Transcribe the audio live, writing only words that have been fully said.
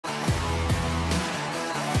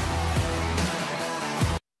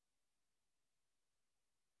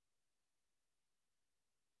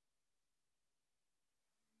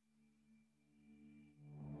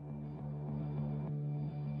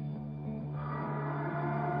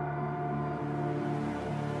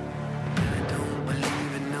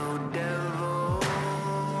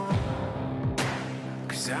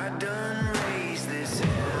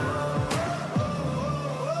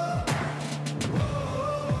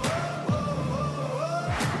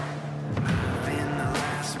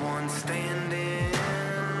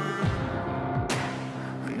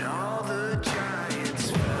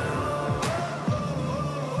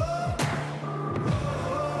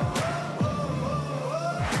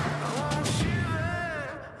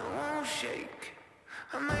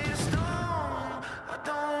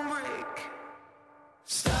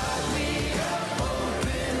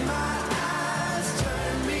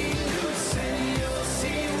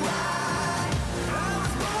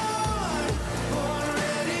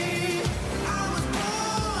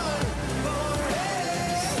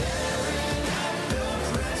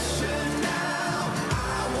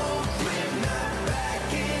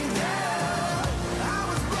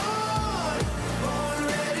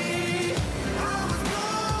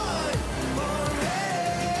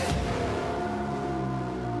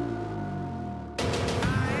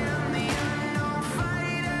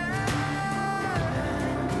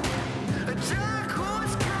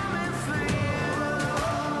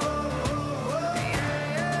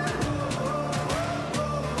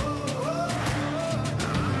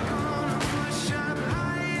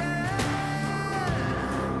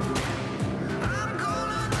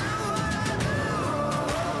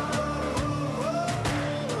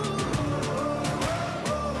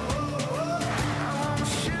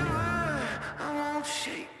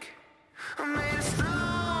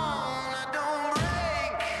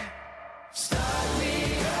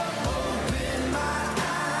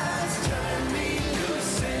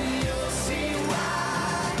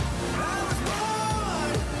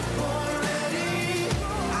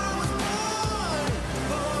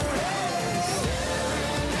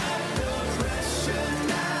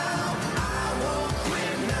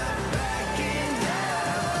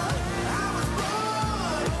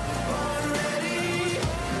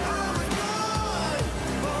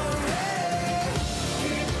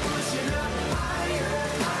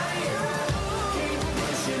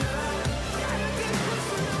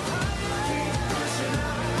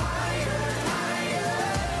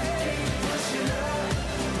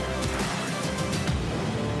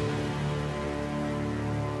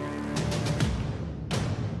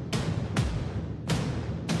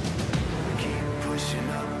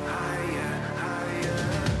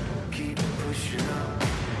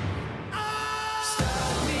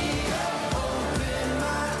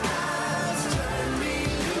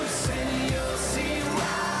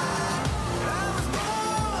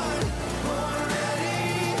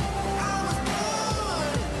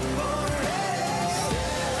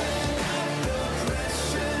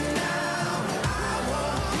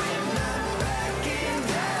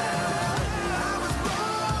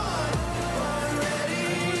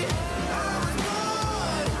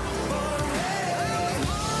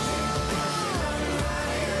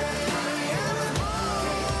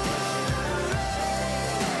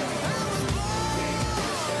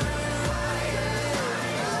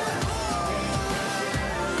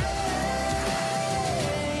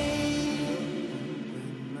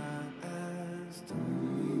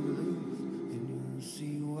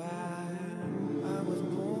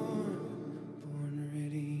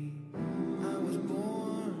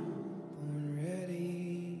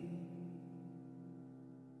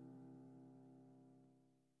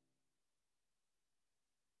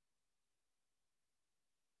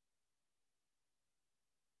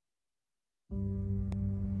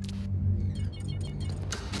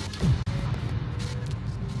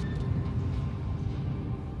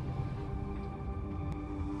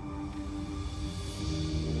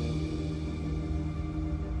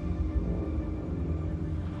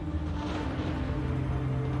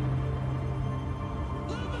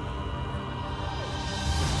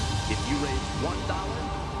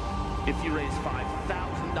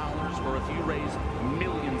you raise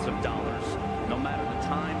millions of dollars. No matter the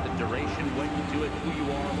time, the duration, when you do it, who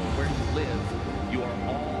you are, or where you live, you are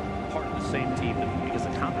all part of the same team, because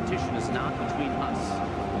the competition is not between us.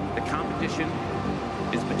 The competition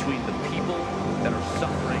is between the people that are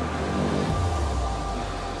suffering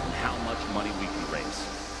and how much money we can raise.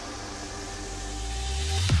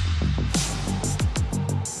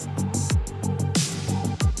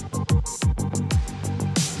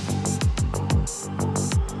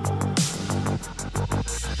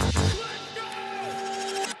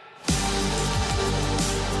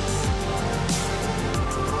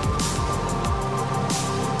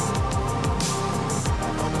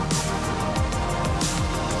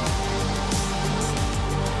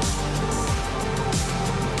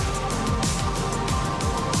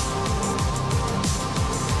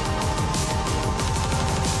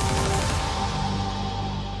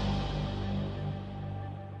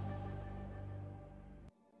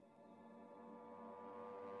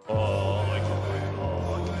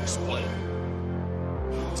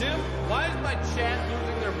 Tim, why is my chat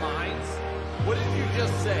losing their minds? What did you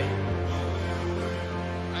just say?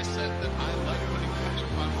 I said that I like putting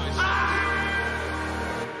ketchup on my sandwich.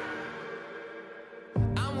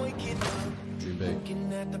 I'm waking up,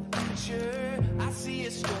 looking at the picture. I see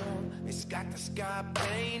a storm. It's got the sky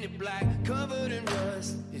painted black, covered in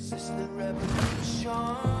rust. Is this the revolution?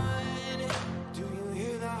 Do you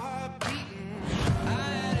hear the heart beating? I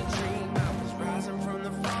had a dream. I was rising from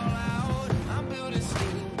the fallout. I'm building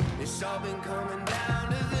steam. It's all been coming down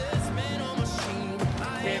to this mental machine. I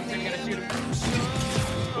am the evolution.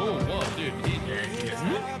 Oh, whoa, dude.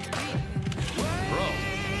 Bro.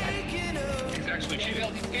 He's actually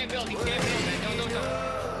shooting. He can't build, man. No.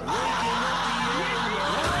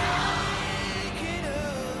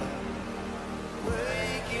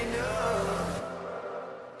 Waking up.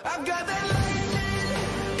 I've got that lightning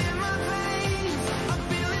in my veins. I'm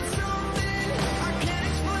feeling something I can't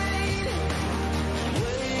explain.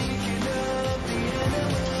 Waking up, the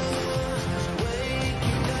animals.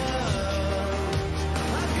 Waking up.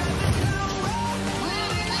 I've got the power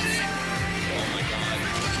living inside. Oh my god.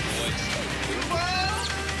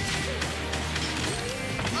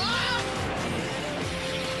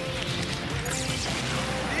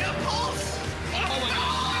 The impulse. Oh my god.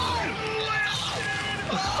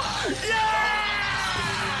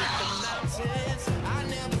 I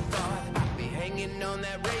never thought I'd be hanging on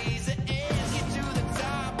that razor edge. Get to the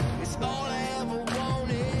top, it's all I ever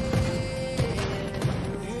wanted.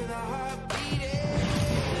 You hear the heart beating.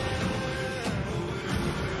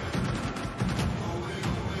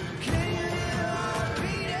 Can you hear the heart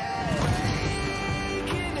beating?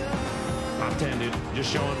 Waking up. Top 10, dude. Just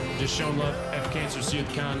showing love. F Cancer, see you at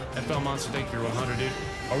the con. FL Monster, thank you for 100, dude.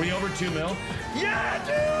 Are we over 2 mil? Yeah,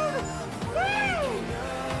 dude! Woo!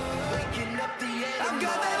 Waking up the end. I've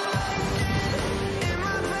got that lightning in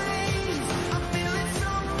my veins. I'm feeling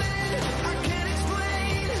something I can't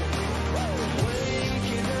explain.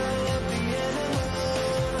 Waking up the animal.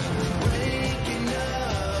 Waking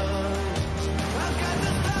up. I've got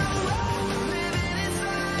the power living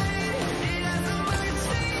inside. It has no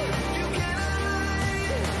mercy. You cannot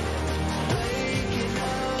hide. Waking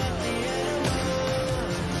up the animal.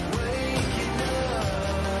 Waking up.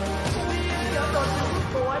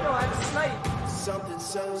 Something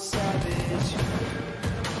so savage.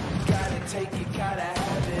 Gotta take it, gotta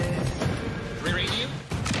have it. Re-rate you?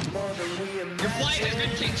 More than we imagine. Your flight has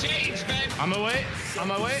been changed, man. On my way.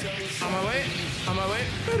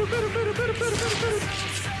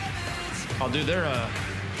 I'll do their,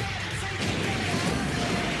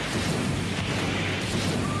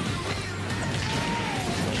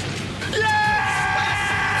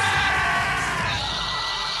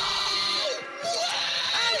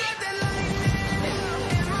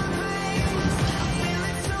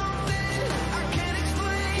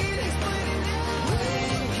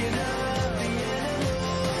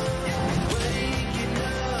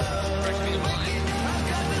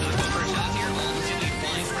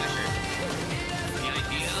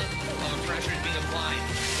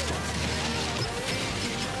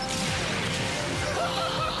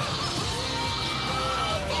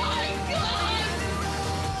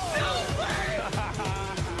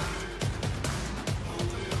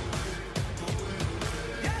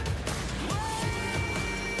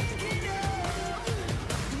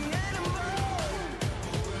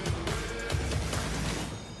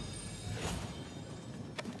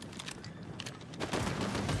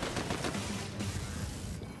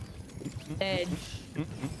 Edge.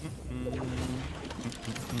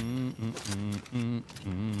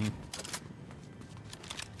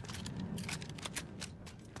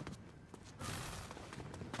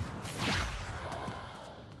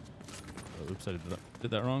 Oops, I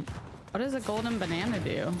did that wrong. What does a golden banana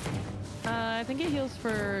do? I think it heals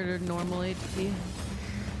for normal HP.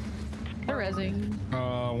 They're rezzing.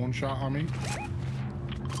 One shot on me.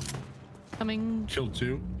 Coming. Killed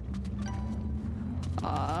 2.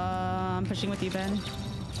 I'm pushing with you, Ben.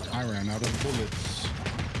 I ran out of bullets.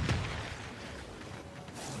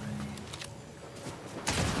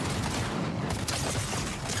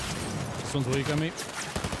 This one's weak on me.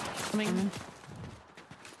 Coming.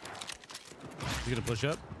 You gonna push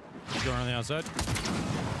up? Go around the outside.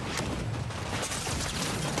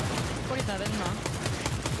 47, huh?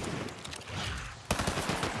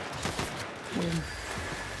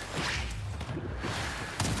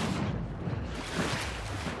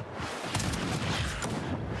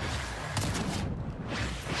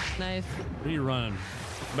 Nice. Where are you running?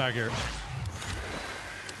 Back here.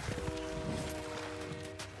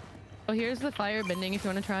 Oh, here's the fire bending if you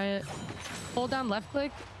want to try it. Hold down left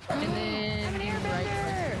click and then right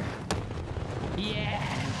click. Yeah.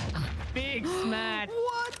 Big smash.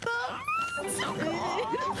 What the? That's so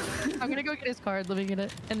cool. I'm gonna go get his card. Let me get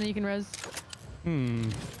it. And then you can res.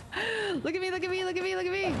 Look at me, look at me, look at me, look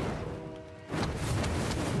at me.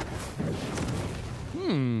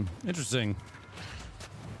 Interesting.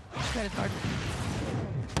 Got his card.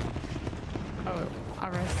 Oh,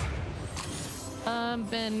 I'll res.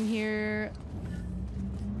 Ben here.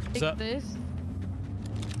 Take this.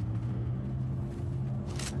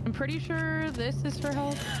 I'm pretty sure this is for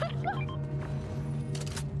health.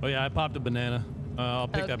 Oh yeah, I popped a banana. I'll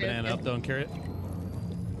pick that Okay, banana okay. up though and carry it.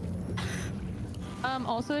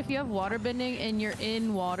 Also, if you have water bending and you're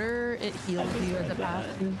in water, it heals you as a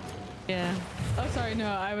passive. Yeah. Oh, sorry. No,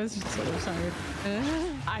 I was just so sorry.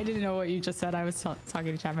 I didn't know what you just said. I was talking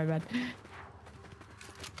to chat. My bad.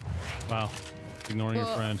 Wow. Ignoring your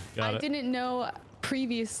friend. Got I it. didn't know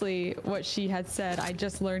previously what she had said. I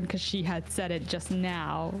just learned because she had said it just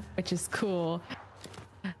now, which is cool.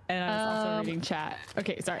 And I was also reading chat.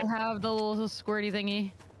 Okay, sorry. I have the little squirty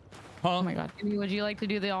thingy. Huh? Oh my god. Would you like to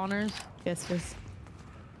do the honors? Yes, please.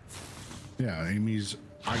 Yeah, Amy's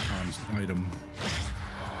icons item.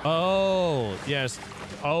 Oh, yes.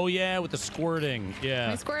 Oh yeah, with the squirting.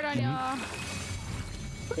 Yeah. I squirt on y'all.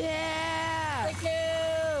 Yeah. Thank you.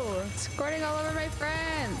 Squirting all over my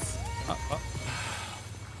friends.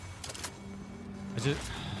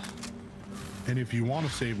 And if you want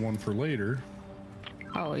to save one for later.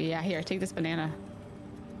 Oh yeah, here, take this banana.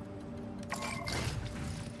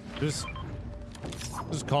 Just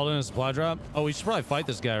called in a supply drop. Oh, we should probably fight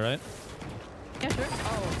this guy, right? Yeah, sure.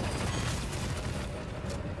 Oh.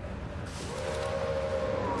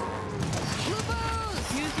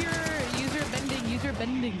 Use your bending. Use your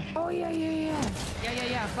bending. Oh yeah. Yeah.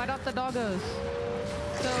 Fight off the doggos.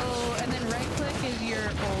 So, and then right click is your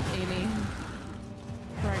ult, Amy.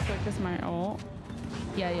 Right click is my ult.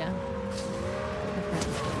 Yeah.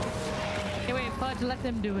 Okay, wait, Fudge, let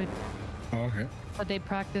them do it. Oh, okay. But they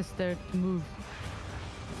practice their move.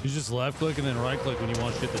 You just left click and then right click when you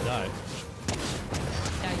want shit to die.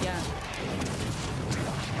 Yeah.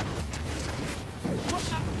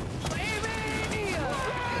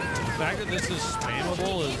 The fact that this is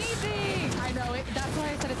spammable is... I know, that's why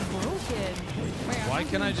I said it's broken. Wait, Why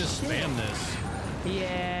can't I just spam this?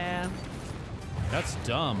 Yeah. That's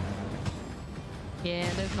dumb. Yeah,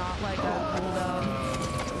 there's not like a cooldown.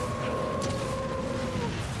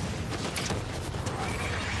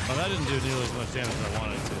 Oh, that didn't do nearly as much damage as I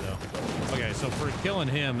wanted it to, though. Okay, so for killing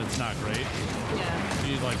him, it's not great. Yeah.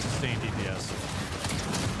 You need, like, sustained DPS.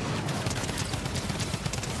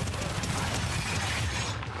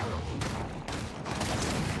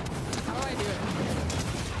 How do I do it?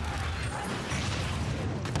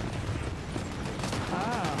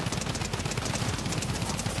 Oh.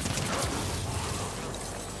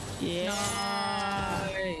 Yeah.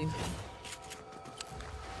 Nice.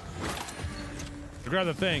 Grab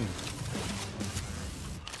the thing.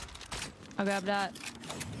 I'll grab that.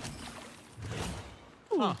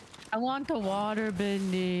 Huh. I want the water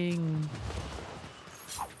bending.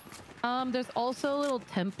 There's also little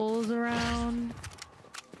temples around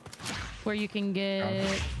where you can get.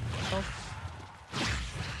 Oh.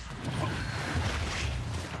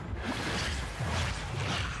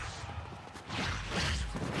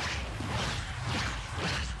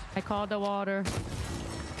 I called the water.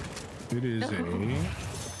 It is a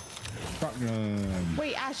shotgun.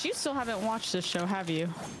 Wait, Ash, you still haven't watched this show, have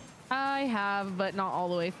you? I have, but not all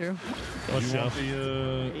the way through. What You show? want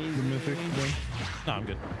the mythic one? No, I'm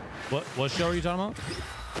good. What show are you talking about?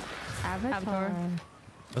 Avatar.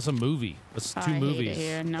 That's a movie. That's I two hate it movies.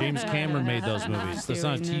 here. No. James Cameron made those movies. That's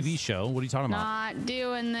not a Doing TV this. show. What are you talking about? Not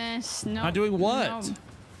doing this. No. Not doing what? No.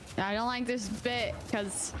 I don't like this bit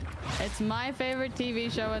because it's my favorite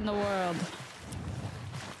TV show in the world.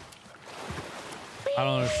 I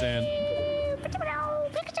don't understand.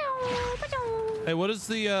 Hey, what is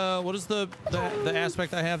the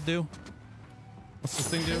aspect I have do? What's this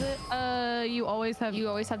thing do? You always have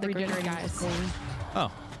the green guys.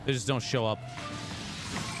 Oh, they just don't show up.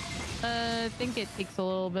 I think it takes a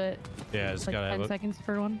little bit. Yeah, it's like gotta 10 have seconds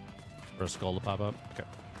for one. for a skull to pop up. Okay.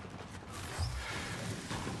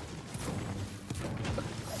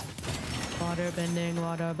 Water bending,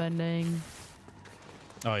 water bending.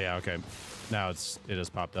 Oh yeah, okay. Now it has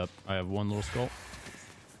popped up. I have one little skull.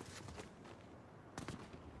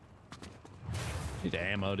 Need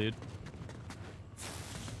ammo, dude.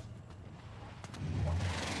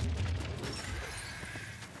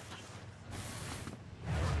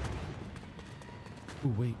 Ooh,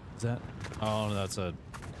 wait, is that? Oh, no, that's a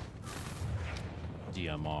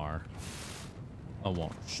DMR. I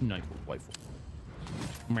want sniper rifle.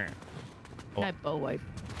 Man. Oh. That bow wipe.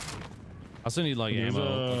 I also need like There's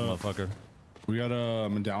ammo, motherfucker. We got a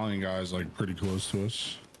medallion guys like pretty close to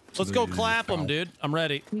us. So Let's go clap them, dude. I'm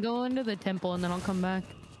ready. Go into the temple and then I'll come back.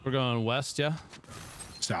 We're going west, yeah?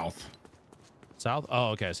 South. South? Oh,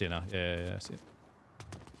 okay. I see it now. Yeah, I see it.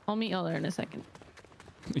 I'll meet y'all there in a second.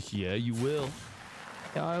 Yeah, you will.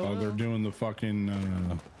 Yeah, I Oh, will. they're doing the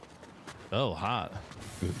fucking Oh, hot.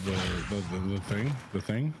 the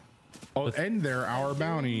thing. Oh, and they're our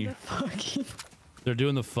bounty. They're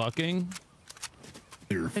doing the fucking.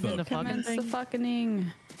 They're doing the fucking Commence the thing.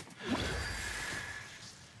 fucking.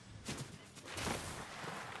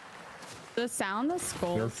 The sound the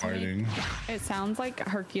skulls They're make, fighting. it sounds like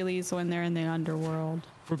Hercules when they're in the underworld.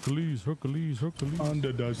 Hercules.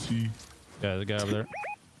 Under the sea. Yeah, the guy over there.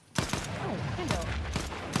 Oh, Kendall.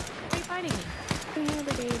 Why are you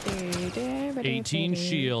fighting me? 18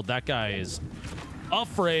 shield. That guy is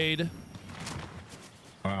afraid.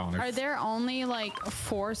 Wow. Are there only like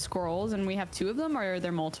 4 scrolls and we have 2 of them, or are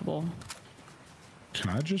there multiple? Can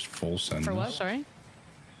I just full send For this? what? Sorry?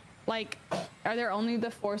 Like, are there only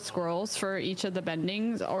the 4 scrolls for each of the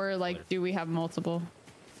bendings, or like do we have multiple?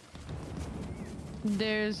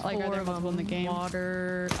 There's Like, are 4 there of multiple in the them. game?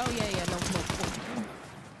 Water. Oh, yeah, no.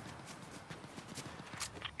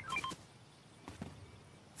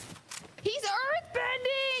 He's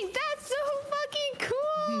earthbending! That's so fucking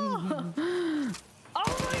cool! Oh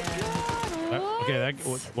my god! Okay, that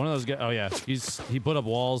one of those guys. Oh yeah, he put up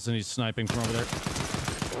walls and he's sniping from over there.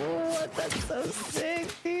 What? That's so sick,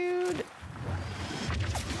 dude.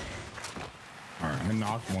 All right, I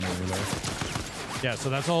knocked one over there. Yeah, so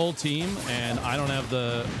that's a whole team, and I don't have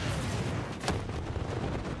the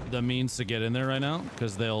means to get in there right now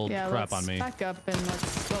because they'll crap on me. Back up and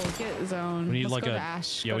let's go get zone. We need Let's like go a to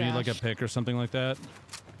Ash. yeah, Go we to need like a Ash. pick or something like that.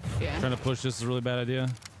 Yeah. Trying to push this is a really bad idea.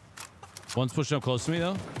 One's pushing up close to me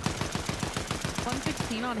though.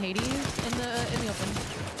 116 on Hades in the open.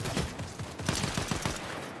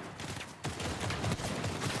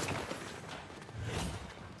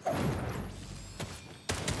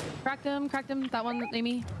 Cracked him. That one,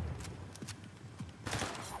 Amy.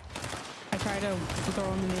 I try to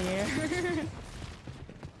throw him in the air.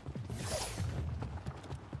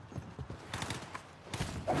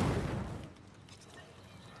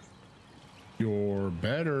 You're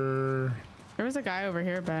better. There was a guy over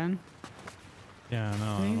here, Ben. Yeah,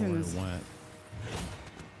 no, I He's don't know in where this- it went.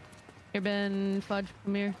 Here, Ben, Fudge,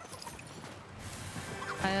 come here.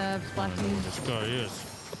 I have splashies. This guy is.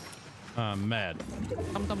 I'm mad.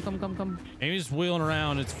 Come. Amy's wheeling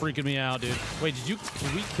around. It's freaking me out, dude. Wait, did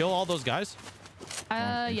we kill all those guys?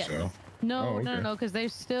 Yes. So. No, Oh, okay. no, because they're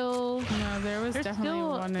still. No, there was There's definitely still-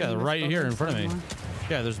 one. Yeah, in this right here in building front of me. somewhere.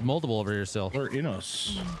 Yeah, there's multiple over here still. They're in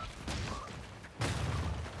us.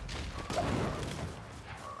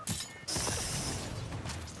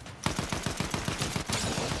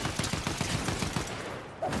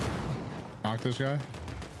 Knock this guy.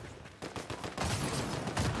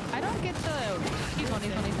 I don't get the. He's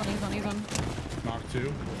one. Knock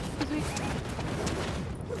 2.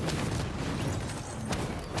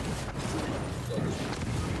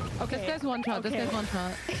 Okay. This guy's one shot.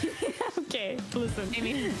 Okay, listen.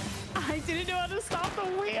 Amy. I didn't know how to stop the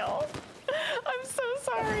wheel. I'm so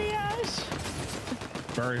sorry, Ash.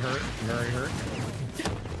 Very hurt. Very hurt.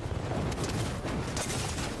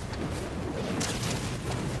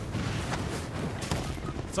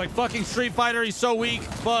 It's like fucking Street Fighter. He's so weak.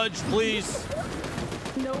 Fudge, please.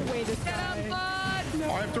 No way to stop. I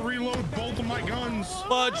have to reload both of my guns.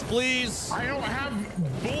 Fudge, please. I don't have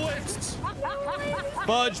bullets.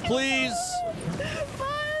 Fudge, please.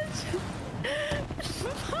 Fudge.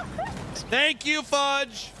 Thank you,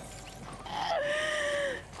 Fudge.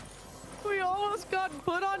 We almost got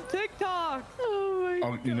put on TikTok. Oh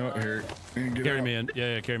my You know what? Here, get Carry out. me in.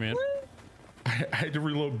 Yeah, carry me in. I had to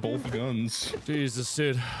reload both guns. Jesus,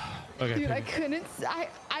 dude. Okay. Dude, I couldn't.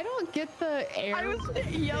 I don't get the air. I was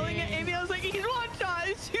yelling at Amy. I was like, he's one shot.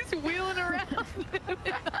 She's wheeling around.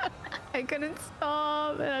 I couldn't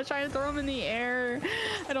stop, and I was trying to throw him in the air.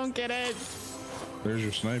 I don't get it. There's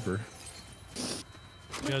your sniper.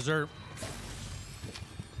 Yes, sir.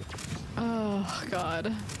 Oh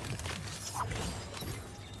God.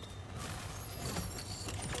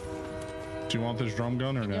 Do you want this drum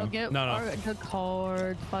gun or no? You'll get No. the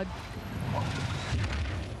card, bud.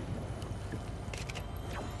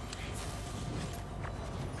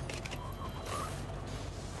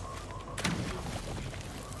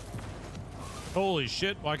 Holy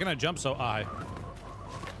shit! Why can I jump so high?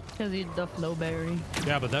 Because he's the flowberry.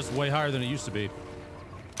 Yeah, but that's way higher than it used to be.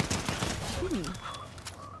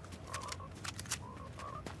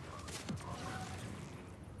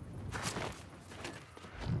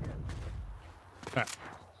 Ah,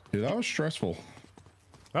 Dude, that was stressful.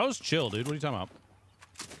 that was chill, dude. What are you talking about?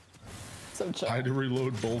 So chill. I had to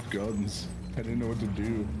reload both guns. I didn't know what to do.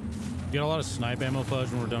 You got a lot of snipe ammo, Fudge,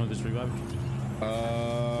 when we're done with this revive?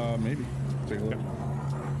 Maybe. Take a look.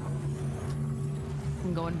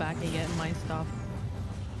 I'm going back and getting my stuff.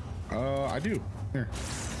 I do. Here.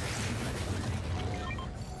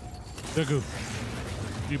 Goku.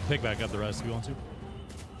 You pick back up the rest if you want to.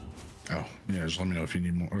 Oh, yeah. Just let me know if you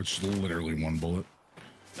need more. It's literally one bullet.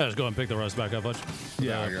 Yeah, just go and pick the rest back up, Fudge.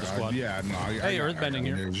 Yeah, The squad. yeah. No, Hey, earthbending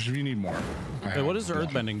here. Just if you need more. Hey, what does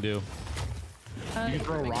earthbending do? You can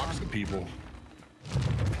throw rocks at people.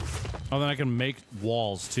 Oh, then I can make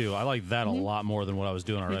walls too. I like that a lot more than what I was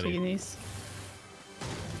doing Are you taking already. these?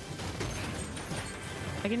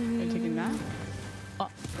 I can. Are you taking that? Oh,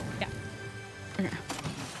 yeah. Okay.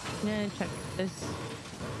 Yeah, check this.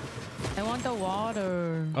 I want the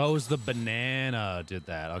water. Oh, it was the banana did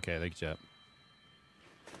that. Okay, thank you.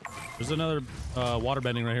 There's another water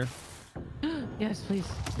bending right here. Yes, please.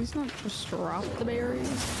 Please not just drop the berries.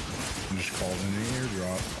 Just called in an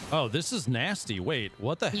airdrop. Oh, this is nasty. Wait,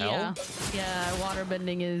 what the hell? Yeah. Yeah, water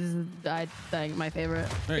bending is, I think, my favorite.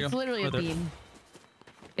 There you It's go. literally Right a there. beam.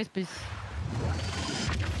 It's bis.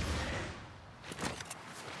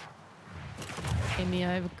 Amy,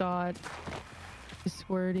 I've got this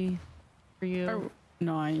wordy for you. Oh,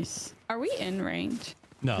 nice. Are we in range?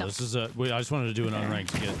 No, this is I just wanted to do an unranked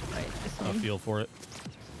to get Right, this a one. feel for it.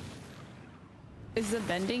 Is the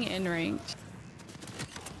bending in range?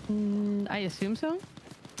 I assume so.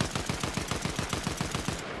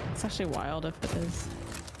 It's actually wild if it is.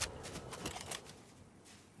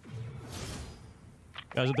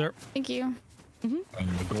 Guys up there? Thank you. And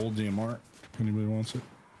the gold DMR. Anybody wants it?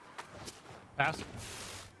 Pass.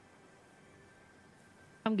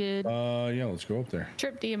 I'm good. Yeah, let's go up there.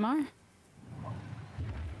 Trip DMR.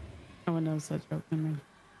 No one knows that joke. Never mind.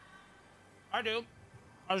 I do.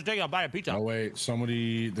 I was taking a bite of pizza. Oh wait,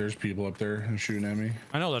 there's people up there shooting at me.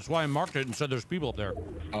 I know, that's why I marked it and said there's people up there.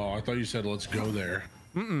 Oh, I thought you said let's go there.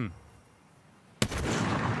 I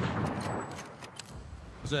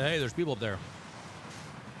said, hey, there's people up there.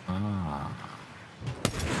 Ah.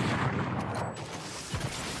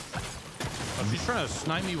 Oh, she's trying to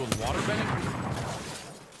snipe me with water bending?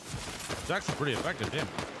 It's actually pretty effective, damn.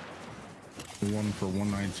 One for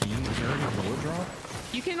 119. Is there any bullet drop?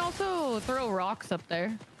 You can also throw rocks up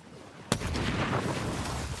there.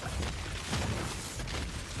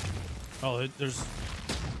 Oh, it's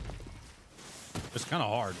kind of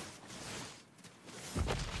hard.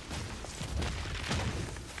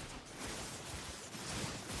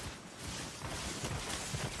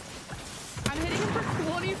 I'm hitting him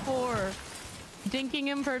for 24. Dinking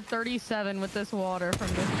him for 37 with this water from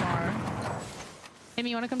this bar. Amy,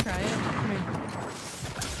 you want to come try it? Come here.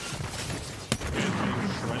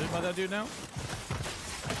 Shredded by that dude now?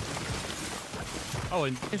 Oh,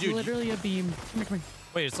 and It's dude, literally a beam. Come here, come here.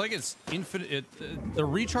 wait, it's like it's infinite. The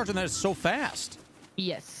recharge on that is so fast.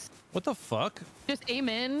 Yes. What the fuck? Just aim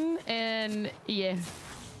in and yeah.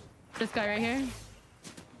 This guy right here?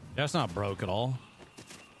 That's not broke at all.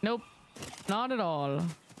 Nope. Not at all.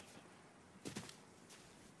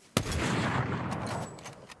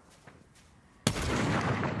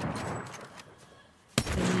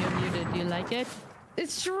 Amy, you're muted. Do you like it?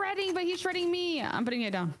 It's shredding, but he's shredding me. I'm putting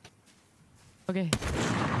it down. Okay. Do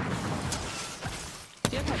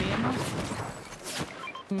you have heavy ammo?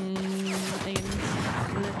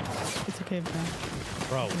 It's okay, bro.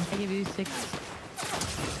 Bro, I give you 6.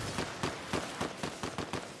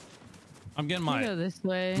 I'm getting You go this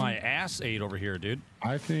way. my ass ate over here, dude.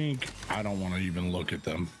 I think I don't want to even look at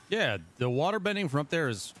them. Yeah, the water bending from up there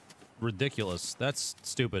is ridiculous. That's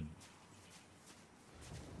stupid.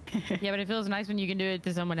 Yeah, but it feels nice when you can do it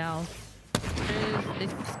to someone else.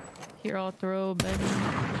 This here, I'll throw Ben.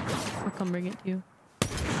 I'll come bring it to you.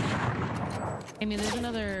 Amy, there's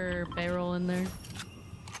another barrel in there.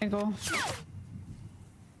 I go.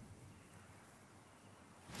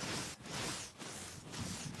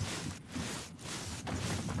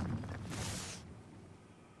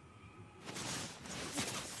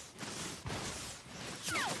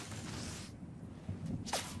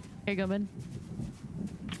 Here you go, Ben.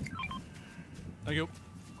 Thank you.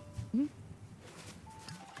 Mm-hmm.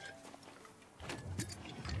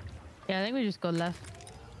 Yeah, I think we just go left.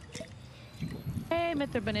 Hey,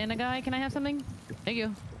 Mr. Banana Guy, can I have something? Thank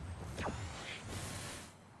you.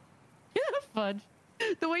 Fudge.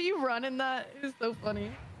 The way you run in that is so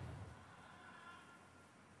funny.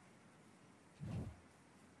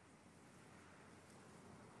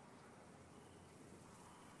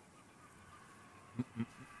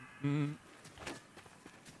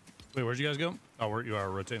 Wait, where'd you guys go? Oh, you are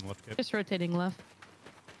rotating left. Okay. Just rotating left.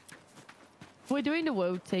 We're doing the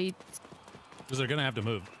rotate. Because they're gonna have to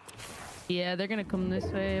move. Yeah, they're gonna come this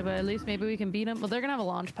way, but at least maybe we can beat them. Well, they're gonna have a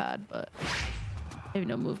launch pad, but maybe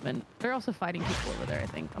no movement. They're also fighting people over there, I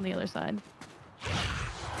think, on the other side.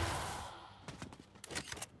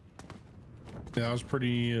 Yeah, that was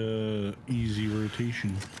pretty easy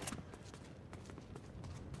rotation.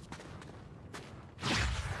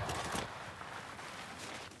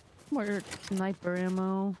 More sniper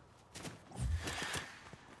ammo.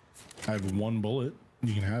 I have one bullet.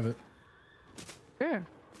 You can have it. Sure.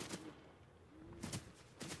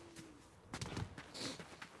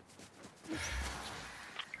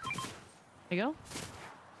 There you go.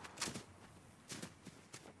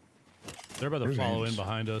 They're about to There's follow Amy's. in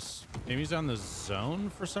behind us. Amy's on the zone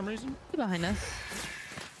for some reason. Behind us.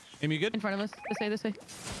 Amy, you good? In front of us. This way, this way.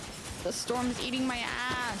 The storm's eating my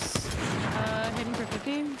ass. Hitting for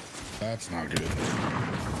 50. That's not good.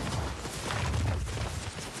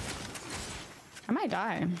 I might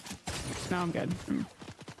die. No, I'm good.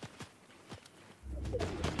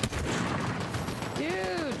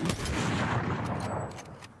 Dude.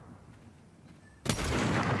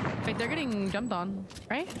 Wait, they're getting jumped on,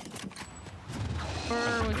 right?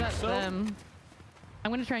 Or was that them? I'm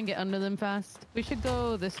gonna try and get under them fast. We should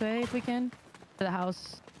go this way if we can. To the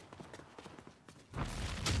house.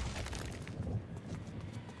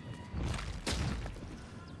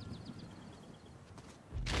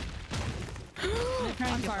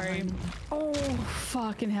 I'm sorry. Oh,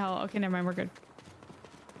 fucking hell. Okay, never mind. We're good.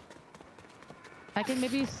 I can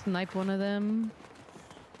maybe snipe one of them.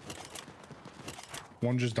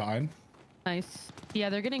 One just died. Nice. Yeah,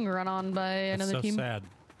 they're getting run on by another so team. sad.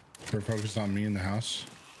 They're focused on me in the house.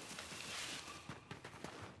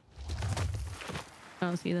 I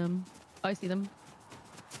don't see them. Oh, I see them.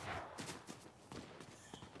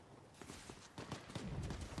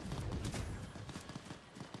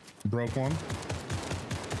 Broke one.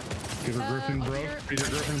 Peter Griffin up broke. here. Peter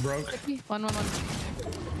Griffin broke. One.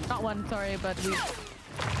 Not one, sorry, but we...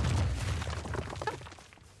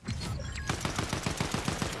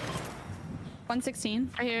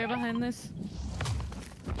 116. Right here behind this.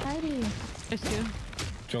 Howdy. There's two.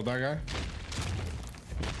 Killed that guy.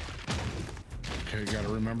 Okay, gotta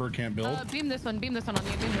remember, can't build. Beam this one on you. Beam this one.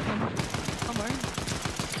 One more.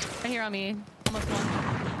 Right here on me. Almost one.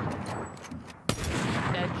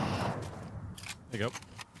 Dead. There you go.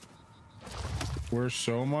 We're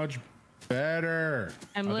so much better.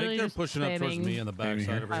 I'm I literally think they're just pushing up towards spamming me on the back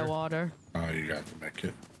side over my here. water. Oh, you got the mech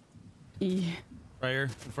kit. Yeah. Right here in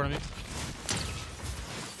front of me.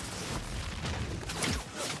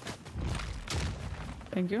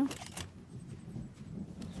 Thank you.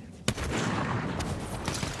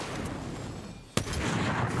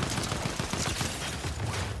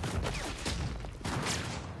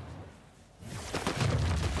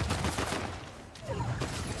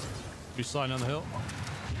 You sliding down the hill?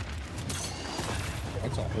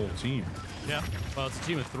 That's a whole team. Yeah. Well, it's a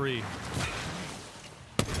team of 3.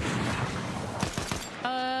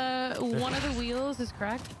 One of the wheels is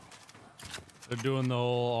cracked. They're doing the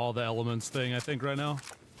whole all the elements thing, I think, right now.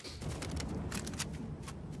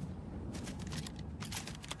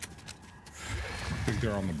 I think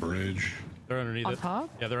they're on the bridge. They're underneath On it. top?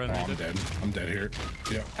 Yeah, they're Oh, underneath I'm it. dead. I'm dead here.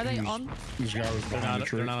 Yeah. Are they on? This guy was behind the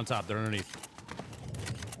tree. They're not on top. They're underneath.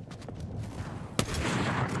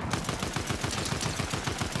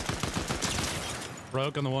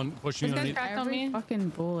 Broke on the one pushing This guy's underneath. cracked on Every me. fucking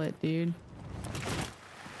bullet, dude.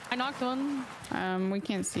 I knocked one. We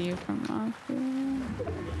can't see you from up here.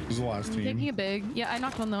 This is the last I'm team. taking it big. Yeah, I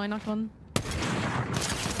knocked one though. I knocked one.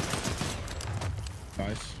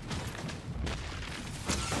 Nice.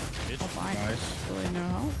 Nice. Really no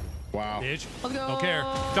help. Wow. Bitch. Let's go. Don't care.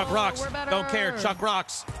 Chuck rocks. We're better. Don't care. Chuck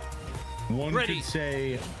rocks. One Ready. could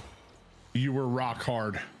say you were rock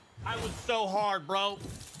hard. I was so hard, bro.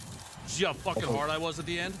 See how fucking hard I was at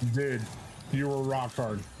the end? Dude, you were rock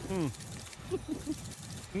hard.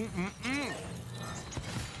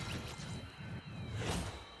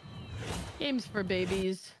 Games for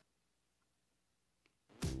babies.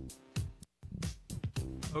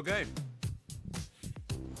 Okay.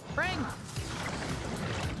 Frank.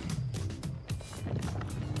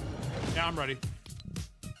 Yeah, I'm ready.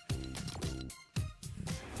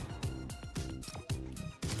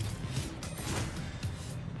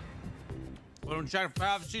 Put on Chapter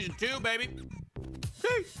 5 Season 2, baby.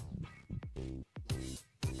 Hey.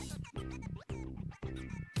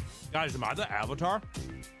 Guys, am I the Avatar?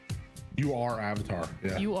 You are Avatar.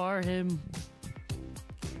 Yeah. You are him.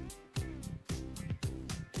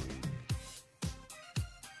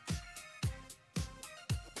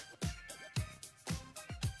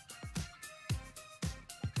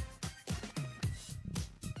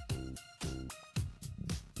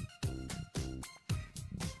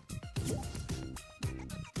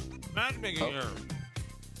 Matchmaking here.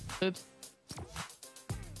 Oops.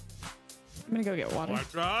 I'm gonna go get water.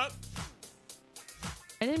 What's up?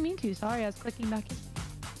 I didn't mean to. Sorry, I was clicking back in.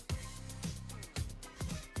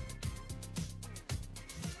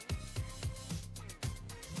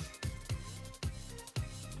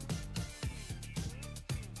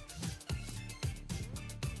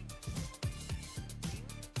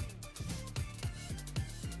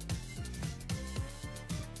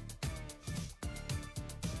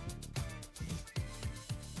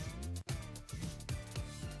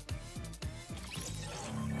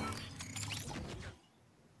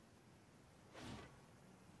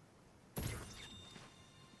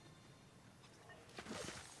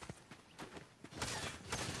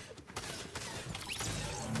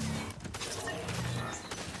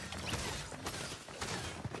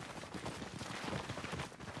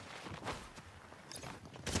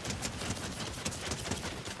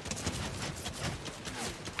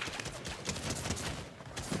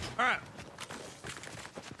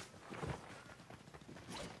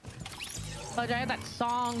 Oh, I have that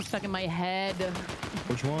song stuck in my head.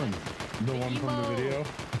 Which one? The one from the video?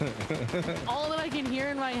 All that I can hear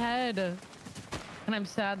in my head. And I'm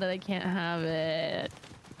sad that I can't have it.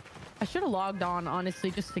 I should have logged on,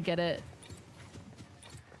 honestly, just to get it.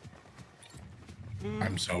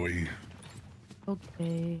 I'm Zoe.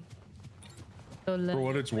 Okay. So For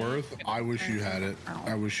what it's worth, I wish you had it.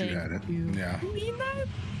 I wish you had it. Yeah. You mean that?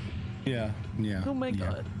 Yeah. Yeah. Oh my yeah.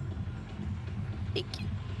 god. Thank you.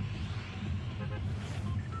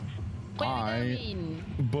 I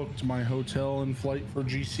booked my hotel and flight for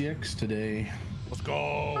GCX today. Let's go.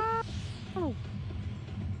 Oh.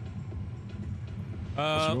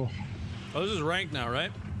 Let's go. Oh, this is ranked now,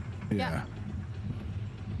 right? Yeah.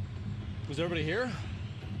 Was everybody here?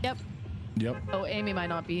 Yep. Yep. Oh, Amy might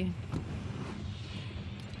not be.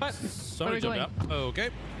 But Somebody where are we jumped going? out. Oh, okay.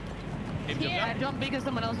 Amy jumped Yeah, I out. jumped because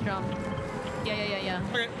someone else jumped. Yeah.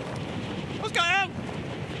 Okay. Let's go out.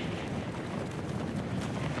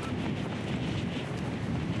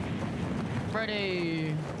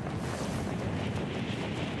 Ready.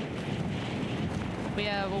 We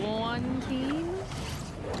have one team.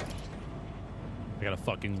 I gotta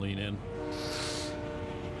fucking lean in.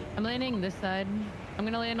 I'm landing this side. I'm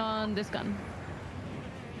gonna land on this gun.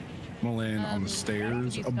 I'm gonna land on the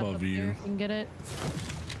stairs Stuff up above there, you. you can get it.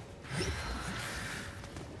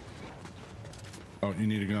 Oh, you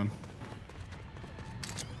need a gun?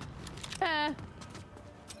 Ah.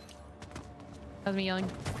 That was me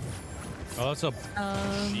yelling. Oh, that's a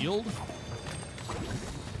shield?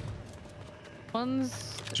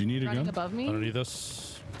 One's Do you need a running gun? above me. Underneath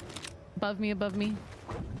us. Above me.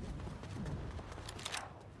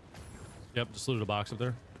 Yep, just looted a box up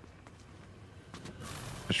there.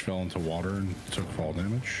 Just fell into water and took fall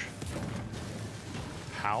damage.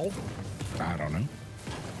 How? I don't know.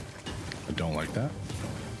 I don't like that.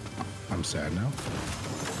 I'm sad now.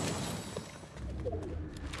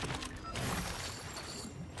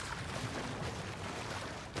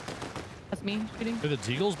 That's me shooting. Are the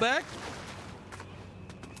Deagle's back?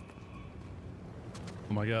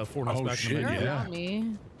 Oh my god, Fortnite's Oh, back shit, in the They're menu. yeah. around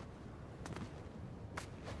me.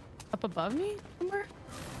 Up above me somewhere?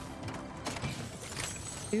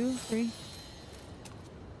 2, 3.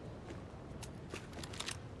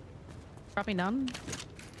 Dropping down.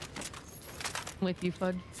 I'm with you,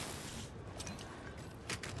 Fudge.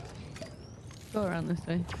 Go around this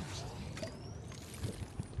way.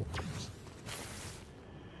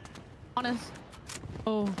 Honest.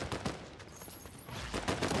 Oh.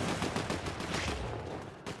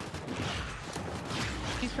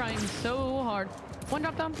 trying so hard. One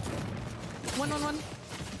drop down. One.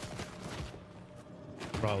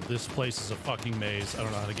 Bro, this place is a fucking maze. I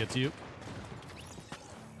don't know how to get to you.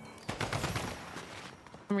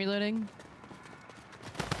 I'm reloading.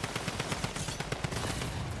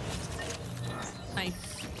 Nice.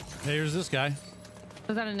 Hey, here's this guy.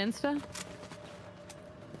 Was that an insta?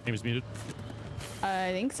 Name is muted. I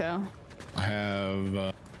think so. I have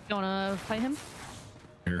You wanna fight him?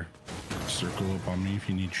 here. Circle up on me if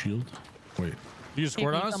you need shield. Wait, You just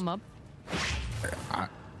squirt Hey, on us? come up.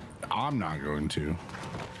 I'm not going to.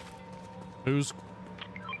 Who's?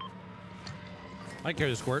 I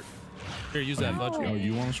carry the squirt. Here, use that, Fudge. Oh,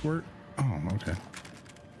 you want to squirt? Oh, okay.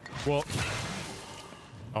 Well.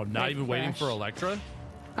 Oh, not Wait, even waiting fresh. for Electra?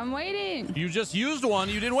 I'm waiting. You just used one.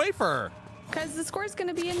 You didn't wait for her. Because the score's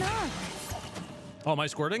gonna be enough. Oh, am I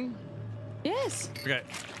squirting? Yes. Okay,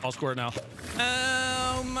 I'll squirt now.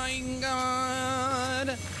 Oh my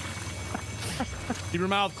god. Keep your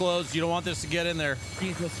mouth closed. You don't want this to get in there.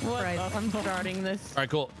 Jesus Christ, I'm starting this. All right,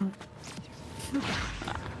 cool.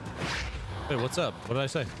 Hey, what's up? What did I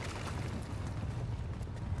say?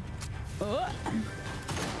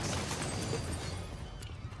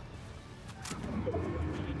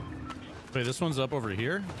 Wait, this one's up over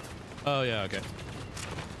here? Oh, yeah, okay.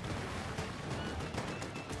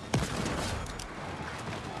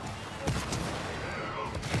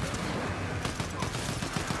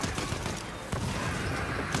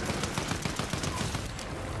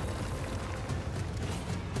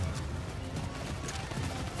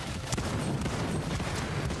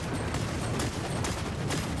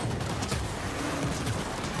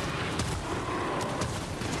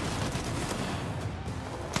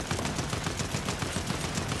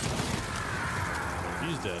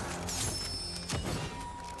 He's dead.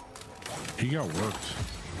 He got worked.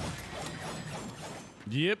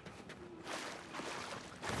 Yep.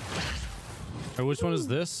 Hey, which one is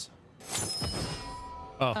this?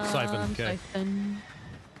 Oh, siphon. Okay. Siphon.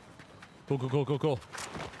 Cool.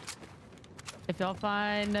 If y'all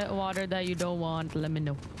find water that you don't want, let me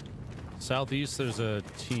know. Southeast, there's a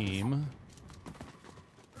team.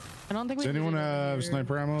 I don't think we Does anyone did it have earlier.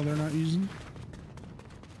 sniper ammo they're not using?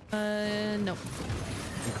 No.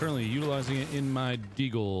 I'm currently utilizing it in my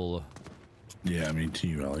deagle. Yeah, me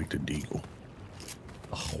too. I like the deagle.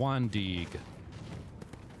 A Juan Deeg.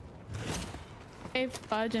 Hey,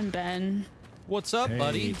 Fudge and Ben. What's up,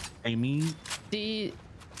 buddy? Amy.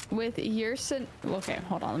 With your okay,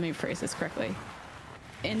 hold on. Let me phrase this correctly.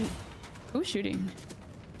 Who's shooting?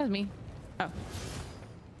 That's me.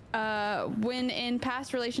 Oh. When in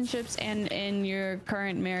past relationships and in your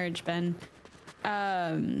current marriage, Ben,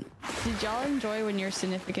 did y'all enjoy when your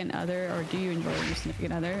significant other, or do you enjoy when your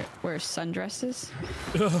significant other wears sundresses?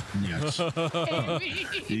 Yes.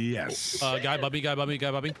 Yes. Guy Bubby.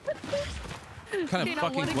 What kind of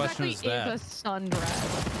fucking question is that? a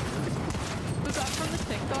sundress? Was that from the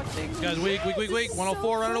TikTok thing? Guys, weak.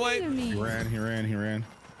 104, running away. He ran.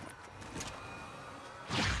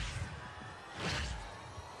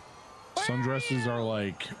 Sundresses are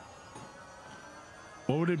like,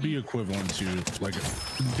 what would it be equivalent to? Like,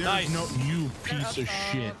 there's Nice. no, you piece of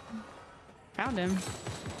shit. Found him.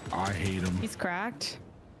 I hate him. He's cracked.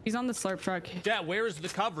 He's on the slurp truck. Yeah, where is the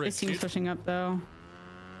His coverage, team's dude? pushing up though.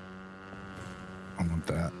 I want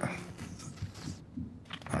that.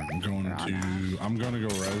 I'm gonna go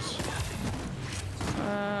res.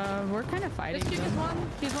 We're kind of fighting. This chick is though. one.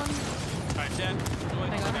 She's one. All right, Chad.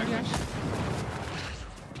 I got him, Josh.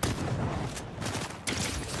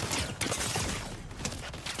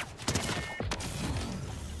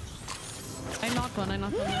 I knocked one. Are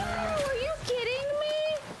you kidding me?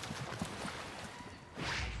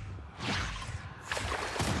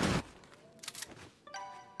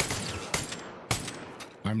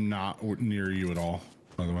 I'm not near you at all,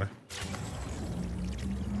 by the way.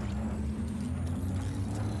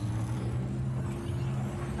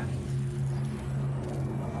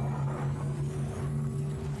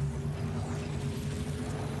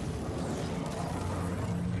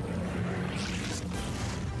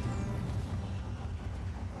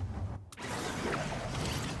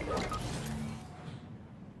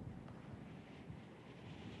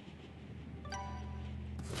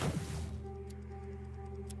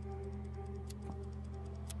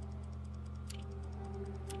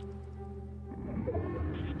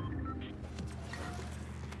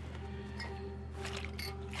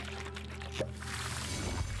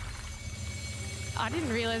 I didn't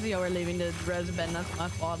realize y'all were leaving the res Ben. That's my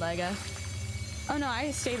fault, I guess. Oh no,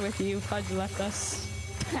 I stayed with you. Fudge left us.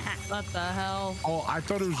 What the hell? Oh, I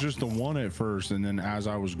thought it was just the one at first, and then as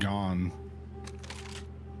I was gone.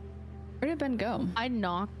 Where did Ben go? I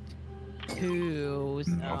knocked 2.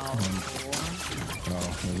 So.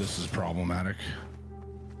 Oh, well, this is problematic.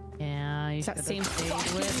 Yeah, you should have stayed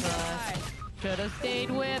with us. Should have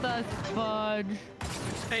stayed with us, Fudge.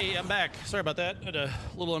 Hey, I'm back. Sorry about that. Had a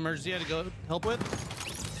little emergency I had to go help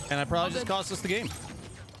with, and I probably just cost us the game.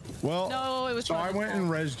 Well, no, it was so I went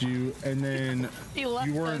and rezzed you, and then you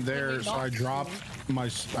weren't there, so I dropped my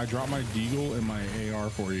deagle and my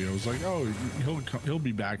AR for you. I was like, oh, he'll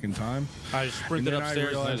be back in time. I just sprinted and then upstairs.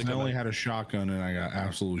 I realized I only had a shotgun, and I got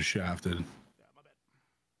absolutely shafted. Yeah, my bad.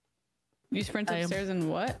 You sprint upstairs and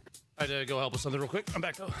what? I had to go help with something real quick. I'm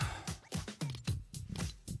back though.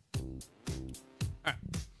 All right.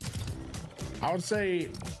 I would say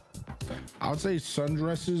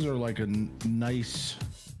sundresses are like a nice,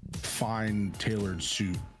 fine tailored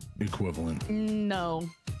suit equivalent. No.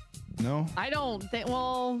 No? I don't think.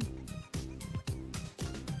 Well,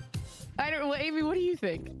 I don't. Well, Amy, what do you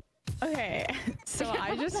think? Okay, so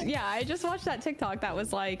I just watched that TikTok that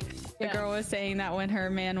was like the girl was saying that when her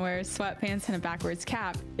man wears sweatpants and a backwards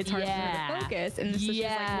cap, it's hard for her to focus. And so she's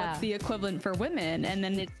like, what's the equivalent for women? And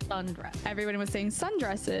then it's sundress. Everybody was saying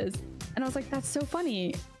sundresses, and I was like, that's so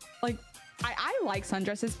funny. Like, I like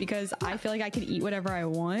sundresses because I feel like I can eat whatever I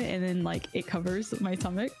want, and then like it covers my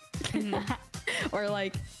stomach. Or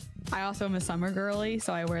like, I also am a summer girly,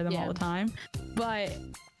 so I wear them all the time. But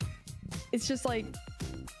it's just like,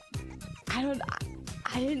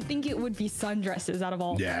 I didn't think it would be sundresses out of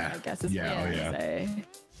all. Yeah. I guess is what I would say.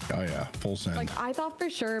 Oh yeah, full send. Like, I thought for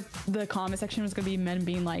sure the comment section was gonna be men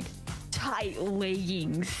being like tight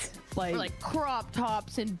leggings, like, or like crop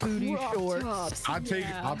tops and booty shorts. I'll take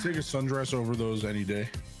a sundress over those any day.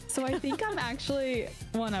 So I think I'm actually,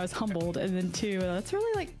 one, I was humbled, and then two, that's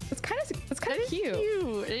really like, it's kind of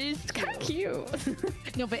cute. It's kind of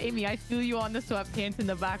cute. No, but Amy, I feel you on the sweatpants and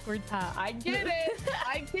the backwards hat. I get it.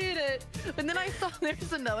 I get it. And then I saw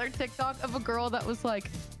there's another TikTok of a girl that was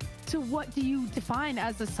like, so what do you define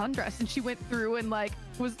as a sundress? And she went through and like,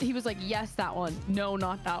 he was like, yes, that one. No,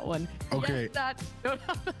 not that one. Okay. Yes, that. No,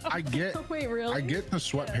 not that one. I get. Wait, really? I get the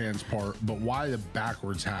sweatpants part, but why the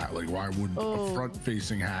backwards hat? Like, why would a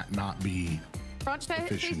front-facing hat not be?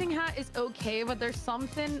 Front-facing hat is okay, but there's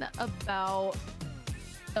something about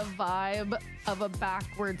the vibe of a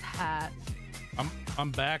backwards hat.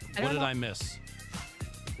 I'm back. What did I miss?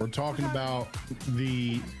 We're talking about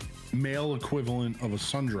the male equivalent of a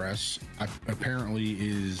sundress. Apparently,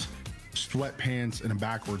 is sweatpants and a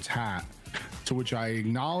backwards hat. To which I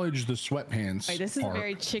acknowledge the sweatpants. Wait, this is part, a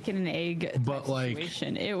very chicken and egg but like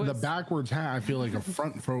situation. It was the backwards hat. I feel like a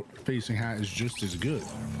front-facing hat is just as good.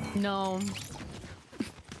 No.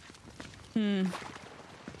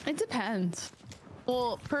 It depends.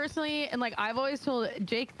 Well, personally, and like I've always told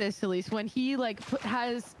Jake this, at least when he like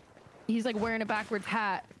he's like wearing a backwards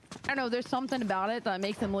hat. I don't know. There's something about it that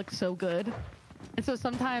makes him look so good. And so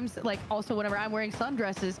sometimes, like, also whenever I'm wearing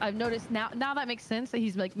sundresses, I've noticed now that makes sense that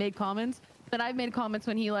he's like made comments. That I've made comments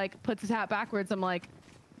when he like puts his hat backwards. I'm like,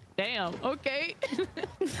 damn, okay.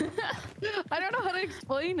 I don't know how to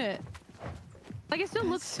explain it. Like, it still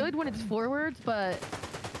looks good when it's forwards, but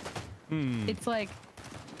it's like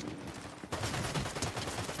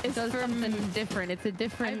it does something different. It's a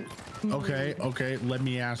different. Okay. Let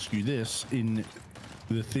me ask you this in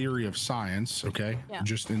the theory of science. Okay. Yeah.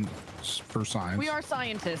 Just for science. We are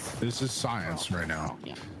scientists. This is science right now.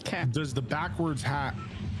 Yeah. Okay. Does the backwards hat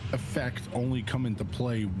effect only come into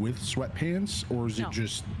play with sweatpants, or is it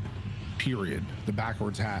just period? The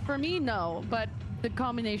backwards hat. For me, no, but the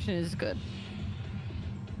combination is good.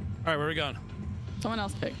 All right, where are we going? Someone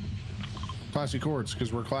else pick. Classy chords,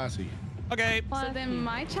 because we're classy. Okay. So then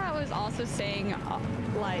my chat was also saying,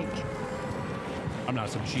 like, I'm not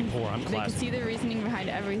some cheap whore. I'm they could classy. see the reasoning behind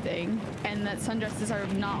everything, and that sundresses are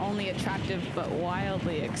not only attractive but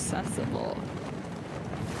wildly accessible.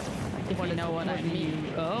 If you know what I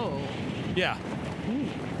mean. Oh. Yeah.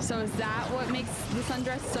 So is that what makes the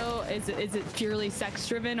sundress so? Is it purely sex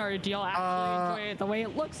driven, or do y'all actually enjoy it the way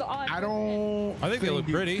it looks on? I think they look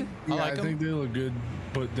pretty. Yeah, I like them. think they look good,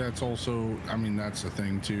 but that's also, I mean, that's a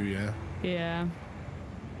thing too. Yeah. Yeah.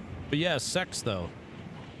 But yeah, sex though.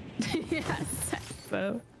 Yeah, sex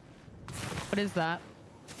though. What is that?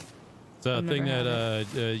 It's a thing that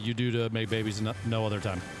you do to make babies no other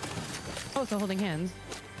time. Oh, so holding hands.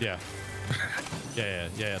 Yeah.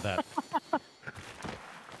 yeah, that.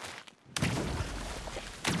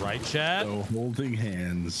 Right, chat? So holding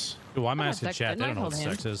hands. Oh, I'm asking sex. chat. They don't know what Hold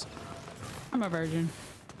sex is. I'm a virgin.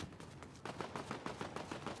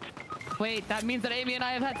 Wait, that means that Amy and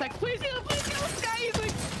I have had sex. Please, guys.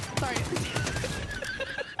 Sorry.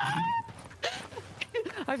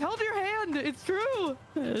 I've held your hand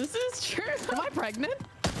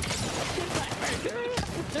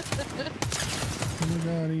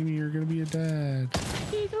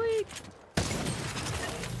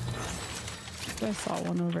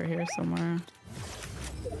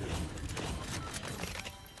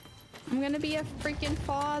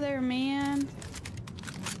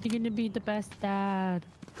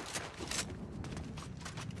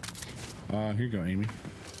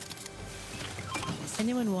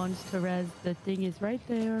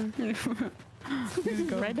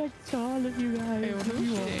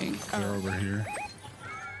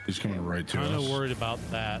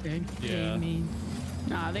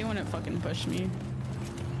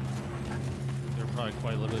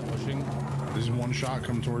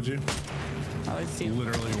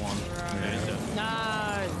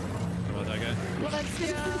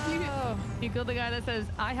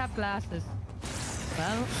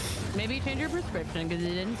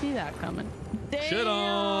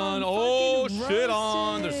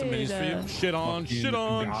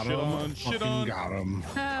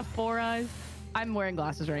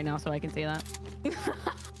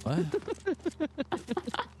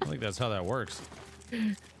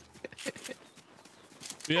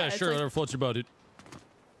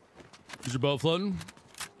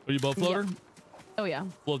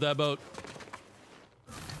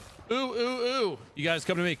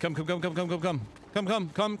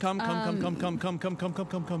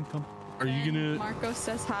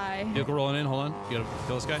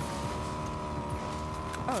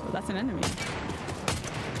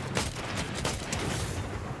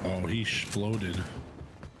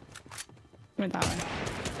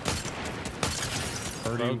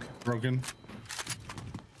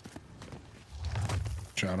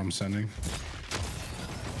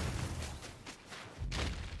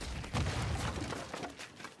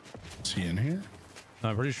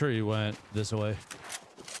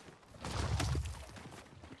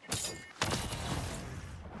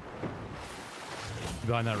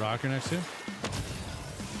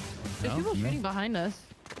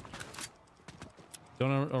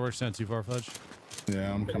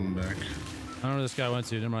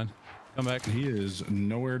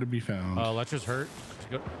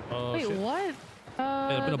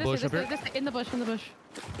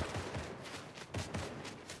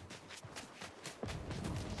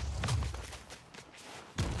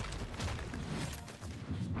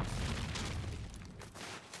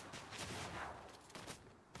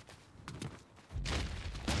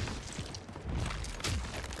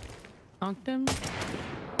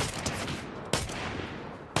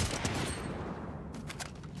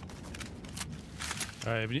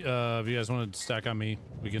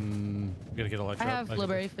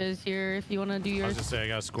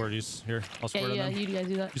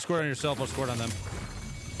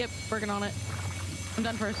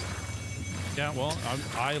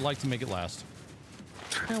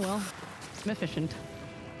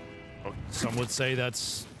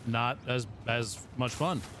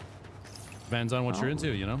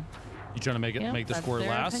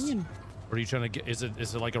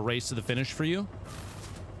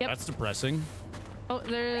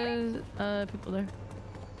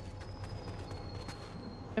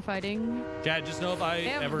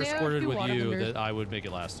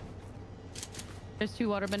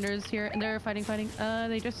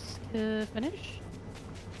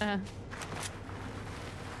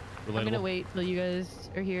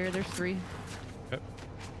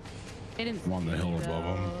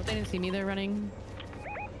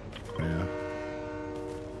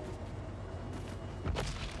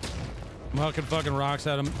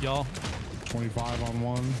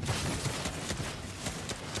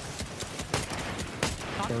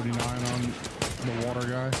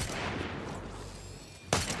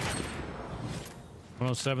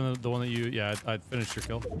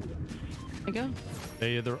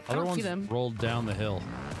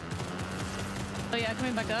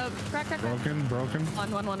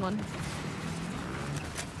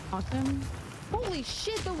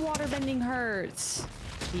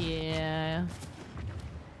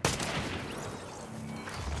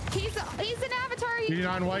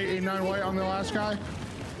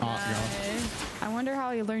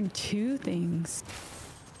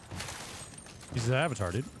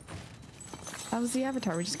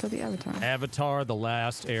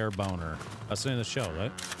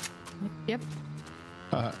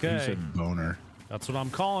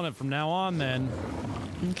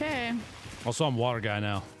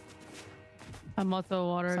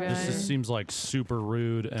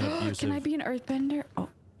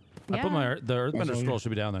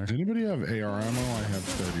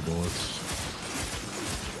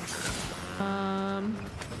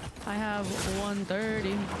I have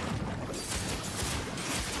 130.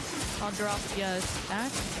 I'll drop the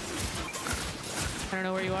stack. I don't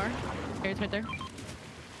know where you are. Here, it's right there.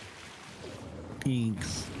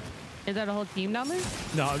 Thanks. Is that a whole team down there?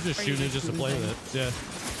 No, I'm just shooting it just to play with it. Yeah.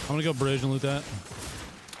 I'm gonna go bridge and loot that.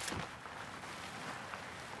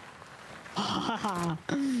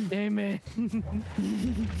 Damn it.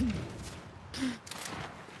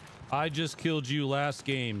 I just killed you last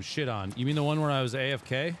game. Shit on. You mean the one where I was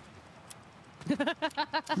AFK?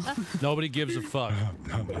 Nobody gives a fuck.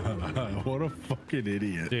 What a fucking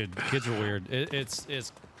idiot. Dude, kids are weird. Kids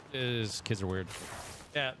are weird.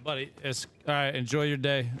 Yeah, buddy. It's all right. Enjoy your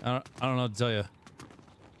day. I don't know what to tell you.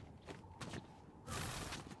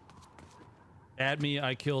 Add me.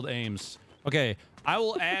 I killed Ames. Okay, I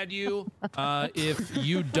will add you if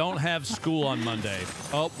you don't have school on Monday.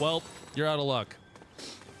 Oh, well, you're out of luck.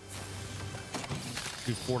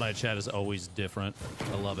 Dude, Fortnite chat is always different.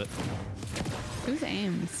 I love it. Who's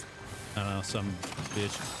Ames? I don't know, some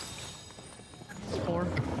bitch. Four.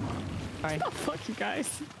 Sorry. Oh, fuck you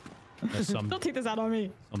guys. Some, Don't take this out on me.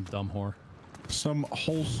 some dumb whore. Some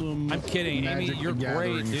wholesome. I'm kidding, Amy. Magic You're the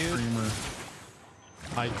great, Gathering dude. streamer.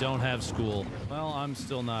 I don't have school. Well, I'm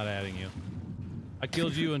still not adding you. I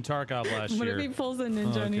killed you in Tarkov last What year. if he pulls a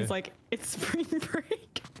ninja Oh, and he's okay. like, it's spring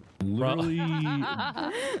break? Literally.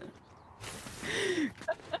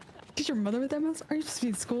 Did your mother with that mouse? Are you supposed to be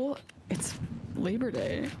in school? It's Labor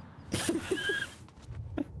Day.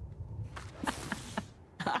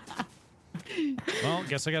 Well,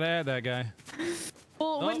 guess I gotta add that guy.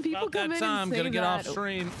 Well, when people about come that in time, and say gonna get off that,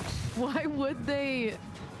 stream. why would they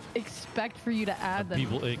expect for you to add them?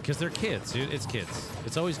 People, because they're kids, dude. It's kids.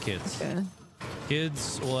 It's always kids. Okay.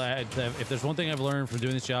 Kids will add, if there's one thing I've learned from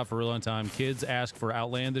doing this job for a really long time, kids ask for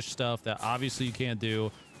outlandish stuff that obviously you can't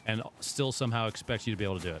do and still somehow expect you to be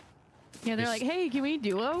able to do it. Yeah, they're like, hey, can we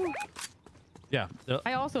duo? Yeah.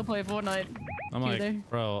 I also play Fortnite. I'm like,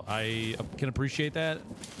 bro, I can appreciate that.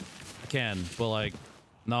 I can, but like,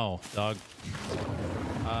 no, dog.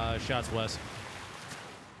 Shots west.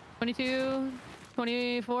 22,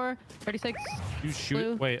 24, 36. You shoot.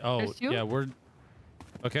 Blue. Wait. Oh, There's two? yeah. We're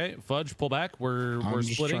okay. Fudge, pull back. We're I'm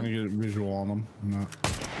just splitting. trying to get a visual on them. I'm not.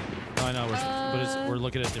 I know, but we're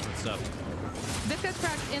looking at different stuff. This guy's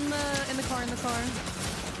cracked in the car.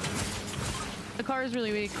 The car is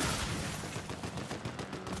really weak.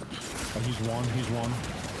 Oh, he's one. He's one.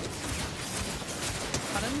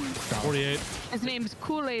 Got him. 48. His name's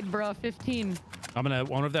Kool-Aid, bro. 15. I'm gonna.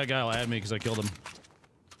 Wonder if that guy will add me because I killed him.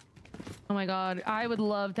 Oh my god, I would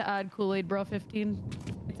love to add Kool-Aid, bro. 15.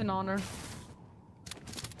 It's an honor.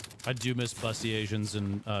 I do miss busty Asians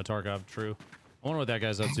in Tarkov. True. I wonder what that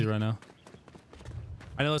guy's up to right now.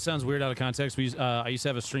 I know that sounds weird out of context. I used to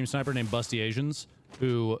have a stream sniper named Busty Asians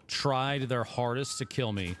who tried their hardest to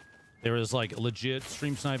kill me. There was like legit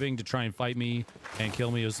stream sniping to try and fight me and kill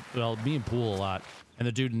me. It was, well, me and Pool a lot. And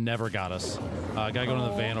the dude never got us. Guy going to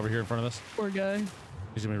the van over here in front of us. Poor guy.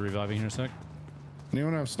 He's gonna be reviving here in a sec.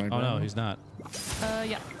 Anyone have sniper? Oh no, he's not.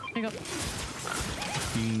 Yeah. There you go.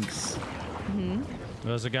 Thanks.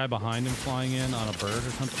 There's a guy behind him flying in on a bird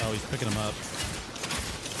or something. Oh, he's picking him up.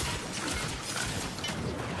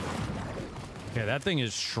 Okay, that thing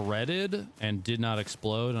is shredded and did not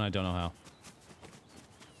explode, and I don't know how.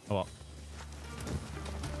 Oh well.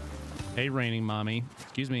 Hey, raining mommy.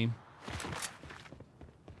 Excuse me.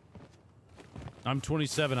 I'm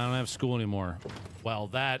 27. I don't have school anymore. Well,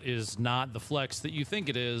 that is not the flex that you think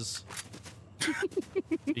it is.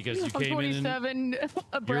 Because you came in.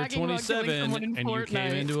 You're 27, and you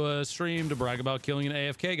came into a stream to brag about killing an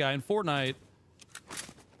AFK guy in Fortnite.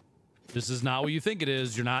 This is not what you think it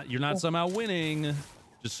is. You're not somehow winning.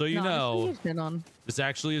 Just so you know, this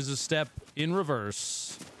actually is a step in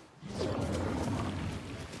reverse.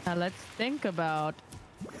 Now let's think about.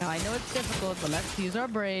 Now I know it's difficult, but let's use our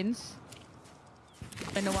brains.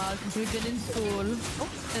 It's been a while since we've been in school. Oh,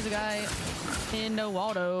 there's a guy in the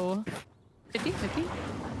water. 50. Can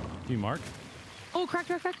you mark? Oh, crack.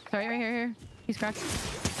 Sorry, right here. He's cracked.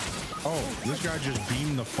 Oh, this guy just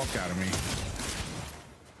beamed the fuck out of me.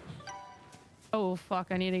 Oh fuck!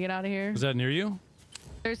 I need to get out of here. Is that near you?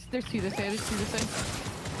 There's two this way.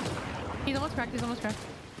 He's almost cracked.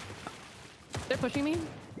 They're pushing me.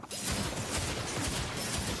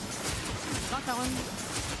 Knock that one.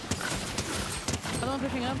 Other one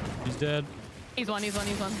pushing up. He's dead. He's one.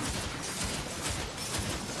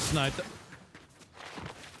 Sniped.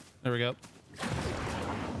 There we go.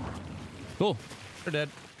 Cool. They're dead.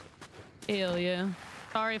 Hell yeah.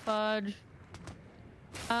 Sorry, Fudge.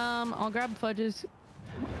 I'll grab Fudge's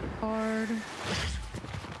card.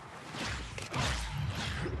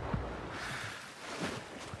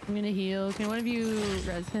 I'm gonna heal. Can one of you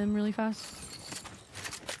res him really fast?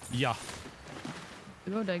 Yeah.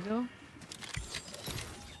 Go, Dago.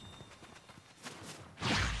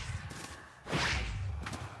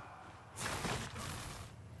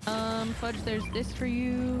 Fudge, there's this for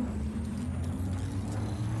you.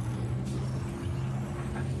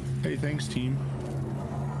 Hey, thanks, team.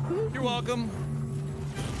 You're welcome.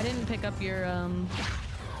 I didn't pick up your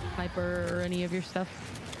sniper or any of your stuff.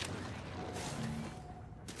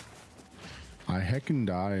 I heckin'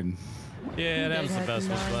 died. Yeah, that was the best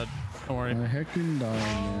one, bud. Don't worry. I heckin' died,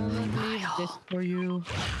 man. Leave this for you.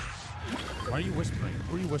 Why are you whispering?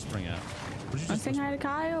 Who are you whispering at? I'm saying hi to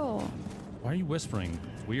Kyle. Why are you whispering?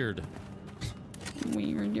 It's weird.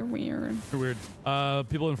 Weird, you're weird. You're weird.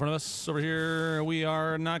 People in front of us over here, we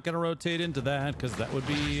are not gonna rotate into that because that would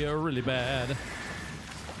be really bad.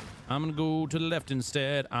 I'm gonna go to the left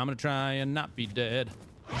instead. I'm gonna try and not be dead.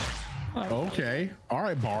 Okay. All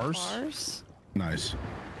right, bars. Bars? Nice.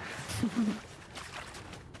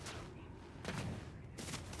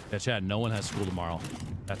 Yeah, Chad, no one has school tomorrow.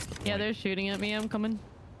 That's the point. Yeah, they're shooting at me. I'm coming.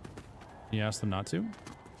 Can you ask them not to?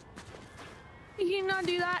 You can not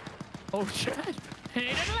do that. Oh shit.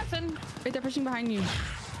 Hey, didn't listen. Wait, they're pushing behind you.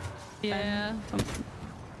 Yeah.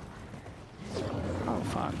 Oh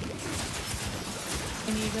fuck.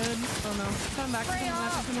 Are you good? Oh no. Coming back.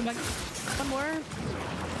 Coming back. One more.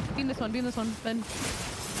 Beam this one. Beam this one. Ben.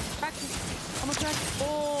 Back. Almost back.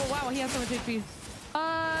 Oh wow, he has so much HP.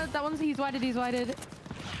 That one's he's whited. He's whited.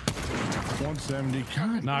 170.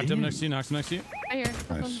 God. Knocked him next to you. Knocked him next to you. Right here.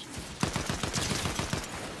 Nice.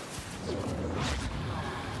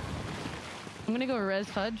 I'm gonna go res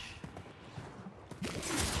Fudge. Can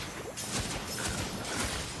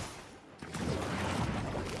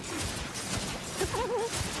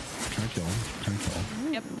I kill him? Can I kill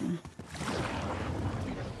him? Yep.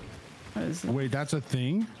 Wait, that's a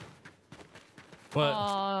thing? What?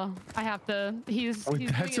 I have to. He's. Wait,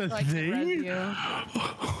 he's that's doing a it to, like, res thing? you.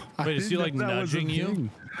 Wait, is he like nudging you?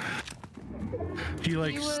 He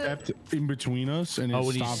like stepped in between us and it Oh,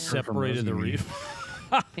 when he stopped her from separated the resing me. reef.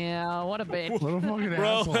 Yeah, what a bitch. What a fucking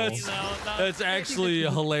Bro, asshole. that's actually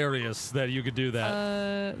hilarious that you could do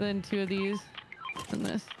that. Then two of these. And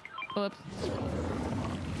this. Whoops.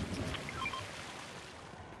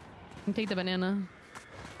 And take the banana.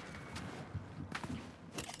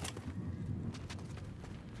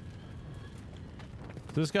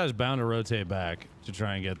 This guy's bound to rotate back to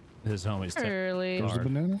try and get his homies. Early. There's a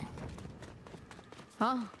banana?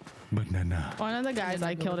 Huh? Banana. One of the guys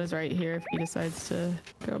I killed is right here if he decides to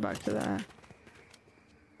go back to that.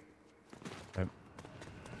 Okay.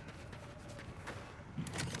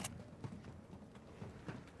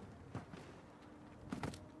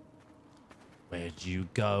 Where'd you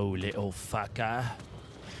go, little fucker?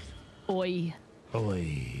 Oi.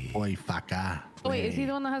 Oi. Oi, fucker. Oh, wait, is he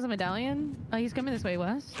the one that has a medallion? He's coming this way,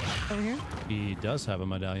 Wes. Over here. He does have a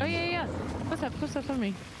medallion. Oh, yeah. What's up for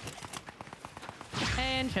me?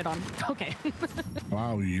 And shit on. Okay.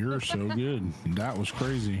 Wow, you're so good. That was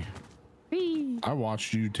crazy. Whee. I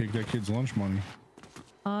watched you take that kid's lunch money.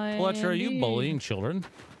 Fletcher, are you bullying children?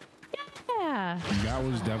 Yeah. That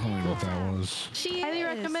was definitely what that was. Highly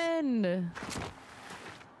recommend.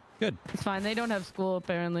 Good. It's fine. They don't have school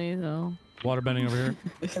apparently, so. Waterbending over here.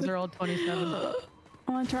 Because they're all 27.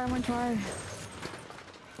 I want to try.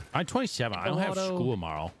 I'm 27. I don't have Auto. school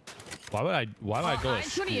tomorrow. Why would I go to I'm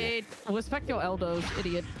school? 28. Respect your eldos,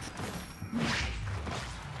 idiot.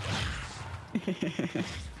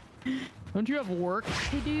 Don't you have work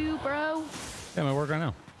to do, bro? Yeah, I'm at work right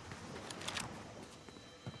now.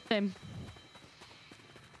 Same.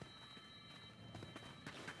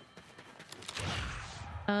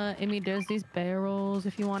 Amy, there's these barrels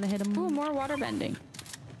if you want to hit them. Ooh, more water bending.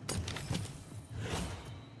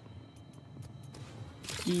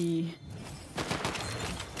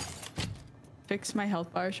 Fix my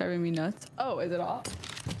health bar, driving me nuts. Oh, is it off?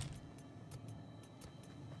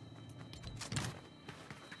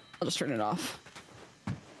 I'll just turn it off.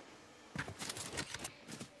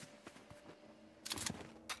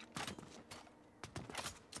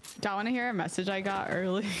 Do I want to hear a message I got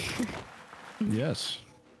earlier? Yes.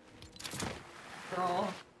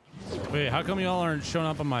 Girl. Wait, how come y'all aren't showing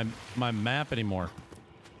up on my map anymore?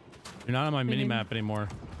 You're not on my mini map anymore.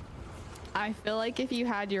 I feel like if you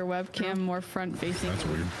had your webcam more front facing, That's it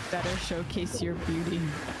would weird. better showcase your beauty.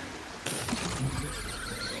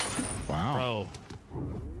 Wow. Bro.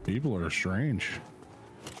 People are strange.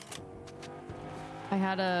 I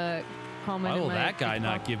had a comment. Why in will my that guy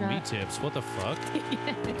TikTok not give me chat. tips? What the fuck?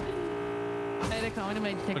 I had a comment in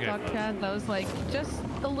my TikTok chat that was like, just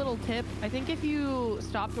a little tip. I think if you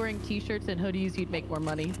stopped wearing t-shirts and hoodies, you'd make more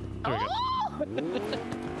money. There we go.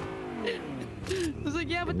 I was like,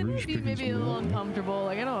 yeah, but then it'd be maybe a little uncomfortable.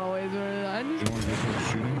 Like, I don't always wear that. You want to go for the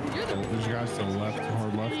shooting? There's guys to the left,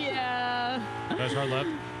 hard left. Yeah. Guys, hard left.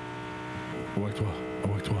 What?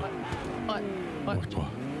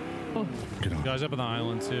 Oh. Get on. Guys up on the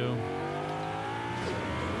island too.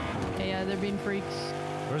 Yeah, they're being freaks.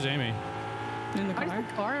 Where's Amy? In the Why car. does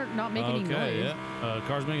the car not make any noise? Okay, yeah.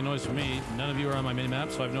 Car's making noise for me. None of you are on my mini map,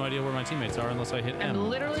 so I have no idea where my teammates are unless I hit M. I'm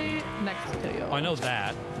literally next to you. I know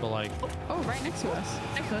that, but like. Oh, right next to us.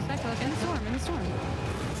 Next to us. In the storm.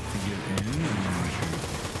 Get in.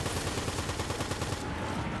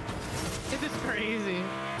 This is crazy.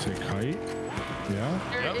 Take height. Yeah.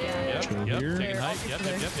 There Yep, it is. yep, yep. Here. Taking height.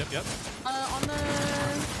 Yep. On the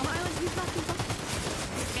island, he's not.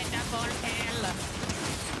 Get that volcano.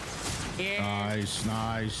 Yeah.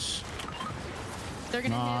 Nice. They're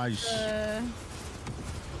gonna Nice. hit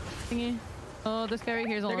the thingy. Oh, this guy right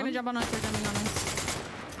here is They're alone. gonna jump on us. They're jumping on us.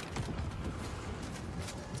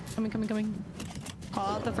 Coming. Call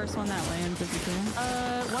out the first one that lands if you can.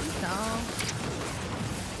 One's down.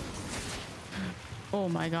 Oh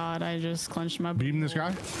my god, I just clenched my Beam this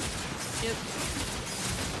guy. Yep.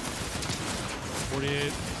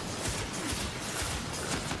 48.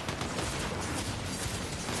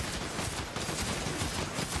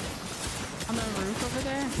 on the roof over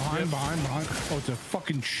there. Behind. Oh, it's a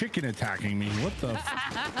fucking chicken attacking me. What the?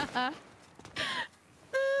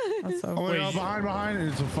 That's so Oh, Wait, yeah, behind, and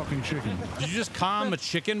it's a fucking chicken. Did you just calm a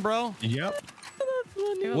chicken, bro? Yep.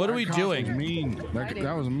 What are we That cock was doing? mean.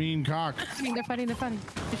 That was a mean cock. They're fighting. We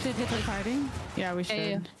should hit like fighting. Yeah, we should.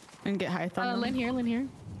 Yeah. And get high on them. Lynn here.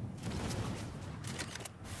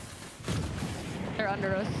 They're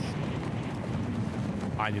under us.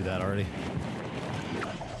 I knew that already.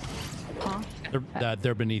 Huh?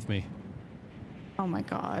 They're beneath me. Oh my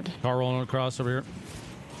god. Car rolling across over here.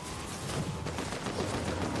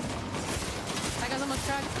 I got almost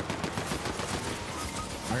cracked.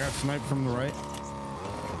 I got sniped from the right.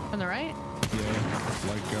 On the right? Yeah,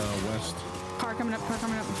 like west. Car coming up. Our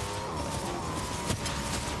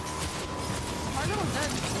little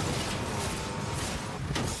dead.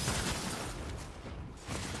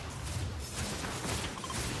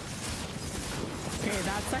 Okay,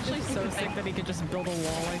 that's actually so sick that he could just build a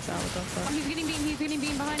wall like that with us. Oh, he's getting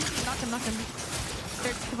beamed behind. Knock him.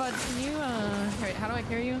 Here, Bud, can you, wait, how do I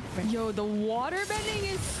carry you? Yo, the water bending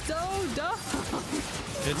is so dumb.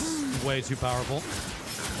 It's way too powerful.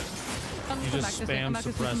 You just spam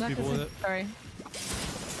suppress people with it. Sorry.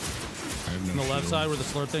 On the left side where the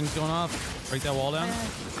slurp thing's going off, break that wall down.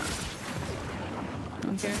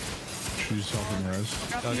 Okay. Shoot yourself in the res.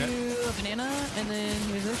 Drop Okay. you a banana, and then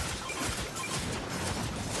here's this.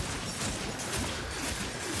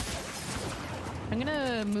 I'm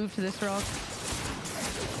gonna move to this rock.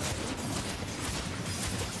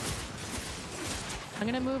 I'm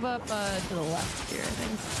gonna move up to the left here, I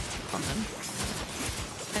think. Something.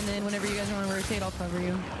 And then whenever you guys want to rotate, I'll cover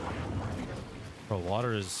you. Bro,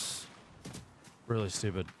 water is really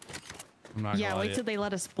stupid. I'm not Yeah, gonna lie wait to till they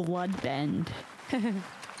let us blood bend. This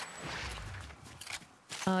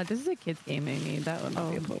is a kid's game, Amy. That would not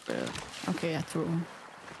be appropriate. Okay, yeah, through.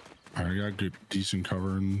 I got good, decent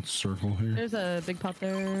cover in circle here. There's a big pop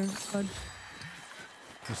there, Bud.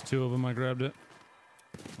 There's two of them. I grabbed it.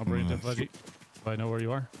 I'll bring it to Fudgy. If I know where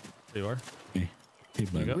you are. There you are. Hey, you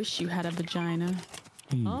go. Wish you had a vagina.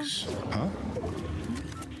 thanks. Huh?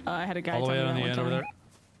 I had a guy All the way tell on me the that end one over time.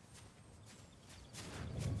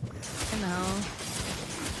 there. In the hell.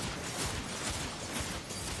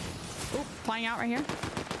 Oh, flying out right here.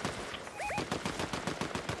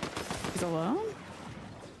 He's alone?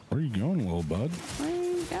 Where are you going, little bud? Where are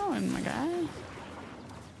you going, my guy?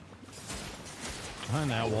 Behind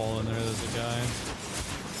that wall in there, there's a guy.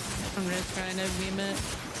 I'm just trying to beam it.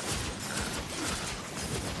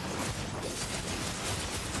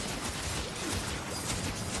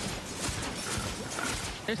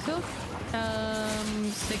 There's still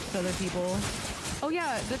 6 other people. Oh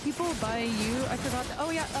yeah, the people by you, I forgot.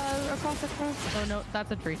 Oh yeah, across. Oh no,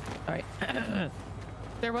 that's a tree. All right.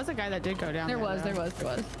 There was a guy that did go down There was. The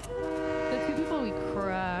 2 people we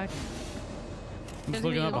cracked. I'm just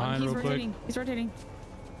looking up behind real quick. He's rotating.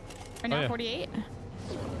 Right now, yeah. 48.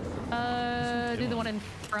 Do the one in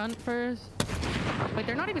front first. Wait,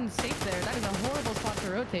 they're not even safe there. That is a horrible spot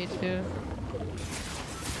to rotate to.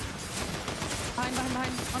 Behind,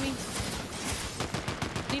 on me.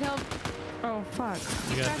 Need help. Oh, fuck.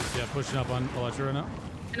 You got, yeah, pushing up on Electra right now.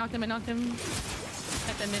 I knocked him. At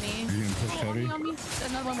the mini. Are you gonna push heavy? On me.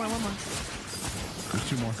 Another one more. There's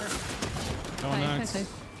 2 more. Oh, nice. Safe.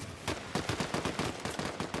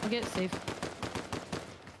 I'll get safe.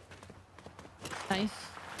 Nice.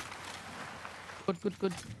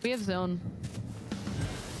 Good. We have zone.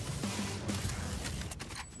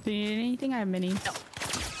 Do you need anything? I have mini. No.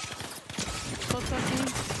 Close left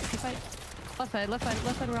side. Left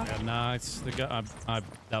side rock. Yeah, nah, it's the guy.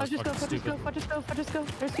 That was fucking stupid. Just go.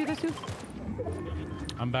 There's two.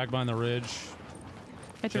 I'm back behind the ridge.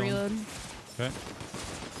 I have to reload. Okay.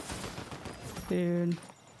 Dude.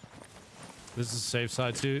 This is safe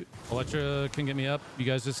side too. Electra can get me up. You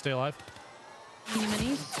guys just stay alive.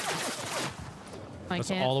 Minis.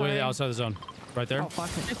 That's all the way outside the zone. Right there. Oh, fuck.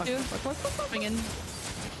 Coming in.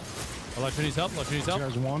 Electra needs help. You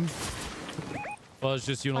guys won. Well, it's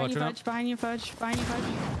just you and Electra now. Behind you, Fudge. All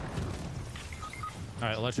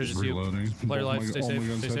right, Electra, just Reloading. you. Play your life. Stay All my safe.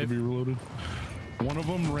 guns Stay had to safe. be reloaded. One of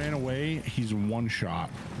them ran away. He's 1 shot.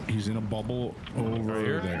 He's in a bubble over Right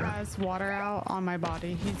here? there. Has water out on my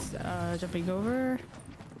body. He's jumping over.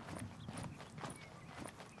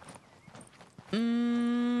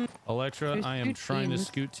 Electra, There's I am 2 trying to teams.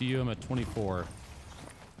 scoot to you. I'm at 24.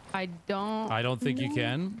 I don't think you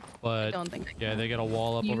can, but I don't think I yeah, can. they got a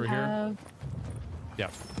wall up You over here. have- Yeah,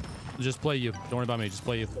 just play you. Don't worry about me. Just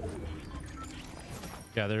play you.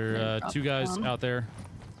 Yeah, there are 2 guys down. out there.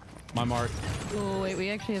 My mark. Oh wait, we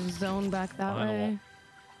actually have zone back that Behind the wall. way.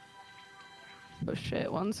 Oh shit,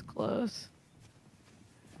 one's close.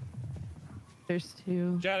 There's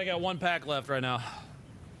 2. Chad, I got 1 pack left right now. I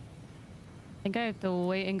think I have to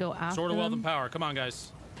wait and go after Sword of Wealth them. and Power. Come on,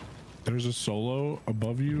 guys. There's a solo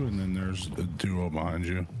above you, and then there's a duo behind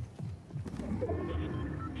you.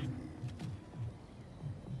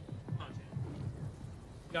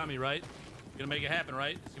 Got me, right? You're gonna make it happen,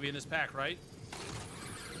 right? It's gonna be in this pack, right?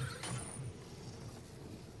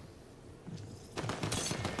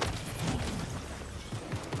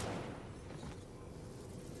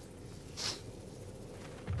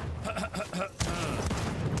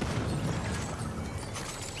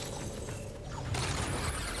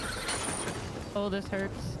 Oh, this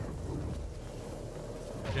hurts.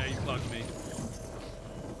 Yeah, you fucked me.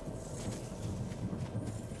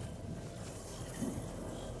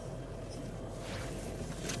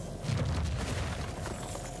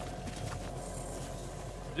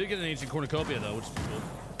 I did get an ancient cornucopia though, which is cool.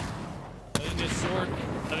 I didn't get sword.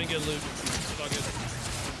 I didn't get loot. Fuck it.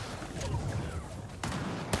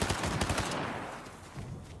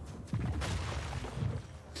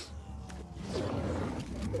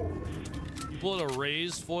 You pulled a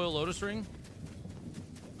raised foil lotus ring?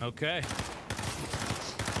 Okay.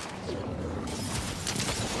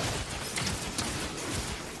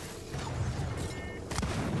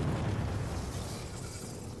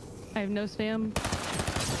 I have no spam.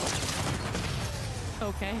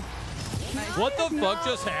 Okay. Nice. What the fuck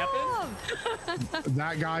just happened?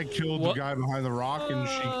 That guy killed the guy behind the rock, and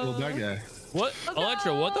she killed that guy. What?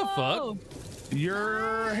 Electra, what the fuck?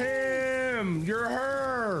 You're him. You're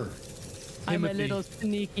her. I'm a Timothy. little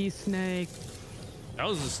sneaky snake. That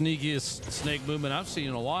was the sneakiest snake movement I've seen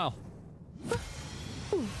in a while.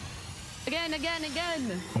 Again.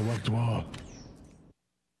 Electra.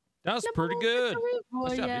 That was pretty good. Oh,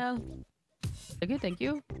 Nice job, yeah. Thank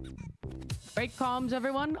you. Great comms,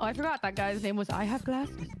 everyone. Oh, I forgot that guy's name was I Have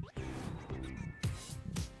Glasses.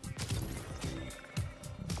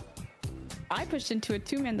 I pushed into a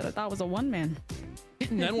 2-man that I thought was a 1-man.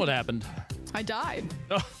 And then what happened? I died.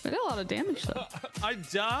 I did a lot of damage though. I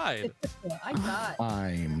died. I died.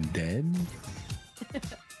 I'm dead.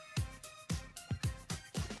 Let's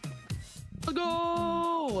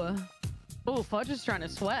go. Oh, Fudge is trying to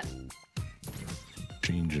sweat.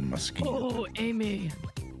 Changing my skin. Oh, Amy.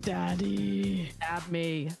 Daddy. Stab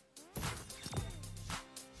me.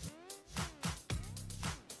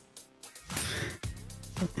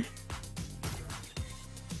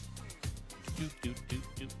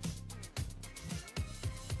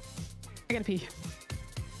 I gotta pee.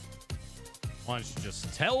 Why don't you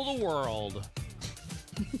just tell the world?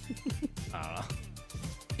 I don't know.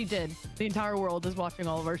 He did. The entire world is watching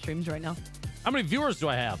all of our streams right now. How many viewers do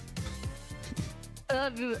I have?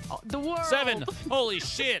 The world. 7. Holy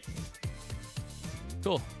shit.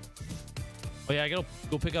 Cool. Oh yeah, I gotta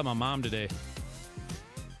go pick up my mom today.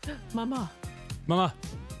 Mama. Mama.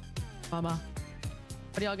 What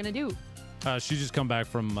are y'all gonna do? She just come back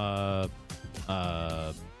from her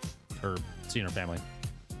seeing her family.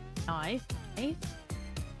 Nice.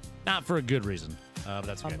 Not for a good reason, but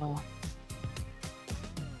that's okay. Mama.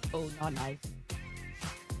 Oh, not nice.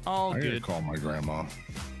 All I gotta good. call my grandma.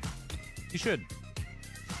 You should.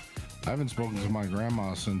 I haven't spoken to my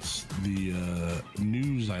grandma since the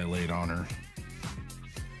news I laid on her.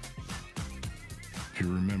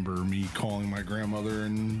 you remember me calling my grandmother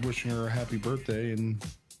and wishing her a happy birthday and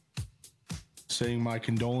saying my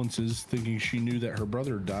condolences, thinking she knew that her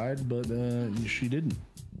brother died, but she didn't.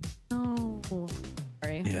 Oh,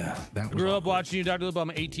 sorry. Yeah, that was Grew up awkward. watching you, Dr. Lupo.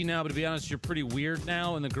 I'm 18 now, but to be honest, you're pretty weird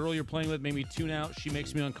now, and the girl you're playing with made me tune out. She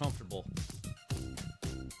makes me uncomfortable.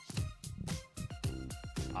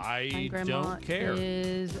 My I grandma don't care.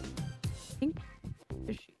 Is, I think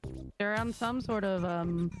they're on some sort of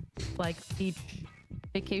like beach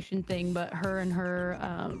vacation thing, but her and her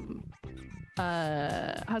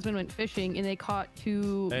husband went fishing and they caught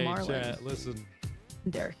 2 Hey, marlins. chat, listen.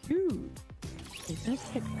 They're huge.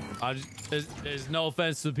 There's no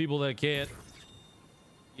offense to people that can't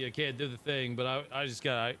do the thing, but I just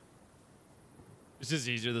gotta. It's just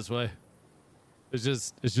easier this way. It's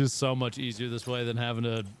just so much easier this way than having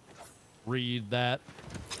to read that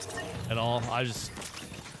at all.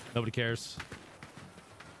 Nobody cares.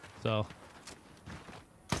 So.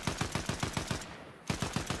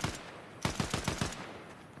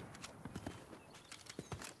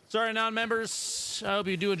 Sorry, non-members. I hope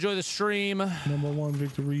you do enjoy the stream. #1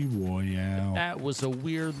 victory royale. That was a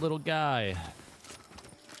weird little guy.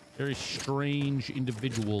 Very strange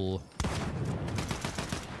individual.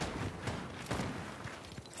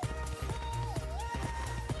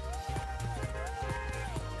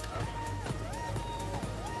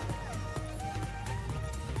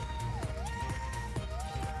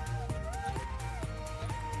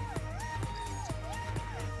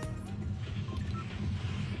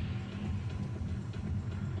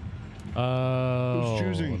 Oh, Who's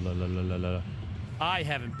choosing? I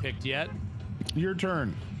haven't picked yet. Your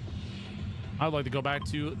turn. I'd like to go back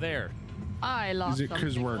to there. I lost. Is it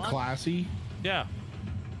because we're classy? Yeah.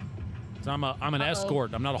 So I'm an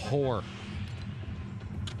escort. I'm not a whore.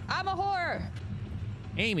 I'm a whore.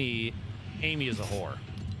 Amy is a whore.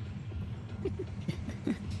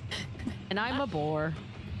 And I'm a bore.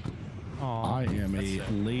 Aw, I am a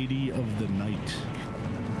lady of the night.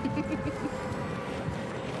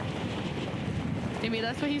 Amy,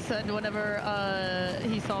 that's what he said whenever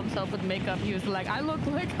he saw himself with makeup. He was like, I look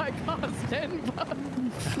like I cost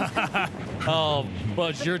 $10. Oh,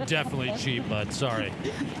 Bud, you're definitely cheap, Bud. Sorry.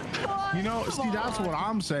 You know, see, that's what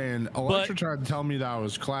I'm saying. Alexa tried to tell me that I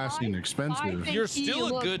was classy and expensive. think You're he still a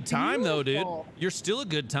looked good time, though, dude. beautiful. You're still a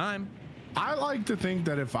good time. I like to think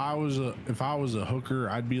that if I was a hooker,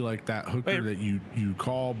 I'd be like that hooker that you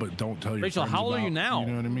call but don't tell your Rachel, friends how old are you about. now? You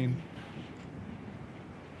know what I mean?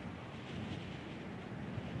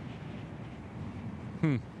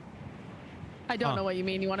 I don't know what you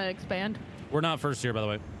mean. You want to expand? We're not first here, by the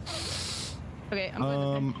way. Okay, I'm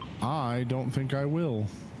going I don't think I will.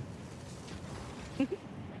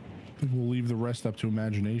 We'll leave the rest up to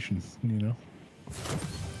imagination, you know?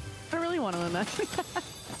 I really want to imagine.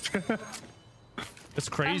 It's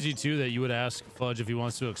crazy, too, that you would ask Fudge if he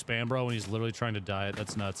wants to expand, bro, when he's literally trying to diet.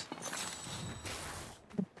 That's nuts.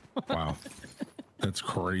 Wow. That's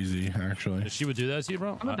crazy, actually. She would do that to you,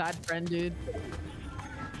 bro? I'm a bad friend, dude.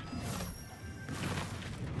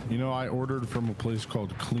 You know, I ordered from a place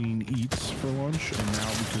called Clean Eats for lunch, and now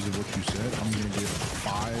because of what you said, I'm going to get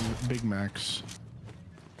 5 Big Macs.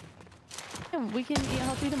 Yeah, we can eat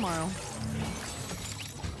healthy tomorrow.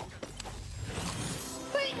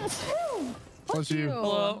 Bless you.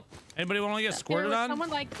 Hello? Anybody want to get squirted on? Someone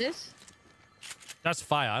like this? That's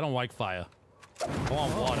fire. I don't like fire. I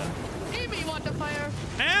want water. Amy, you want the fire?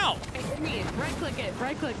 Ow! Hey, Amy, right click it.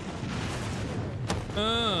 Right click.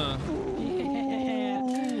 Yeah.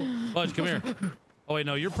 Fudge, come here. Oh, wait,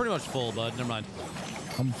 no, you're pretty much full, bud. Never mind.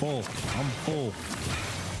 I'm full. I'm full.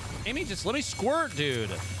 Amy, just let me squirt, dude.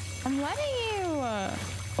 I'm letting you.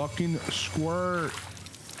 Fucking squirt.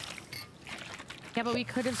 Yeah, but we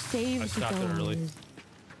could have saved. I stopped it those. early.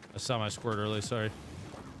 I saw my squirt early, sorry.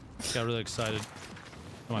 Got really excited.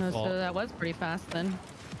 Not my No, fault. so that was pretty fast then.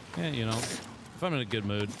 Yeah, you know, if I'm in a good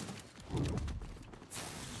mood.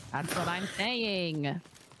 That's what I'm saying.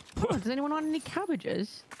 Oh, does anyone want any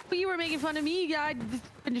cabbages? But you were making fun of me. I just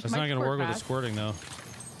finished It's my not going to work with the fast. squirting, though.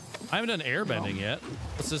 I haven't done airbending yet.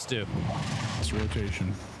 What's this do? It's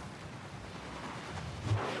rotation.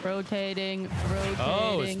 Rotating.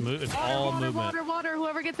 Oh, it's all water, movement. Water.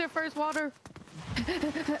 Whoever gets there first, water.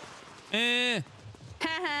 Eh.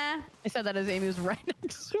 I said that as Amy was right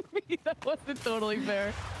next to me. That wasn't totally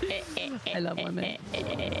fair. I love women. I'm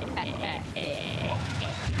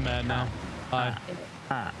mad now. Hi.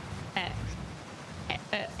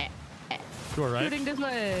 Sure, right? Shooting this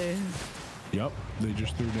way. Yep, they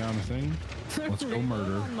just threw down a thing. Let's go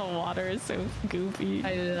murder. The water is so goofy.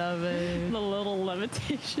 I love it. The little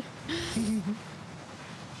levitation.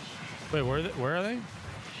 Wait, where are they?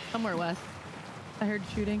 Somewhere west. I heard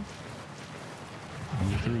shooting.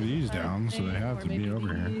 We threw these down, so they have to be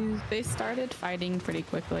over here. They started fighting pretty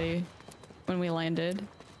quickly when we landed.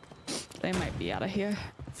 They might be out of here.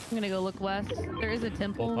 I'm gonna go look west. There is a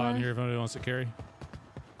temple. Hold on here if anybody wants to carry.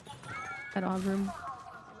 I don't have room.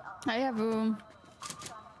 I have room.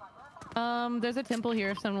 There's a temple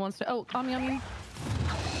here if someone wants to. Oh, on me.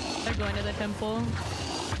 They're going to the temple.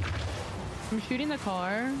 I'm shooting the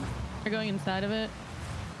car. They're going inside of it.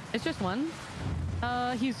 It's just one.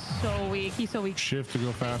 He's so weak. He's so weak. Shift to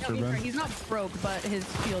go faster, No, Ben. he's not broke, but his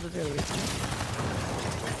shield is really weak.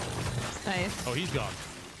 Nice. Oh, he's gone.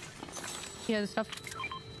 He has stuff.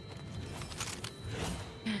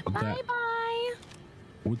 Bye.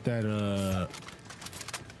 What that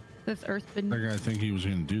This earthbend. that guy think he was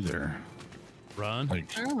gonna do there? Run. Like,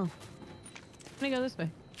 Oh. I'm gonna go this way.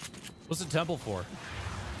 What's the temple for?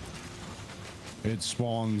 it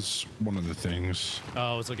spawns one of the things.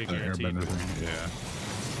 Oh, it's like a The guaranteed. airbender thing. Yeah.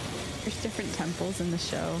 There's different temples in the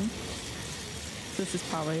show. This is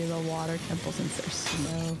probably the water temple since there's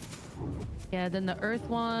snow. Yeah, then the earth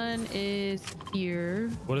one is here.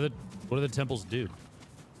 What do the temples do?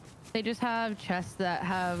 They just have chests that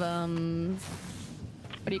have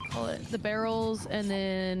what do you call it? The barrels, and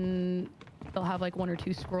then they'll have like 1 or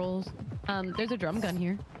 2 scrolls. There's a drum gun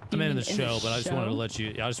here. I'm in the in show, the but I just wanted to show? let you.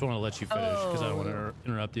 I just want to let you finish because I don't want to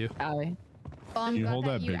interrupt you. Sorry. Well, I'm You glad hold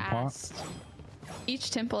that you big pot? asked.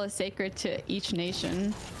 Each temple is sacred to each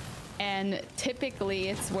nation, and typically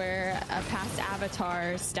it's where a past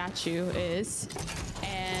avatar statue is,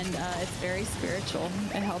 and it's very spiritual.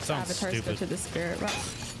 It helps Sounds avatars go stupid. to the spirit realm.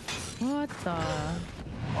 What the?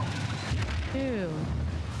 Dude.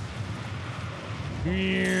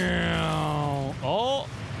 Oh,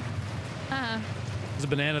 Uh-huh. there's a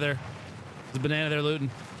banana there. There's a banana there looting.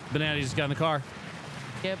 Banana just got in the car.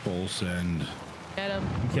 Yep. Full send. Get him.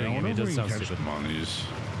 I'm kidding. I I mean, wonder it if does we sound can catch stupid. them on these.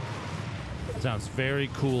 Sounds very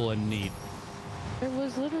cool and neat. There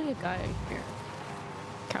was literally a guy here.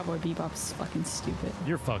 Cowboy Bebop's fucking stupid.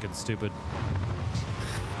 You're fucking stupid.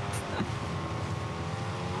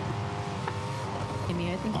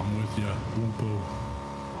 Amy, I think I'm with you. Lupo.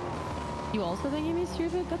 you also think Amy's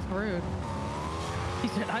stupid? That's rude. He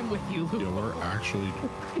said, "I'm with you." Yeah, we're actually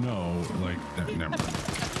no, like never mind.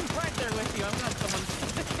 right there with you. I'm not someone.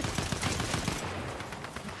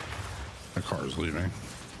 The car's leaving.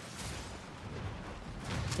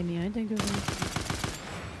 Amy, I think it was.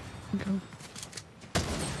 Go.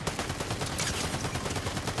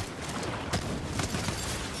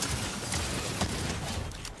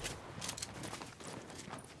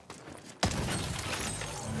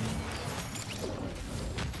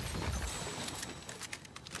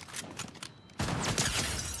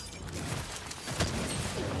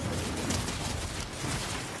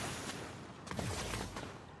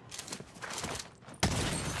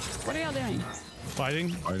 What are y'all doing? Fighting,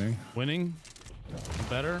 Fighting. winning,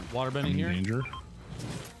 better. Waterbending I'm in here. danger.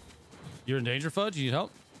 You're in danger, Fudge. You need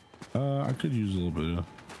help? I could use a little bit of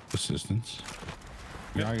assistance.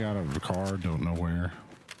 Guy got out of the car, don't know where.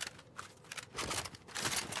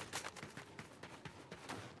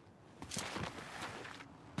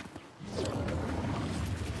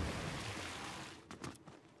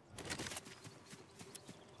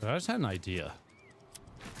 I just had an idea.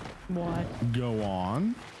 What? Go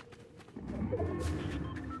on.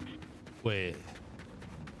 Wait.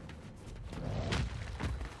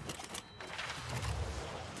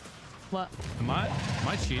 What? Am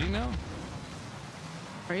I cheating now?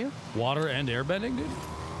 Are you? Water and airbending, dude?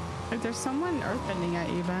 Like, there's someone earthbending at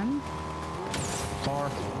you, Ben.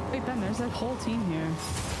 Car. Wait, Ben, there's a whole team here.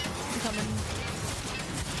 I'm coming.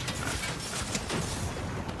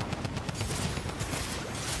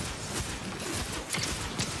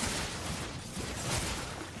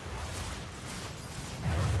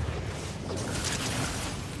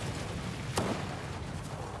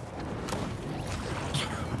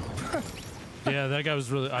 Yeah, that guy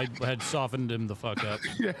was really. I had softened him the fuck up.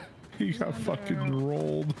 Yeah, he got fucking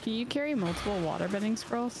rolled. Can you carry multiple waterbending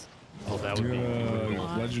scrolls? Oh, that would be. brutal.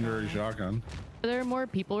 Legendary shotgun. Are there more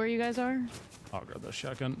people where you guys are? I'll grab the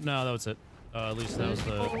shotgun. No, that was it. At least that was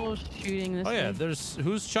the. People shooting this Oh yeah, way. there's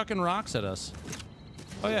who's chucking rocks at us.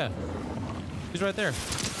 Oh yeah, he's right there.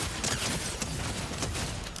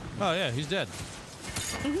 Oh yeah, he's dead.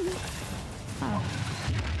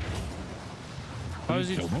 How is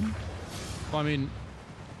he? Killed him? Well, I mean,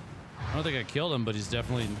 I don't think I killed him, but he's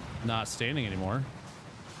definitely not standing anymore.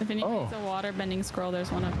 If anyone needs a waterbending scroll,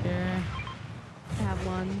 there's one up here. I have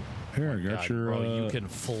one. Here, I got God, your. bro, you can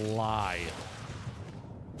fly.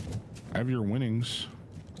 I have your winnings.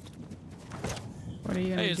 What are you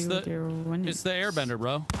gonna Hey, it's do with your winnings? It's the airbender,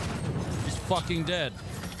 bro. Just fucking dead.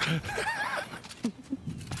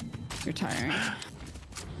 You're tiring.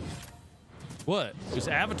 What? It's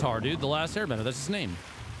Avatar, dude. The Last Airbender. That's his name.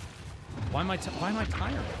 Why am I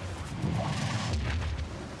tired?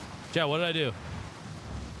 Chat, what did I do?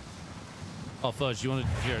 Oh, Fudge, you want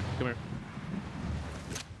to... Here, come here.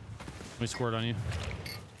 Let me squirt on you.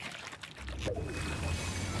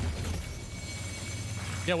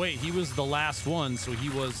 Yeah, wait, he was the last one, so he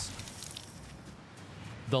was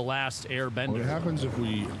the last airbender. What happens if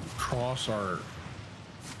we cross our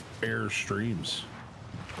air streams?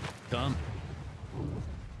 Come.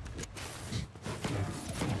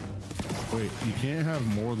 Wait, you can't have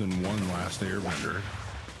more than one last airbender.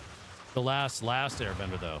 The last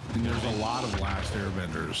airbender, though. And there's a lot of last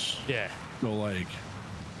airbenders. Yeah. So, like,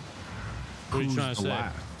 what are you who's trying to the say?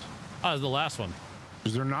 last? Oh, the last one.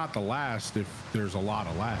 Because they're not the last if there's a lot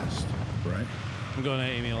of last, right? I'm going to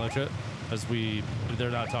Amy Electra as they're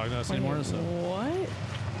not talking to us anymore. So What?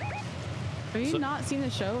 Have you not seen the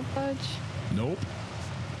show, Fudge? Nope.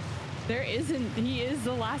 There isn't. He is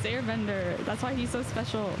the last airbender. That's why he's so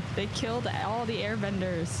special. They killed all the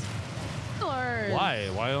airbenders. Lord. why?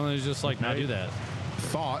 Why don't they just like not do that?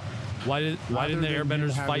 Thought. Why didn't the Rather than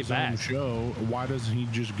airbenders have fight his own back? Show, why doesn't he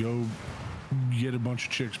just go get a bunch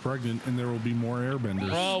of chicks pregnant and there will be more airbenders?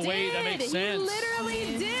 Oh wait, that makes sense. He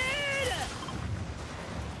literally did.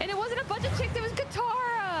 And it wasn't a bunch of chicks. It was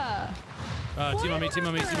Katara. Team on me, team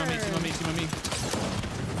on me, team on me, team on me, team on me.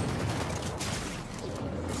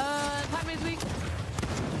 Time is weak.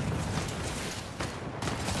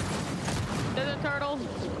 There's a turtle.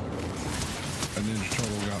 And then the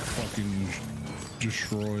turtle got fucking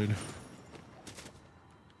destroyed.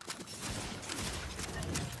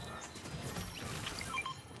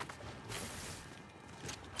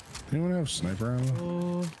 Anyone have sniper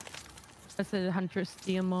ammo? Oh, that's a Huntress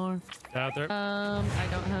DMR. Out there. I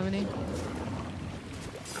don't have any.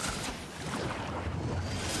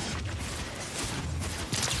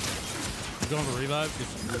 Going for revive.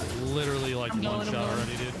 It's literally like I'm one going, shot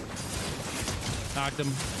already, dude. Knocked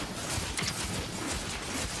him.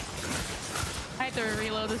 I have to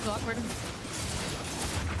reload. This is awkward.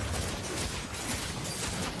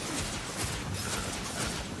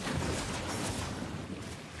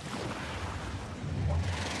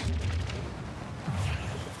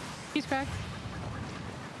 He's cracked.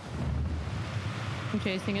 I'm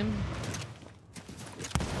chasing him.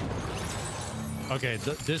 Okay,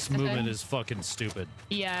 this movement is fucking stupid.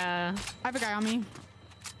 Yeah. I have a guy on me.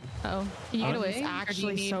 Uh oh. Can you get away? It's Or do you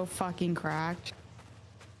actually need- so fucking cracked.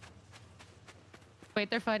 Wait,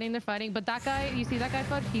 they're fighting. They're fighting. But that guy, you see that guy,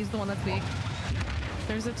 Fudge? He's the one that's weak.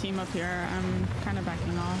 There's a team up here. I'm kind of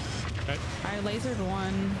backing off. Okay. I lasered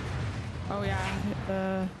one. Oh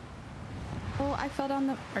yeah. Oh, I fell down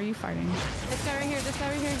the. Are you fighting? This guy right here. This guy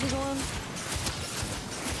right here. He's alone.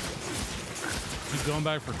 He's going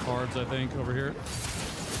back for cards, I think, over here.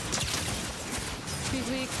 He's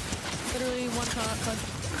weak. Literally one shot. Fudge.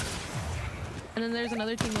 And then there's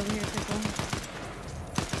another team over here. Purple.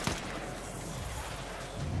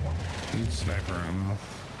 Need sniper ammo.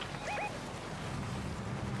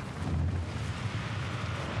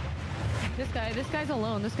 This guy's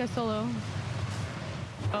alone. This guy's solo.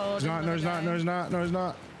 Oh, He's not, no, he's not, no, he's not, no, he's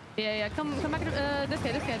not. Yeah, yeah. Come back. This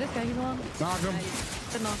guy. He's alone. Knock him.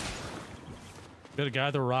 Good knock. Got a guy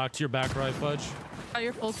at the rock to your back right, Fudge. Oh,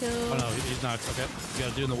 you're full kill. Oh no, he's not. Okay. You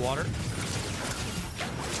gotta do in the water.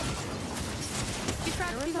 He's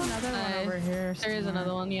cracked. There was another one over here. There is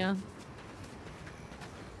another one, yeah.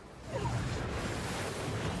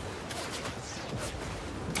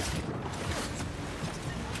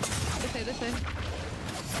 This way.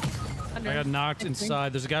 Under. I got knocked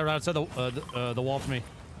inside. There's a guy right outside the wall for me.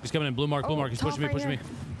 He's coming in. Blue mark, blue mark. He's top pushing me, right pushing me.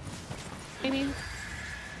 here. Amy.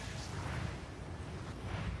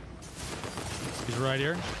 He's right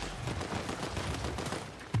here.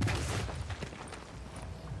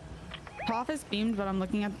 Prof is beamed, but I'm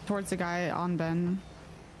looking towards the guy on Ben.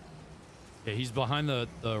 Yeah, he's behind the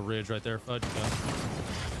ridge right there, Fudge. Yeah.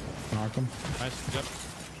 Knock him. Nice. Yep.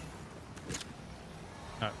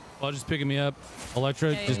 All right. Fudge is picking me up.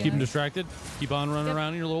 Electra, Yeah, just yeah. keep him distracted. Keep on running Yep.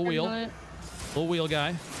 around in your little wheel. Got it. Little wheel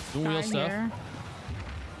guy. Doing wheel Guy stuff. here.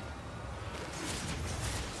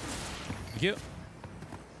 Thank you.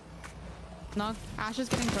 Knock. Ash is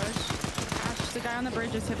getting pushed. Ash, the guy on the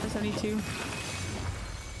bridge just hit the 72.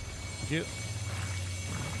 Thank you.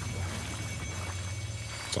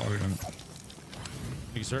 Sorry.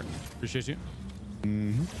 Thank you, sir. Appreciate you.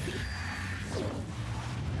 Mm-hmm.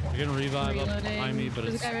 You're gonna revive up Reloading. behind me, but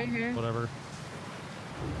There's a it's guy right here. whatever.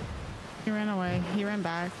 He ran away. He ran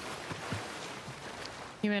back.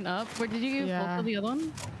 He went up. Where did you Yeah. full kill the other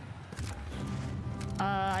one?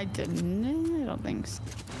 I didn't. I don't think so.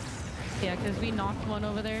 Yeah, because we knocked one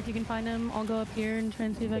over there. If you can find him, I'll go up here and try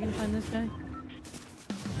and see if I can find this guy.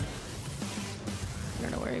 I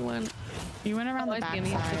don't know where he went. You went around the back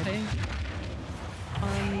side.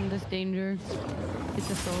 On this danger. It's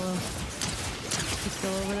a solo. He's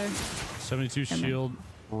still over there. 72 shield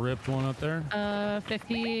ripped one up there.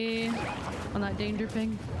 50 on that danger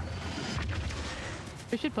ping.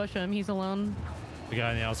 We should push him. He's alone. The guy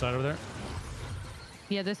on the outside over there?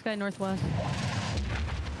 Yeah, this guy northwest.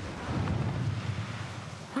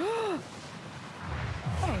 Oh,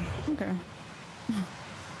 okay.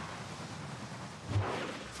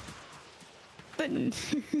 The new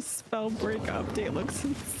spell break update looks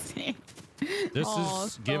insane. This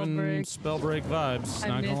is giving Spellbreak vibes,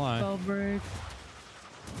 not gonna lie. Spellbreak.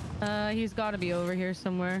 He's got to be over here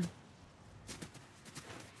somewhere.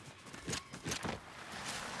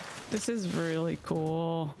 This is really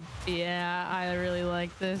cool. Yeah, I really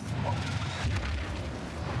like this.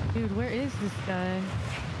 Dude, where is this guy?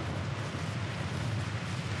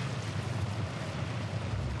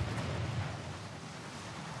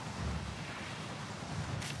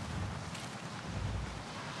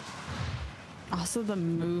 Also, the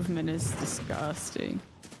movement is disgusting.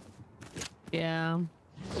 Yeah.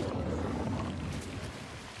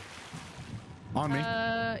 On me.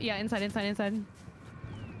 Yeah, inside.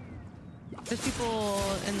 There's people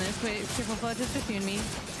in this. Wait, careful, Fudge. It's just you and me.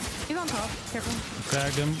 He's on top. Careful.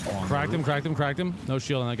 Cracked him. No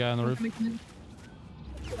shield on that guy on the roof.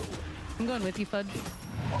 I'm going with you, Fudge.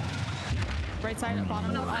 Right side,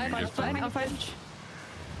 bottom. No, Fudge.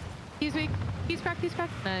 He's weak. He's cracked.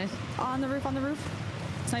 Nice. On the roof.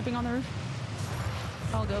 Sniping on the roof.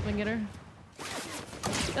 I'll go up and get her.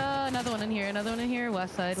 Another one in here.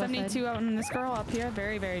 West side. 72 out on this girl up here.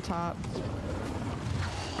 Very, very top.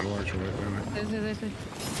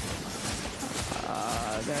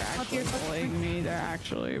 They're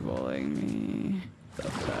actually bullying me.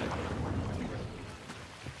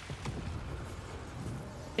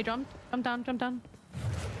 Hey, jump down.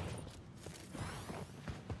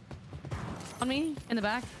 On me, in the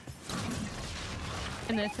back.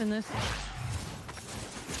 In this.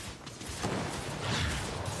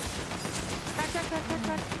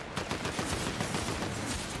 Crack.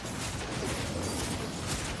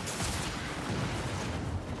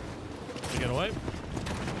 You get away?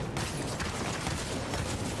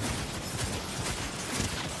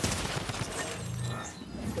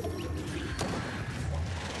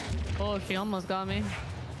 Oh, she almost got me.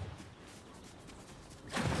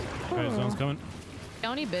 Okay, zone's coming.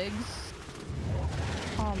 County Bigs.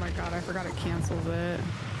 Oh my god, I forgot it cancels it.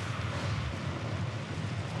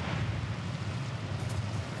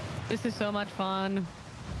 This is so much fun.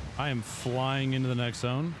 I am flying into the next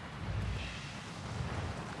zone.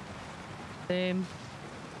 Same.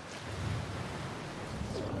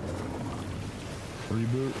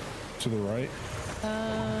 Reboot to the right.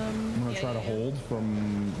 I'm gonna try to hold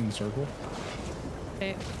from in circle.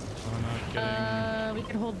 Okay. I'm not getting... We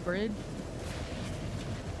can hold bridge.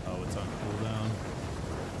 Oh, it's on cooldown.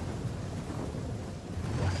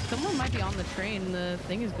 Someone might be on the train. The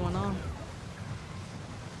thing is going off.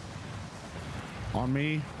 On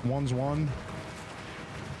me. One's one.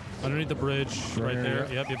 Underneath the bridge, right there.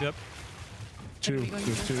 Yeah. Yep. Two.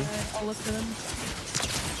 There's two. I'll look for them.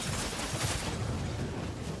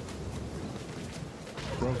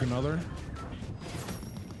 Broke another.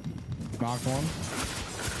 Knocked one.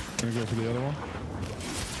 Gonna go for the other one.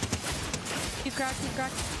 He's cracked.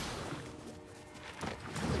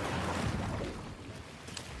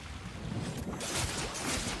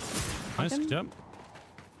 Nice. Yep.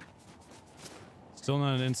 Still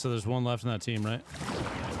not an insta. There's one left in that team, right?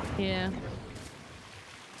 Yeah.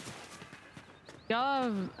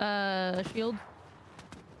 Y'all have shield?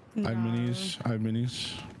 I have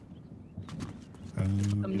minis.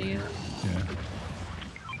 Come to you. Yeah.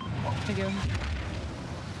 There you go.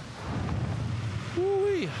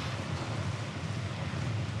 Woo-wee.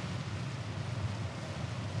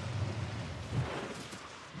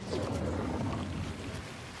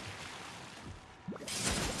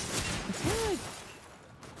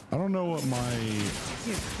 I don't know what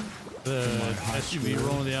the SUV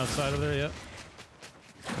rolling the outside of there yet.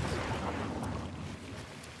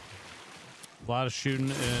 A lot of shooting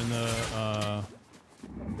in the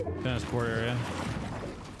tennis court area.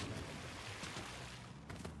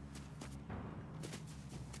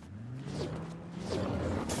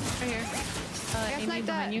 Right here. Amy,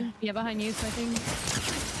 behind you. Yeah, behind you, sniping.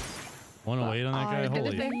 108 on that guy.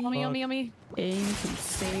 Holy fuck. On me. Aim can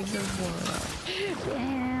save the world.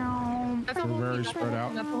 Damn. That's We're very spread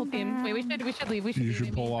out. That's the whole team. Wait, we should leave. We should. You leave. should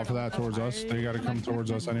Maybe pull off of that towards us. They got to come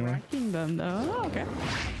towards us anyway. Wrecking them though. Oh, okay.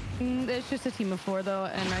 It's just a team of 4 though,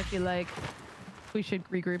 and I feel like we should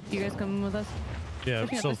regroup. You guys come with us? Yeah,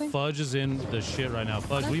 so Fudge is in the shit right now.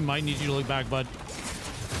 Fudge, we might need you to look back, bud.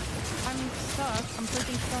 I'm stuck. I'm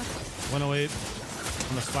freaking stuck. 108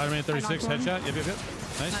 on the Spider-Man 36 headshot. Yep.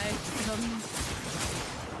 Nice.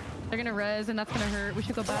 They're gonna res, and that's gonna hurt. We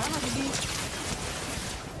should go back. Maybe.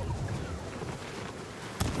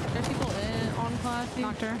 There's people on class.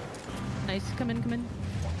 Knocked her. Nice. Come in.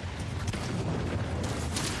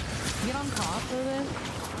 Get on top of this.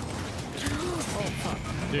 Oh fuck.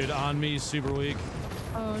 Dude, on me, super weak.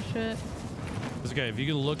 Oh shit. It's okay. If you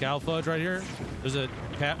can look out, Fudge, right here. There's a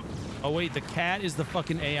cat. Oh wait, the cat is the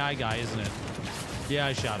fucking AI guy, isn't it? Yeah,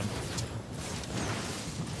 I shot him.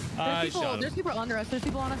 There's people under us. There's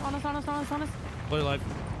people on us. Play life.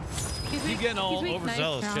 He's Keep getting all weak.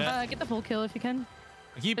 overzealous, Nice. chat. Get the full kill if you can.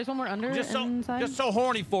 There's one more under I'm just inside. so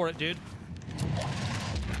horny for it, dude.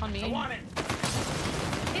 On me. I want it.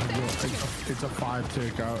 It's a 5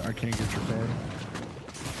 tick. I can't get your card.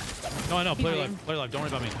 No, I know. Play life. Don't worry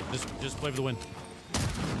about me. Just play for the win.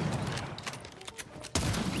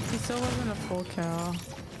 He still wasn't a full kill.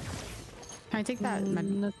 Can I take that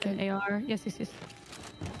AR? Yes.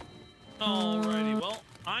 Alrighty, well,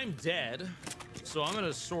 I'm dead, so I'm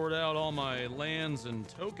gonna sort out all my lands and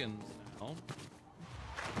tokens now.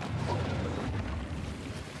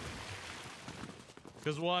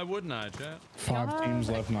 Because why wouldn't I, chat? 5 teams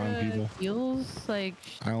left, 9 people. Feels like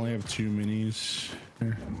I only have 2 minis.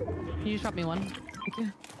 Here. you just dropped me one. Thank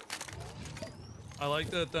you. I like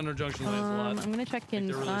the Thunder Junction lands a lot. I'm gonna check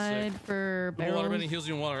inside really for barrels. Water bending heals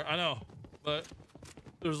you in water. I know, but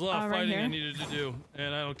there's a lot of right fighting I here? needed to do,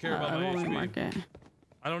 and I don't care about I my won't HP. mark it.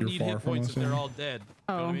 I don't You're need far hit from points us, if they're eh? all dead.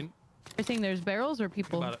 You know what I mean? You're saying there's barrels or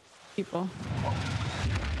people? Think about it. People.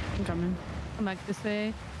 I'm coming. Come back this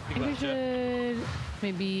way. I Think think we about it, should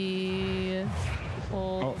maybe.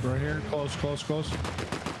 Oh, right here. Close.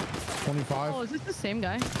 25. Oh, is this the same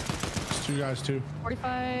guy? It's 2 guys too.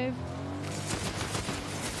 45.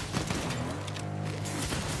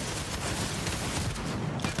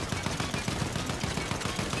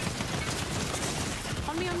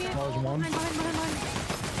 On me. There's one. Behind.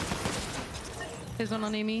 There's one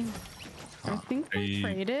on Amy. I think we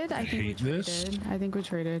traded. I think we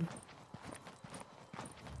traded.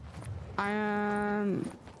 I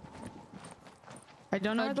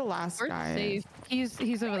don't know where the last We're guy safe. is.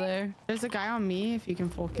 He's over there. There's a guy on me. If you can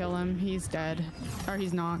full kill him, he's dead, or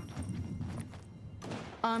he's knocked.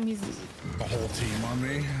 He's The whole team on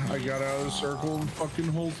me. I got out of the circle. Fucking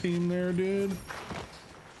whole team there, dude.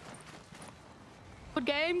 Good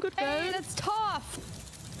game. Hey, that's tough.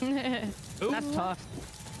 That's tough.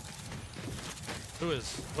 Who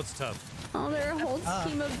is? What's tough? Oh, they're a whole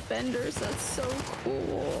team of benders. That's so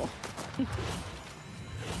cool. I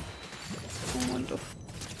want to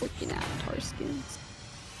freaking avatar skins.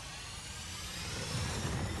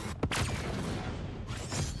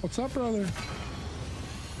 What's up, brother?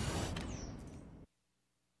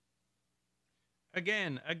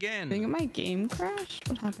 Again. I think my game crashed.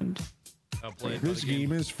 What happened? I'll play it. This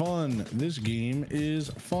game is fun.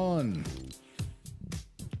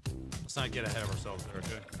 Let's not get ahead of ourselves there,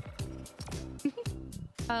 okay?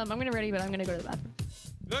 I'm gonna ready, but I'm gonna go to the bathroom.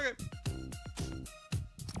 Okay.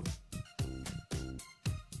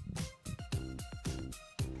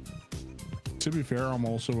 To be fair, I'm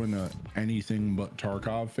also in a anything but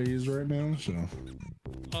Tarkov phase right now, so.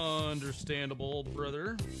 Understandable,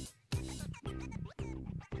 brother.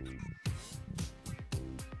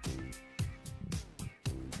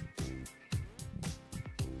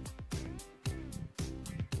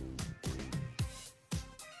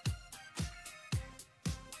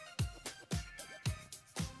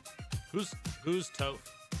 Who's Toph?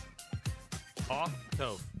 Off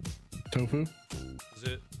Toph. Tofu?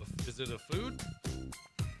 Is it a food?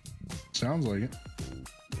 Sounds like it.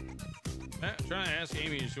 I'm trying to ask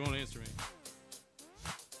Amy and she won't answer me.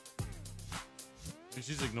 And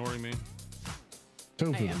she's ignoring me.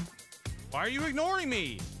 Tofu. Why are you ignoring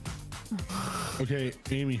me? Okay,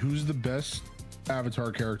 Amy, who's the best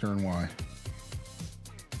Avatar character and why?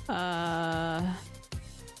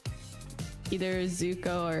 Either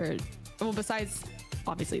Zuko or, well, besides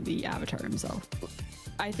obviously the Avatar himself.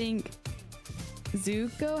 I think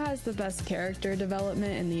Zuko has the best character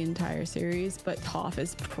development in the entire series, but Toph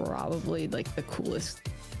is probably like the coolest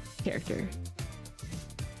character.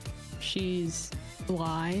 She's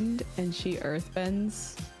blind and she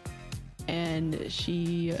earthbends and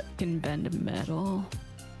she can bend metal.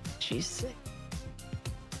 She's sick.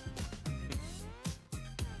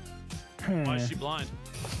 Why is she blind?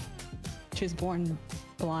 She was born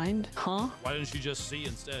blind, huh? Why didn't she just see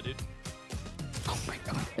instead, dude? Oh my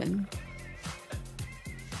god, Ben.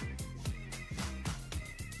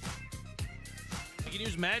 You can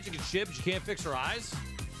use magic and shit, but you can't fix her eyes?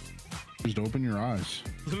 Just open your eyes.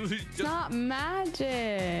 Literally It's not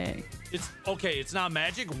magic. It's okay, it's not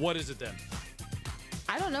magic. What is it then?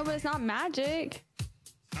 I don't know, but it's not magic.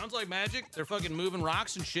 Sounds like magic. They're fucking moving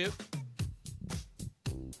rocks and shit.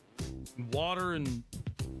 And water and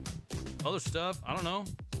other stuff. I don't know.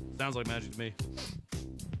 Sounds like magic to me.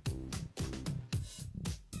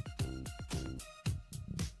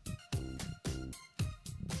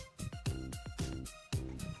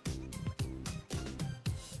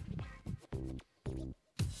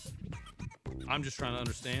 I'm just trying to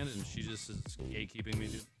understand, and she just is gatekeeping me,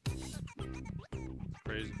 dude. It's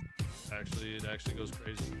crazy. Actually, it actually goes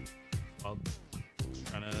crazy. I'm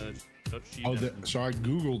trying to. So I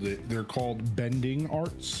googled it. They're called bending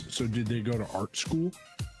arts. So did they go to art school?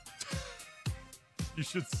 You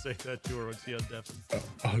should say that to her when she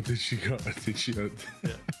undeafens. Did she go? Did she?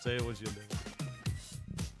 Yeah, say it when she undeafens.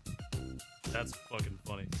 That's fucking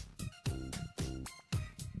funny.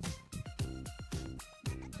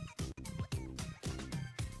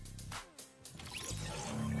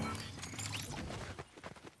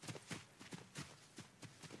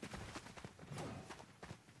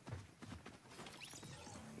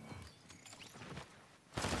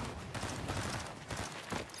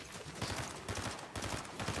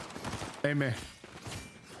 Hey, man.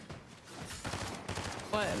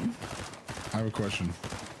 What? I have a question.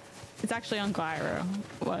 It's actually on Gyro.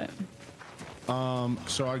 What?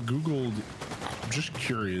 So I googled. I'm just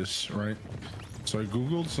curious, right? So I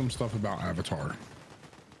googled some stuff about Avatar,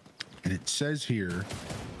 and it says here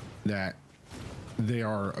that they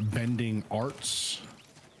are bending arts.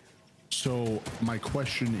 So my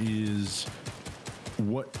question is,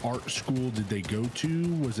 what art school did they go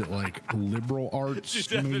to? Was it like liberal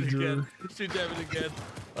arts major? She dabbed it again.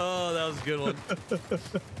 Oh, that was a good one.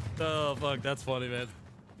 Oh fuck, that's funny, man.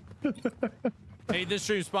 Hey, this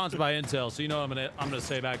stream's sponsored by Intel, so you know what I'm gonna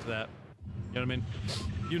say back to that. You know what I mean?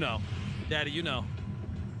 You know, Daddy, you know.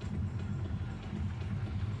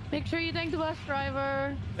 Make sure you thank the bus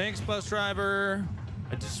driver. Thanks, bus driver.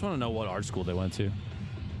 I just want to know what art school they went to.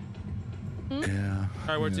 Yeah. All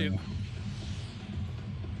right, where to?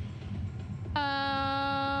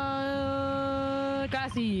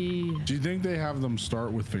 Grassy. Do you think they have them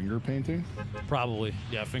start with finger painting? Probably,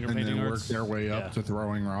 yeah. Finger and painting then arts. work their way up Yeah. to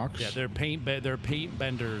throwing rocks? Yeah, they're paint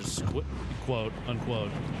benders, quote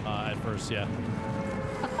unquote. At first, yeah.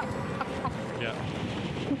 Yeah.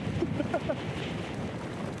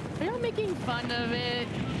 Are y'all making fun of it?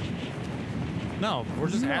 No, we're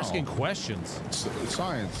just No. asking questions.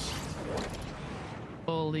 Science.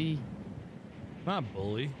 Bully. Not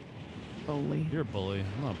bully. Bully. You're a bully.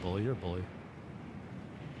 I'm not a bully. You're a bully.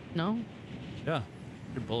 No? Yeah,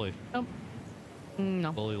 you're a bully. Nope.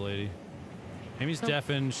 No. Bully lady. Amy's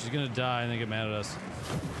deafened. She's gonna die and then get mad at us.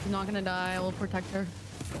 She's not gonna die. I will protect her.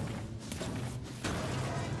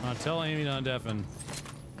 Tell Amy not deafen.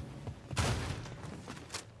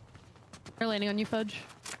 They're landing on you, Fudge.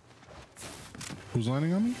 Who's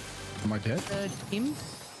landing on me? Am I dead? The team.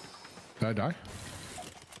 Did I die?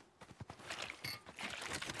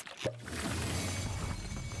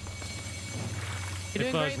 You're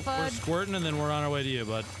doing great, We're Fudge. squirting and then we're on our way to you,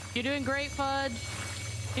 bud. You're doing great, Fudge.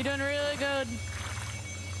 You're doing really good.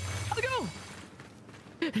 Let's go.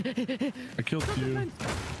 I killed you.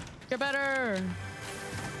 You're better.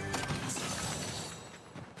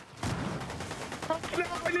 Oh, no,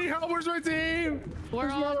 I need help. Where's my team? We're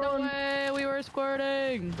Where's on my the run? way. We were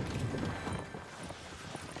squirting.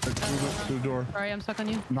 Through the door. Sorry, I'm stuck on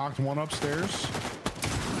you. Knocked one upstairs.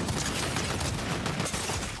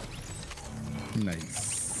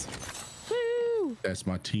 Nice. Woo! That's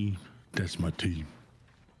my team. That's my team.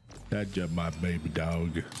 That's just my baby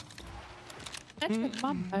dog. That's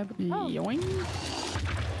my baby. Yoink.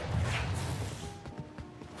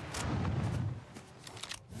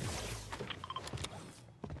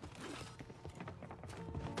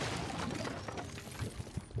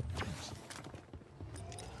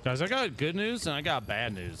 Guys, I got good news and I got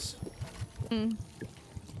bad news. Mm.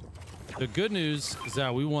 The good news is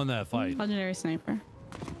that we won that fight. Legendary sniper.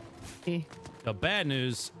 The bad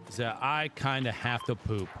news is that I kind of have to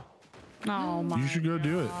poop. Oh my. You should go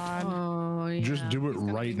do it. Oh, yeah. Just do it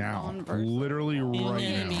right now. Literally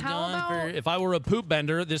right now. How about If I were a poop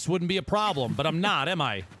bender, this wouldn't be a problem, but I'm not, am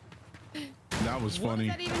I? That was what funny.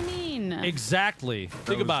 does that even mean? Exactly.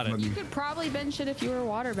 Think was about funny. You could probably bend shit if you were a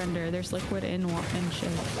waterbender. There's liquid in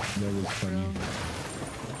shit. That was funny.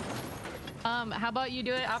 How about you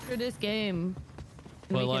do it after this game? And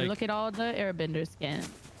But we like, can look at all the airbender scans.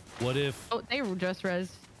 what if? Oh, they just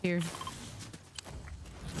res here.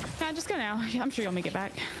 Yeah, just go now. I'm sure you'll make it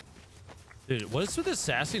back. Dude, what is with this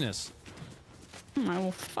sassiness? I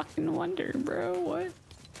will fucking wonder, bro. What?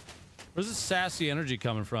 Where's this sassy energy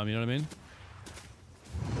coming from? You know what I mean?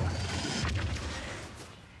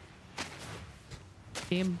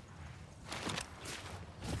 Team.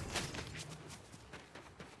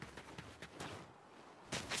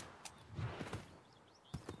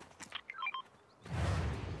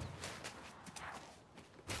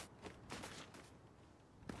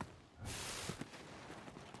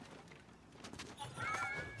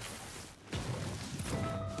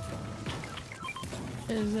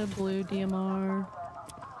 Is a blue DMR.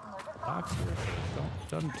 Box here.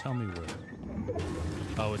 Don't tell me where.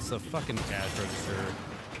 Oh, it's the fucking cash register.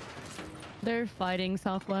 They're fighting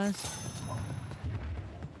southwest.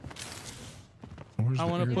 I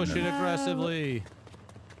want to push it aggressively.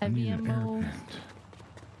 Heavy ammo.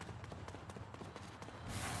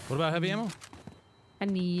 What about heavy ammo? I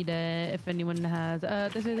need it if anyone has.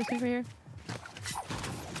 This way right here.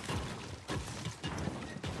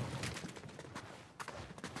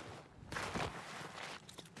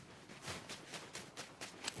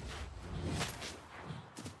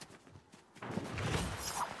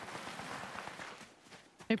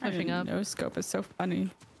 They're pushing up. No scope is so funny.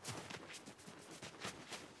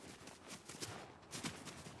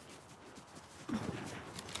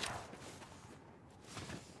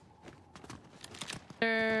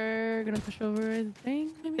 They're gonna push over, I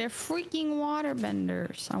think. Maybe? They're freaking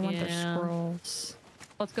waterbenders. I want their Yeah. scrolls.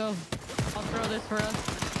 Let's go. I'll throw this for us.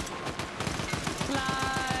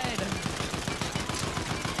 Slide!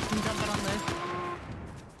 I'm jumping on this.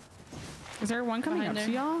 Is there one coming Behind up there.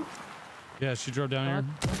 to y'all? Yeah, she drove down here.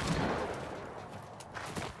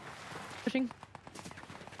 Pushing.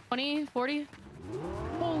 20, 40.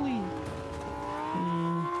 Holy. Do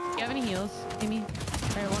you have any heals, Amy?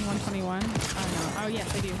 Alright, 121. Oh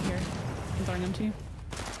yes, I do. Here. I'm throwing them to you.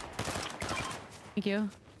 Thank you.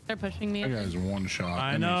 They're pushing me. That guy's one shot.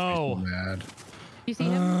 I That makes me know. so mad. You see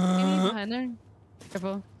him? Amy behind there?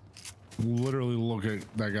 Careful. Literally look at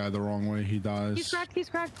that guy the wrong way. He dies. He's cracked. He's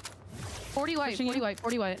cracked. 40 white. Pushing 40 you. white.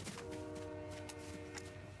 40 white.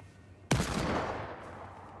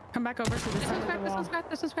 Come back over to this This side one's of the cracked. This wall. one's cracked.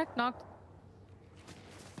 This one's cracked. Knocked.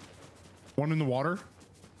 One in the water.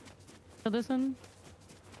 So this one.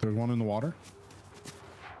 There's one in the water.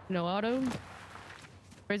 No auto.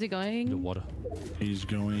 Where's he going? The water. He's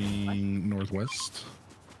going northwest.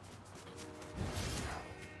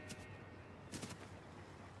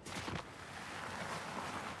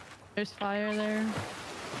 There's fire there.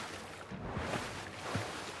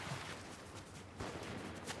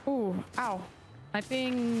 Ooh, ow.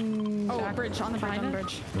 Sniping. Oh, back bridge, on the bridge, behind on the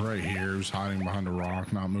us. bridge. Right here. He's hiding behind a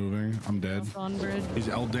rock, not moving. I'm dead. On bridge. He's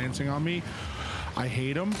L dancing on me. I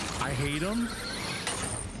hate him. I hate him.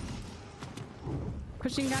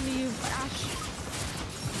 Pushing down to you, Ash.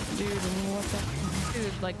 Dude, what the?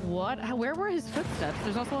 Dude, like what? Where were his footsteps?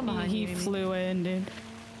 There's also one behind He you. Amy. flew in, dude.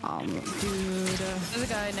 Dude. There's a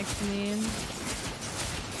guy next to me.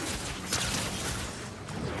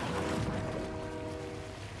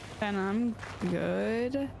 And I'm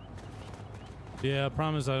good. Yeah,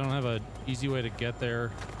 problem is I don't have an easy way to get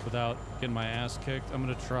there without getting my ass kicked. I'm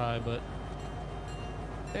gonna try, but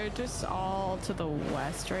They're just all to the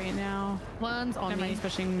west right now. One's on Never mind, me. he's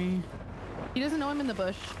pushing me. He doesn't know I'm in the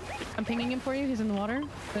bush. I'm pinging him for you. He's in the water.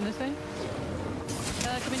 Going this way.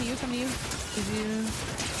 Coming to you. Coming to you. He's you.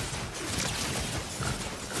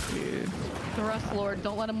 Dude. Thrust Lord.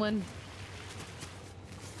 Don't let him win.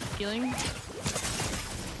 Healing.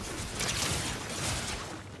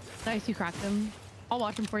 Nice. You cracked him. I'll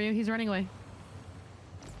watch him for you. He's running away.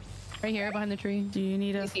 Right here behind the tree. Do you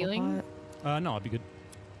need a He's healing? no, I'll be good.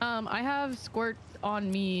 I have squirt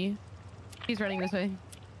on me. He's running this way.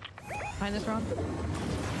 Behind this rock.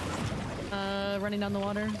 Running down the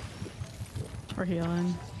water. We're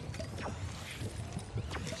healing.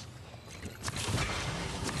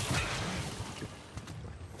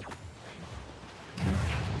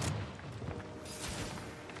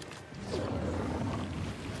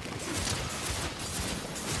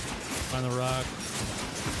 Find the rock.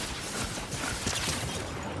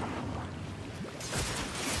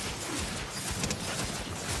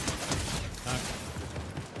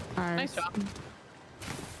 Alright. Nice job.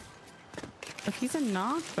 If he's a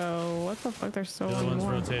knock though, what the fuck? There's so The other many one's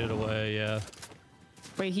more. rotated away, yeah.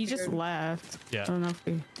 Wait, he just left. Yeah. I don't know if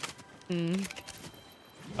we.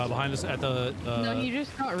 Behind us at the No, he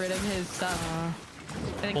just got rid of his stuff.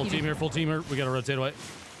 I think full he team just- here, full teamer. We gotta rotate away.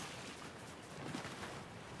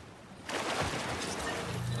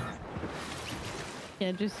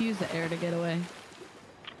 Yeah, just use the air to get away.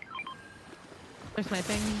 They're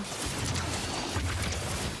sniping.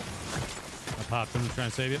 I popped him to try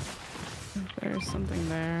and save you. There's something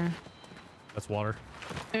there. That's water.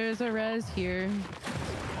 There's a res here.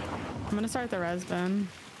 I'm gonna start the res bin.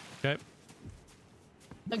 Okay.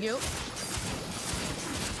 Thank you.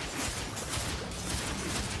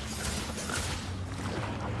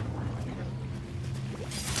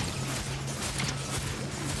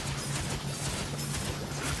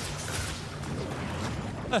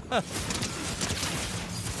 Bud,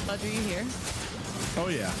 are you here? Oh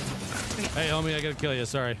yeah. Hey, homie, I gotta kill you.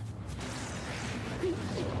 Sorry.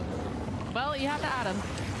 Well, you have to add him.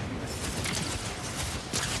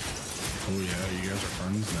 Oh yeah, you guys are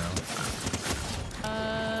friends now.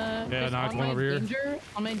 Yeah, just knocked on one my over here. danger,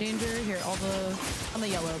 on my danger, here, on the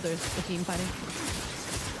yellow, there's the team fighting.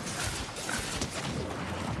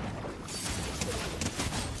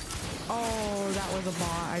 Oh, that was a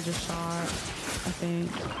bot I just shot, I think.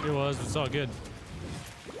 It was. It's all good.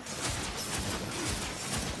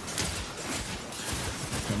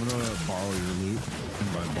 I'm gonna borrow your loot. And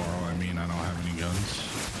by borrow, I mean I don't have any guns.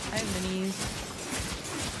 I have minis.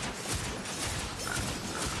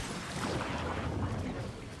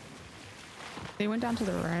 They went down to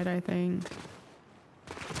the right, I think.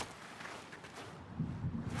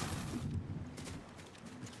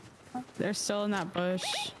 They're still in that bush.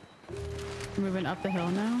 Moving up the hill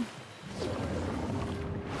now.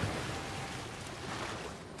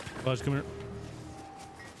 Buzz, come here.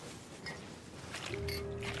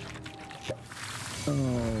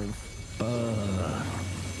 Oh,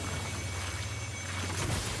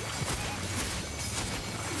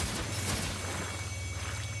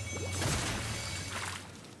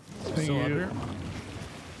 Still up here?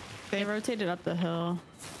 They rotated up the hill.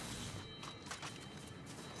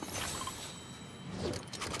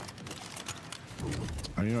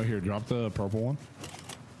 Oh, you know, here, drop the purple one.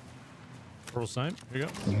 Purple sign. Here you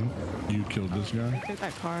go. You killed this guy. Take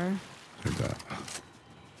that car. Take that.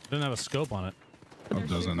 Doesn't have a scope on it. Oh,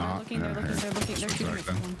 does it not? They're looking, they're shooting Disrespect at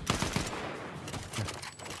them. someone.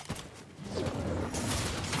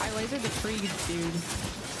 I lasered the tree, dude.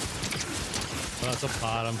 Oh, that's a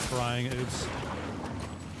bot. I'm frying. Oops.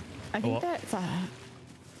 I think well. that's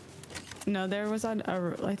no, there was I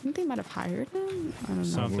think they might have hired him. I don't know.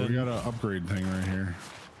 Something. Well, we got an upgrade thing right here.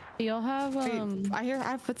 Y'all have Wait, I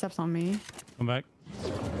have footsteps on me. Come back.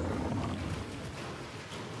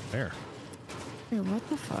 There. Wait, what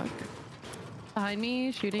the fuck? behind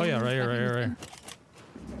me shooting. Oh yeah, right here, right here, right here.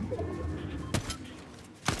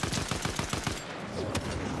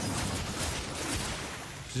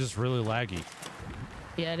 It's just really laggy.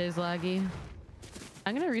 Yeah, it is laggy.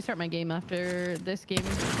 I'm gonna restart my game after this game.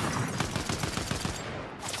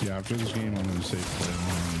 Yeah, after this game, I'm gonna save play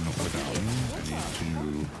on without him. I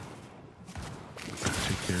need to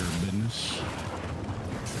take care of business.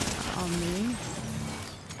 On me.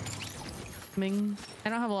 I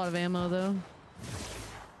don't have a lot of ammo though.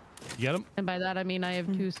 You get him? And by that I mean I have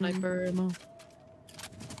 2 sniper ammo.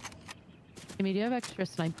 Amy, do you have extra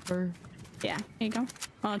sniper? Yeah, here you go.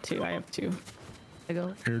 Oh, 2. I have 2. I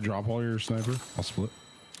go. Here, drop all your sniper. I'll split.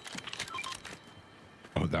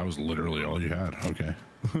 Oh, that was literally all you had. Okay.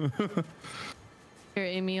 Here,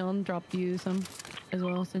 Amy, I'll drop you some as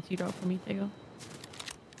well since you dropped for me. There you go.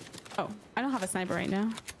 Oh, I don't have a sniper right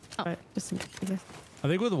now. Oh, but just in case. I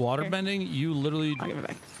think with water Here. bending, you literally I'll give it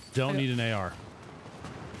back. don't need an AR.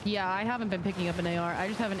 Yeah, I haven't been picking up an AR. I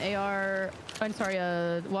just have an AR. I'm sorry,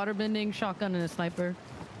 a water bending shotgun and a sniper.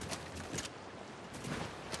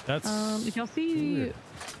 That's If y'all see weird.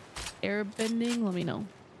 air bending, let me know.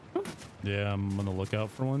 Yeah, I'm gonna look out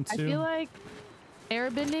for one I too. feel like air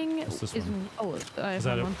bending What's this is. one? Oh, I Is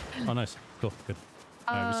have that it? one. Oh, nice. Cool. Good.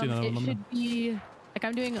 Have you seen another It one? should be like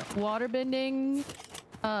I'm doing water bending,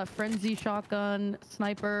 frenzy shotgun,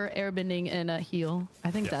 sniper, air bending, and a heal. I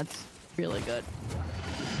think Yeah. that's really good.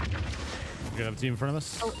 You gonna have a team in front of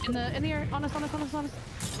us? Oh, in the air, on us. Behind.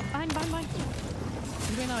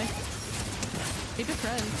 He's going that way. He just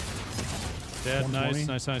res. Yeah, 120.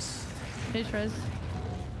 nice. He just res.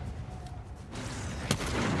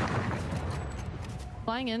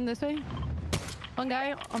 Flying in this way. One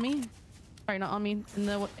guy on me. Sorry, not on me. In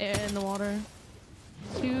the air, in the water.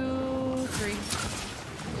 2, 3.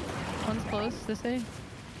 One's close this way.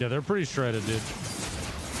 Yeah, they're pretty shredded, dude.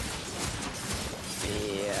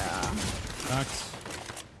 Yeah. Knocked.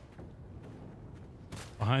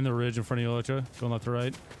 Behind the ridge in front of you, Electra. Going left to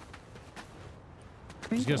right. I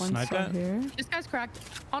think get one's sniped still at? here. This guy's cracked.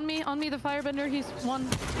 On me, the firebender. He's one.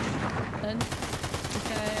 Then this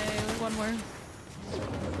guy, one more.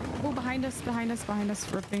 Ooh, behind us,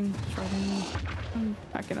 ripping, shredding. I'm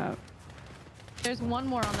backing up. There's one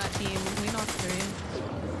more on that team. We knocked 3.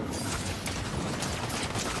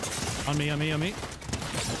 On me.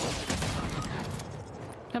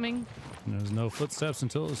 Coming. There's no footsteps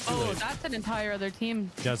until it's too Oh, late. that's an entire other team.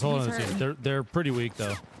 Guys, hold on a second. They're pretty weak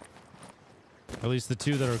though. At least the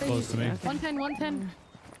 2 that are close to me. 110.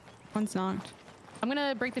 One's knocked. I'm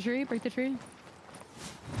gonna break the tree.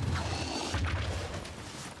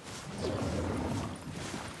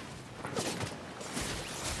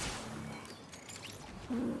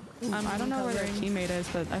 I don't know where their teammate is,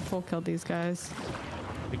 but I full killed these guys.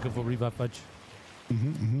 Be good for revive fudge.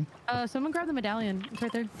 Someone grab the medallion. It's right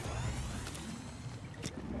there.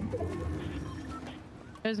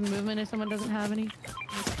 There's movement if someone doesn't have any.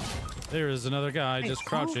 There is another guy just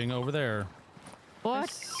crouching over there. What?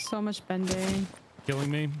 There's so much bending. Killing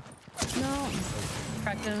me. No.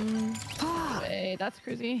 Cracked him. Wait, that's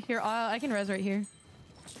crazy. Here, I can res right here.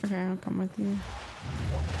 Okay, I'll come with you.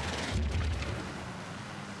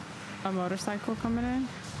 A motorcycle coming in.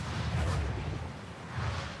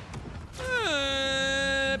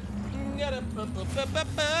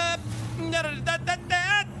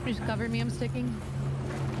 Just cover me, I'm sticking.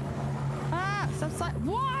 Ah, stop slide.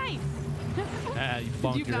 Why? Ah, you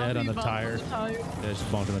bonked your head on the tire. Yeah, just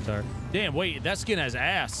bonked on the tire. Damn, wait, that skin has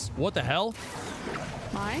ass. What the hell?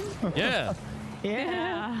 Mine? Yeah.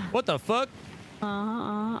 Yeah. What the fuck?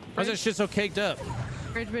 Why's that shit so caked up?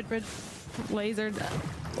 Bridge. Lasered.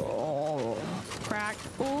 Oh, crack.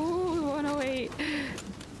 Ooh, 108. I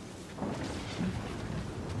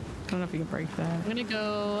don't know if you can break that. I'm gonna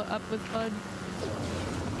go up with Bud.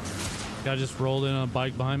 Guy just rolled in on a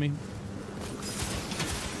bike behind me.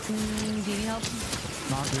 Do you need help?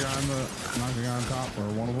 Knock the guy on top, or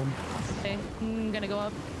one of them. Okay, I'm gonna go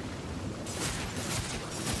up.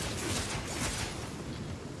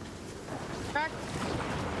 Crack.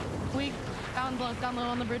 Weak. Down low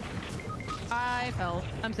on the bridge. I fell.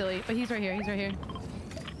 I'm silly, but he's right here.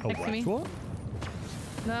 Oh, Next to me. what?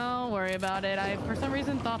 Don't worry about it. I, for some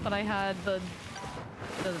reason, thought that I had the...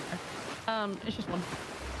 Doesn't matter. It's just one.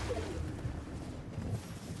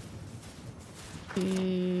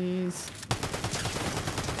 Jeez.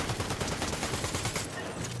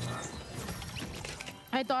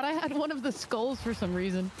 I thought I had one of the skulls for some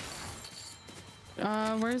reason.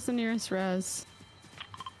 Where's the nearest res?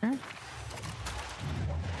 Where?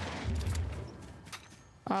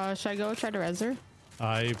 Should I go try to res her?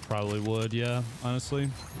 I probably would, yeah, honestly.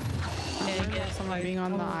 Yeah, Somebody being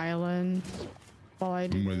on the island while I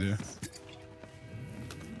do. I'm with you.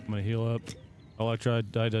 I'm gonna heal up. Electra, I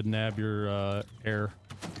died to nab your air.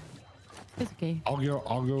 It's okay.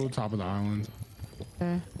 I'll go top of the island.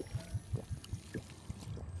 Okay.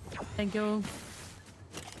 Thank you.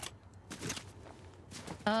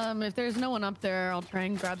 If there's no one up there, I'll try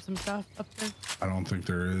and grab some stuff up there. I don't think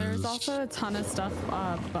there is. There's also a ton of stuff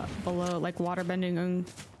below, like water bending and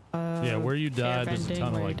Yeah, where you died, there's a bending ton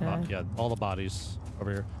of where you like, died. yeah, all the bodies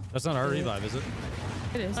over here. That's not our revive, is it?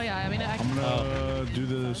 It is. Oh yeah, I mean, I I'm can. gonna do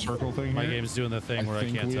the circle thing My here. game's doing the thing where I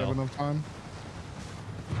think can't we tell. have enough time.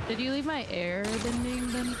 Did you leave my air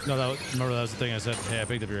bending then? No, remember that was the thing I said. Hey, I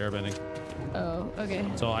picked up your airbending. Oh, okay.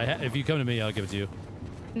 So if you come to me, I'll give it to you.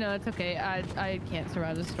 No, it's okay. I can't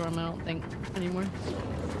survive the storm, I don't think, anymore.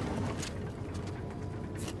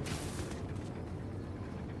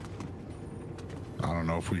 I don't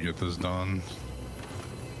know if we get this done.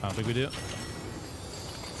 I don't think we do.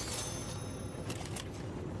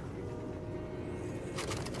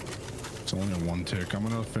 It's only a 1 tick. I'm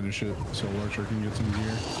gonna finish it so Electric can get some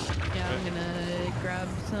gear. Yeah, I'm gonna grab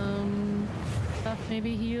some stuff,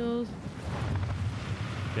 maybe heals.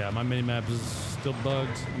 Yeah, my mini map is still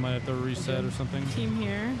bugged. I might have to reset or something. Team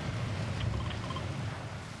here.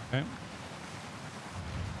 Okay.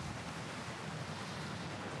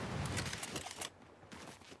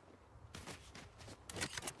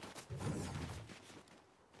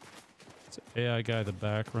 It's an AI guy at the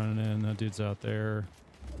back running in. That dude's out there.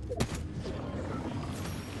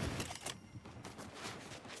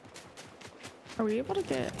 Are we able to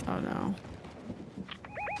get? Oh no.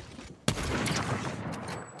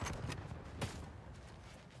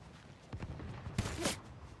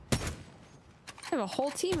 I have a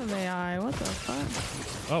whole team of AI. What the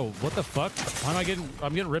fuck? Oh, what the fuck? How am I getting?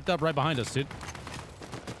 I'm getting ripped up right behind us, dude. Wait,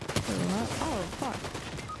 what? Oh fuck.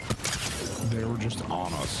 They were just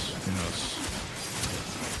on us. In us.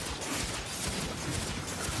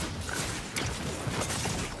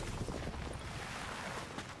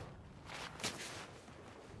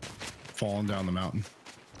 Falling down the mountain.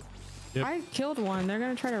 Yep. I killed one. They're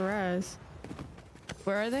gonna try to res.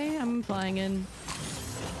 Where are they? I'm flying in.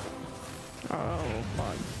 Oh,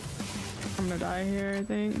 fuck. I'm gonna die here, I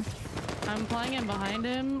think. I'm flying in behind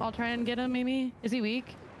him. I'll try and get him, maybe. Is he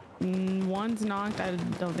weak? One's knocked. I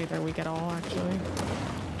don't think they're weak at all, actually.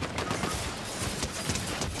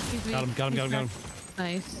 He's weak. Got him, got him, got him, got him.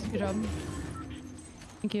 Nice. Good job.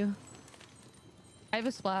 Thank you. I have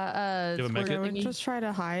a splat. Do you have a med squirt kit? I would thingy, just try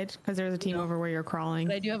to hide because there's a team over where you're crawling.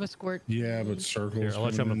 but I do have a squirt. Yeah, but circles. Here, I'll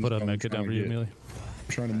let you. I'm gonna put a med kit down for you, Amelia.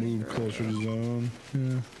 Trying to move closer to zone.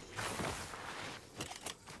 Yeah.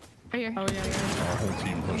 Right here. Oh, yeah, yeah. Our whole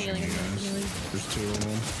team pushing Healing, you guys. healing. There's 2 of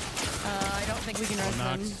them. I don't think we can rest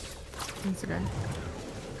them. It's okay.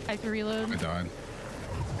 I have to reload. I died.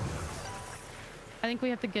 I think we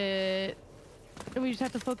have to get... We just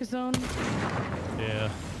have to focus zone. Yeah.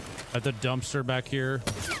 At the dumpster back here.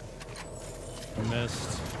 I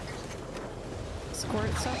missed.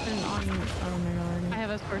 Squirt stuff and on. Oh my god. I have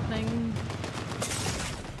a squirt thing.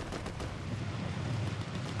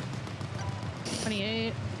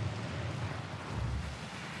 28.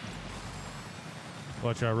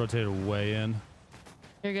 Watch out, I rotated way in.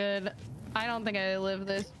 You're good. I don't think I live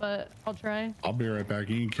this, but I'll try. I'll be right back.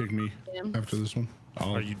 You can kick me Damn. after this one.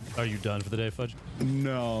 Are you done for the day, Fudge?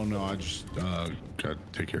 No, I just got to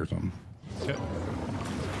take care of something. Okay.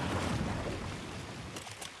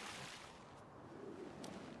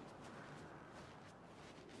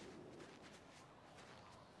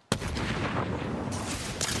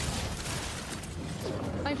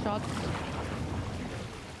 Nice shot.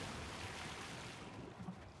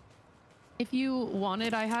 If you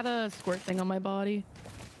wanted, I had a squirt thing on my body.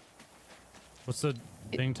 What's the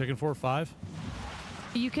thing taking for? 5?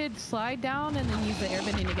 You could slide down and then use the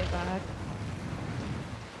airbending to get back.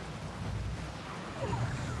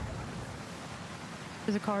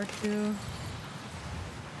 There's a car too.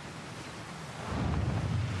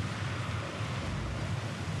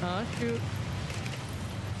 Oh shoot.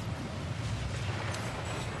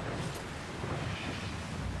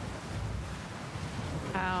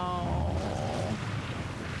 Ow.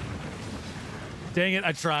 Dang it,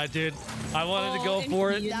 I tried, dude. I wanted to go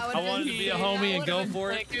for it. I wanted to be a homie and go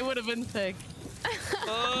for it. It would have been sick.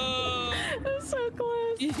 Oh, That's so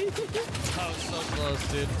close. I was so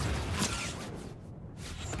close, dude.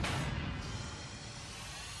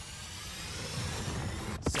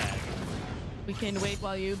 Sad. We can wait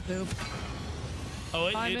while you poop. Oh,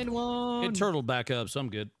 I'm in one. it turtled back up, so I'm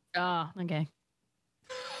good. Ah, okay.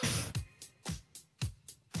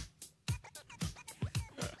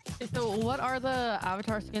 So what are the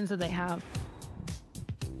avatar skins that they have?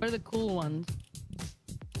 What are the cool ones?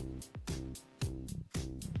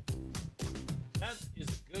 That is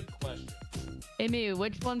a good question. Amy,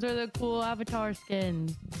 which ones are the cool avatar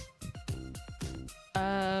skins?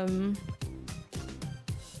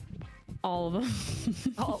 All of them.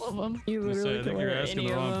 All of them. You literally I can think you're wear asking any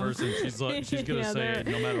the of wrong them. person. She's gonna Yeah, say it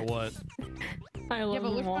no matter what. I love Yeah,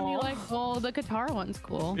 but which them one do you all. like? Well, the Qatar one's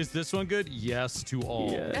cool. Is this one good? Yes to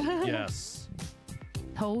all. Yeah. Yes.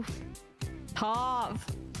 Toph. Top.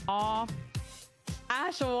 Off.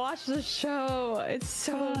 Ash, watch the show. It's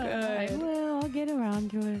so I good. will. I'll get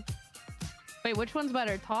around to it. Wait, which one's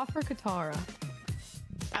better, Toph or Katara?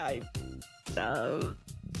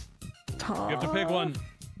 Top. You have to pick one.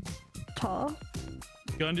 Top.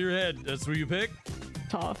 Gun to your head. That's who you pick.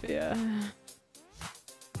 Top, yeah.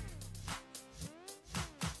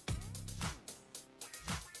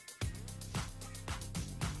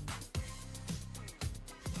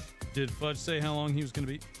 Did Fudge say how long he was gonna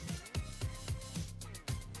be?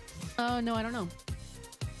 Oh, no, I don't know.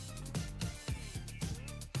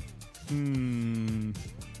 Hmm.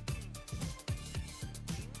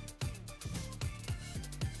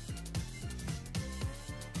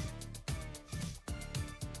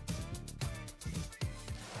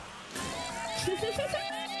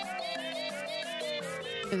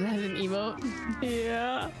 Is that an emote?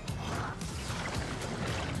 Yeah.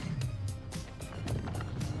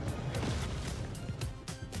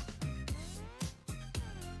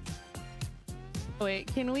 Wait,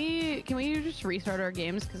 can we just restart our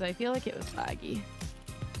games? Because I feel like it was laggy.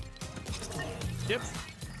 Yep.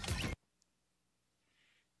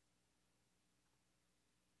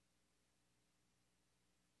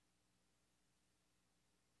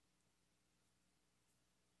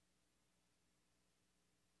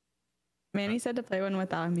 Manny said to play one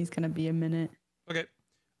without him. He's gonna be a minute. Okay.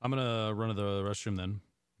 I'm gonna run to the restroom then.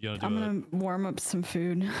 You wanna do I'm gonna warm up some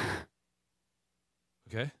food.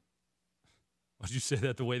 Okay. Why'd you say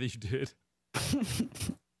that the way that you did?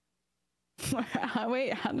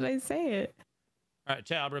 Wait, how did I say it? All right,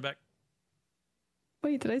 ciao. I'll be right back.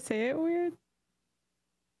 Wait, did I say it weird?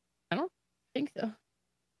 I don't think so.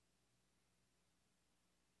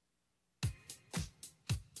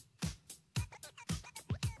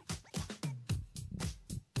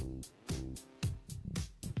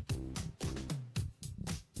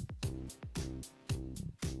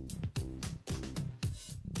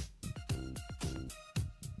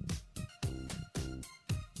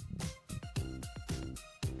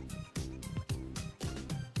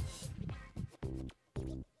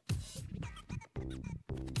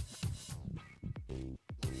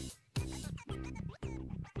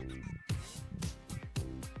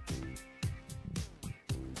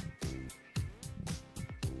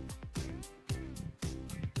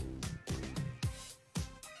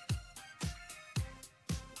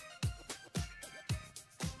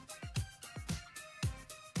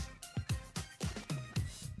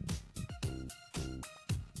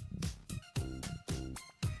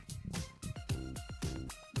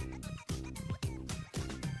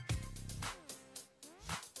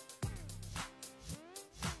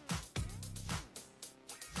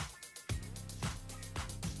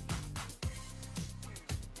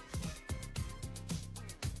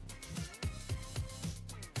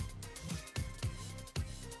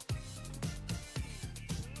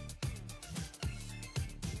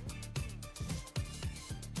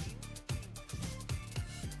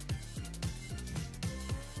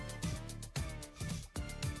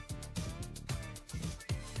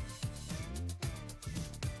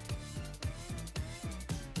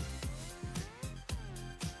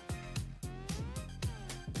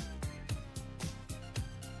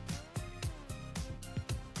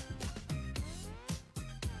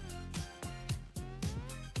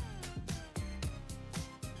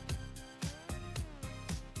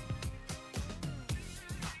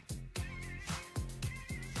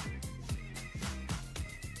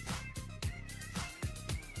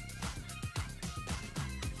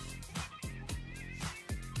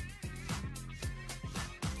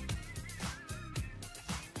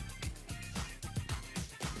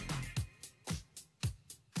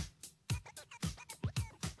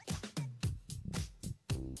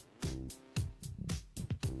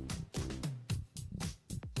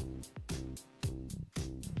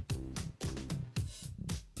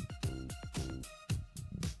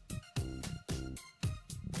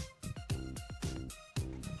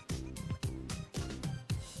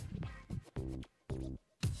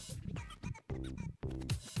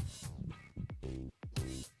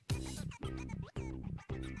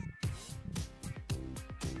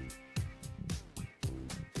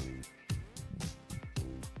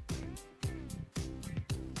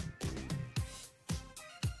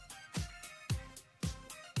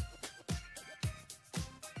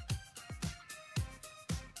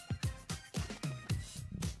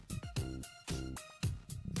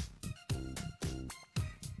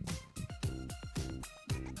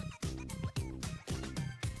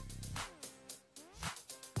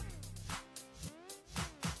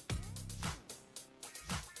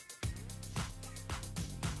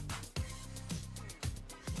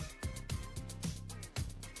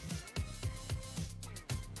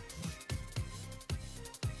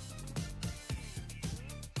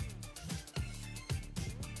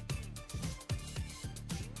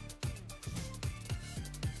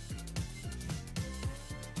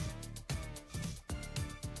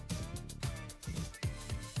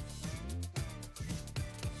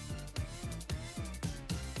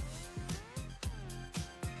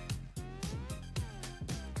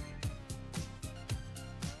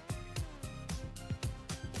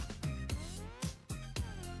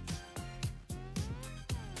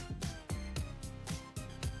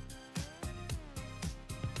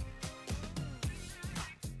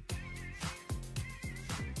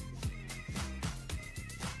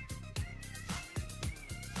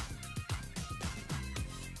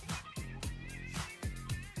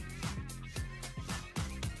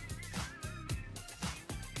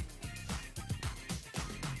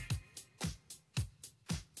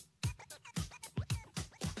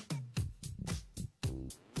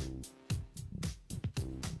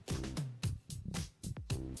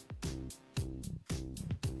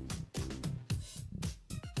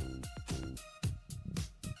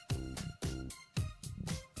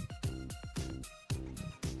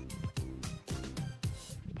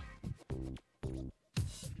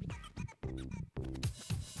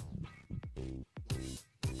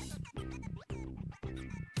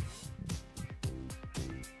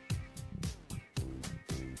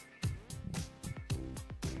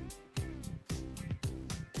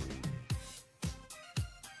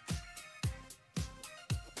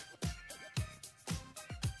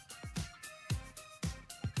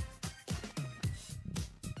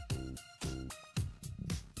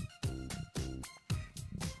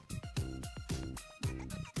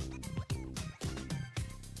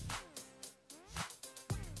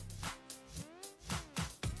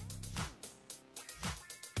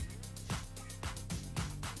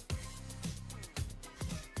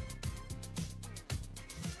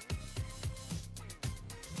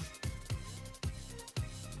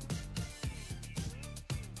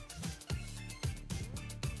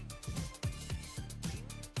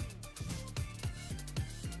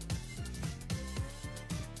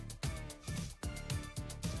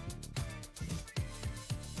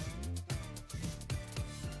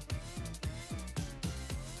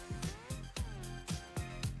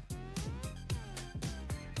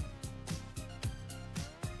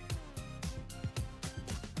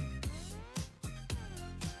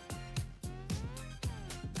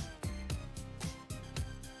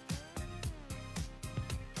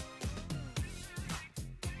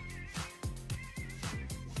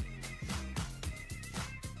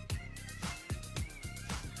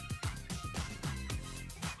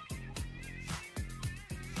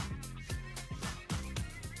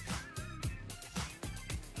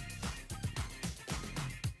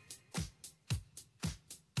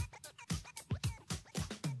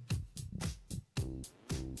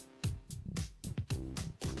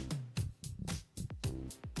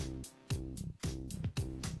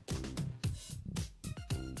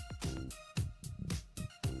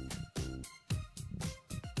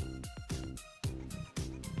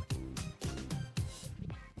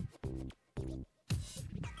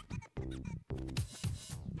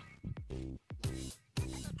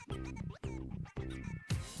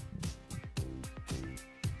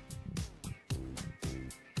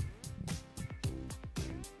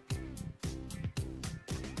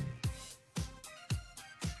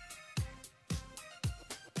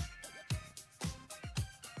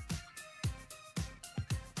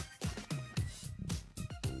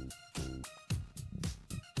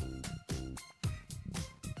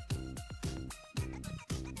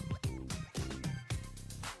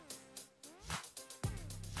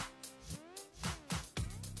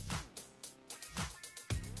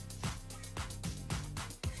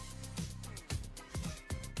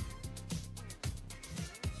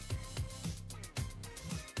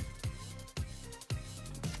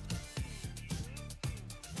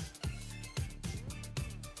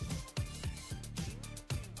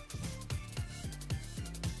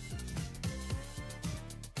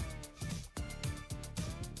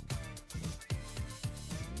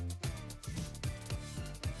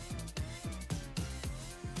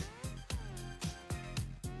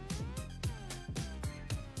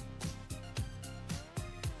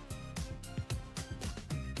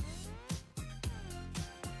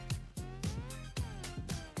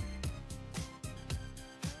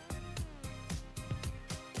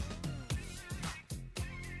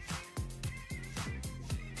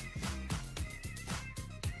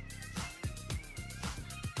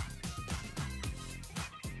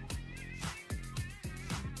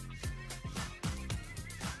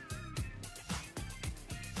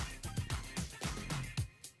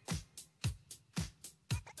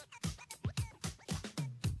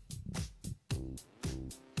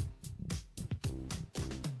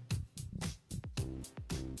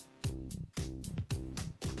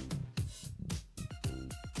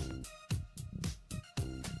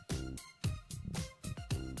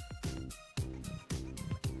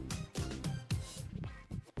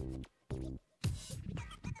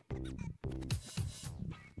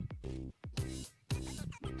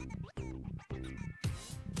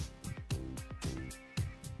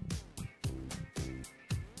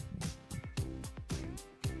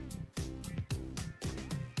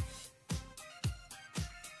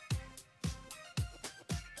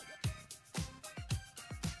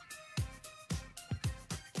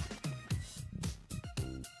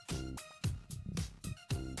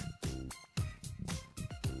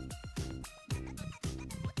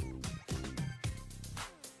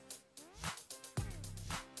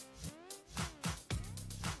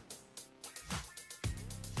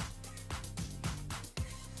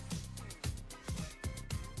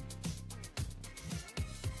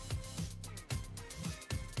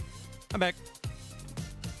 I'm back.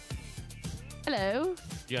 Hello.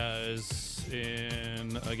 You guys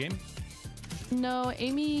in a game? No,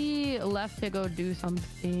 Amy left to go do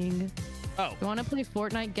something. Oh. You want to play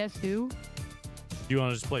Fortnite? Guess who? You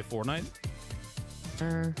want to just play Fortnite?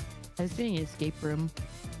 I was doing an escape room.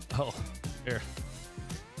 Oh, here.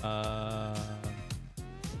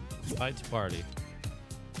 Fight to party.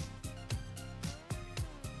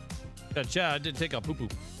 Gotcha. I did take a poo-poo.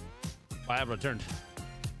 I have returned.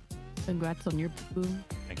 Congrats on your poo.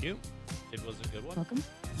 Thank you. It was a good one. Welcome.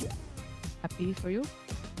 Happy for you.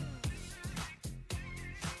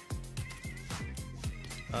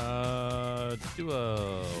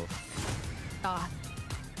 Duo. Ah.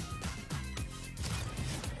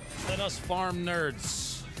 Let us farm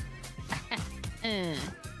nerds.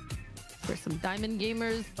 We're some diamond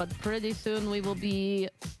gamers, but pretty soon we will be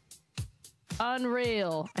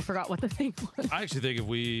Unreal. I forgot what the thing was. I actually think if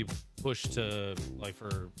we push to like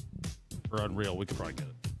for Unreal, we could probably get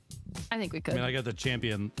it. I think we could. I mean, I got the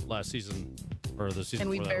champion last season or the season, and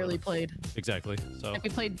we before that, barely whatever. played. Exactly. So Like we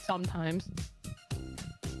played sometimes.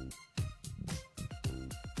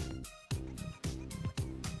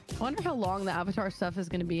 I wonder how long the Avatar stuff is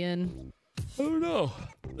going to be in. I don't know.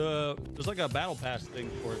 There's like a battle pass thing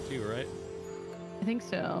for it too, right? I think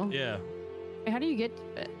so. Yeah. Wait, how do you get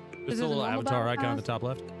to it? It's Is the it little normal avatar battle icon at the pass? top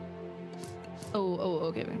left. Oh,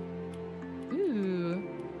 okay. Ooh.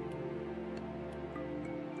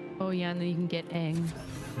 Oh yeah, and then you can get Aang.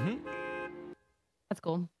 Mm-hmm. That's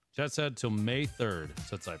cool. Chat said till May 3rd,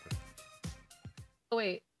 said Cypher. Oh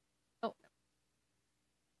wait. Oh.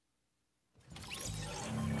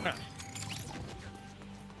 Ah.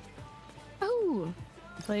 Oh.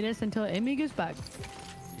 Play this until Amy gets back.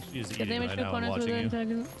 She's Get eating damage right to now and opponents watching within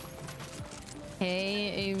you. seconds.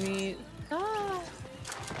 Hey, Amy. Ah.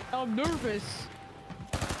 I'm nervous.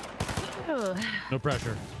 Ugh. No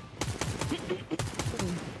pressure.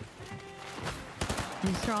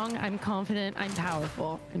 I'm strong, I'm confident, I'm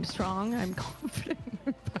powerful. I'm strong, I'm confident.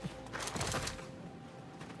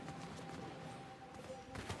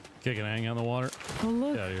 Kicking Aang out in the water. Oh,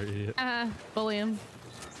 look. Yeah, you're idiot. Bully him.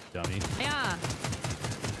 Dummy. Yeah.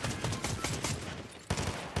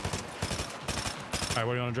 All right,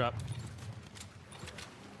 what do you want to drop?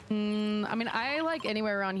 I mean, I like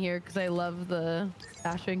anywhere around here because I love the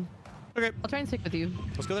dashing. Okay. I'll try and stick with you.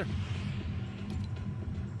 Let's go there.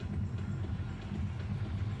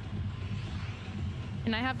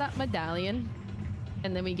 Can I have that medallion?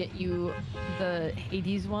 And then we get you the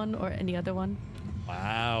Hades one or any other one?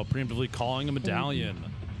 Wow, preemptively calling a medallion.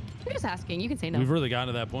 I'm just asking. You can say no. We've really gotten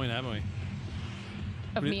to that point, haven't we?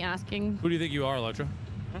 Of me asking. Who do you think you are, Electra?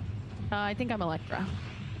 I think I'm Electra.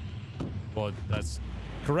 Well, that's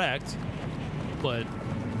correct, but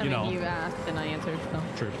I you mean, know. you asked and I answered. So.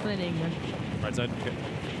 True. Put it in English. Right side. Okay.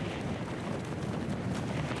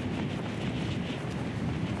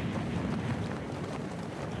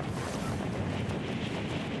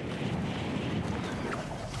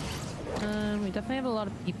 We definitely have a lot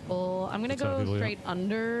of people. I'm gonna What's up, go people, yeah? straight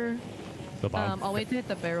under. The bomb. I'll wait to hit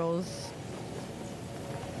the barrels.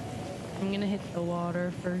 I'm gonna hit the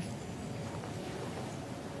water first.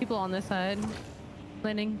 People on this side.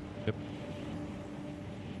 Landing. Yep.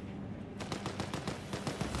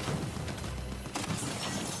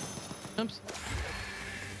 Oops.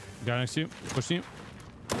 Guy next to you. Pushing you.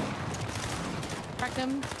 Cracked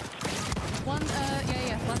him. One,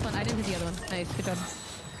 yeah, last one. I didn't hit the other one. Nice, good job.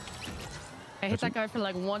 I hit that guy for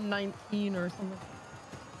like 119 or something.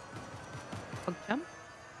 Oh, jump?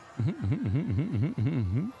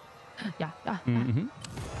 Yeah. And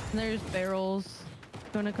there's barrels. You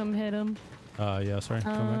wanna come hit him? Yeah, sorry.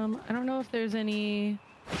 Come back. I don't know if there's any.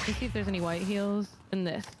 Let's see if there's any white heals in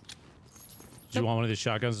this. Do you want one of these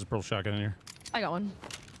shotguns? There's a purple shotgun in here. I got one.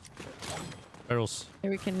 Barrels.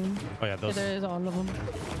 Here we can. Oh yeah, those. There's all of them.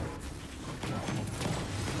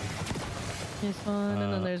 This one,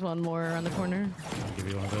 and then there's one more around the corner. I'll give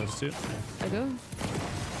you one of those too. I go.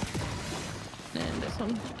 And this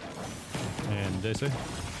one. And Daisy.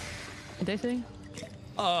 And Daisy.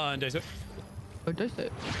 And Daisy. Oh,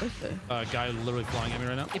 Daisy. Guy literally flying at me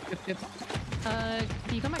right now. Yep.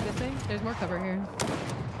 Can you come back this way? There's more cover here.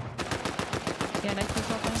 Yeah, nice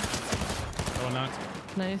missile thing. That one knocked.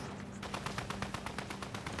 Nice.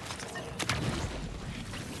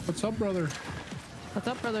 What's up, brother? What's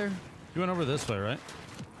up, brother? You went over this way, right?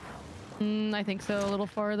 I think so. A little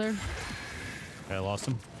farther. Okay, I lost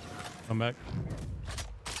him. Come back.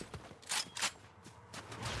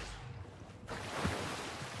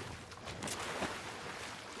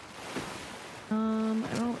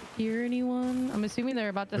 I don't hear anyone. I'm assuming they're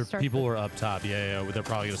about to start. People were up top. Yeah. They're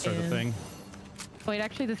probably gonna start the Yeah. thing. Wait,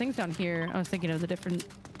 actually, the thing's down here. I was thinking of the different.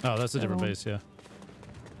 Oh, that's a different one. base, yeah.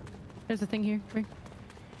 There's a thing here. Right.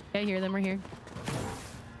 Yeah, I hear them. We're here.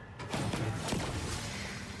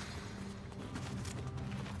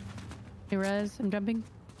 Hey, Rez, I'm jumping.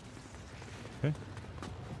 Okay.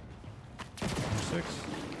 Number 6.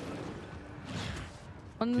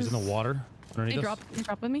 He's in the water. Underneath us.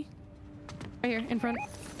 Drop with me. Right here, in front.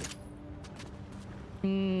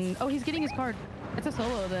 Oh, he's getting his card. It's a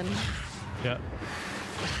solo then. Yeah.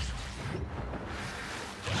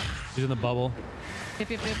 He's in the bubble. Yep.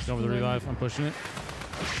 He's over the revive. I'm pushing it.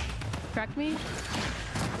 Cracked me.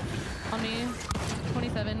 On me.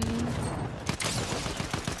 27.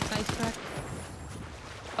 Nice crack.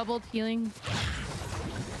 Bubbled healing.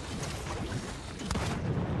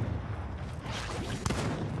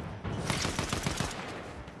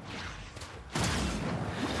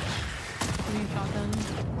 Shotgun.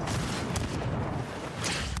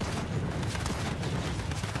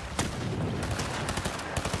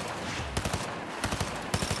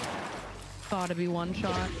 Gotta be one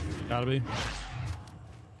shot. Gotta be.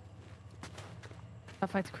 That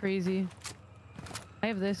fight's crazy. I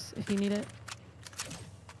have this if you need it.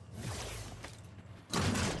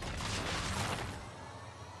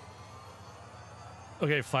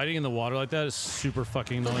 Okay, fighting in the water like that is super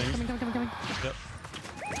fucking annoying. Coming. Yep.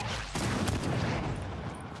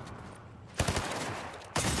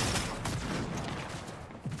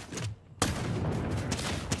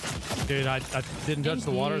 Dude, I didn't touch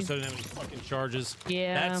the water, so I didn't have any fucking charges.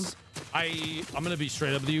 Yeah. I'm gonna be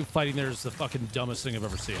straight up with you. Fighting there is the fucking dumbest thing I've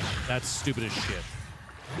ever seen. That's stupid as shit.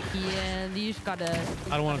 Yeah, you just gotta.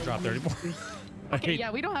 I don't want to drop there anymore. Okay,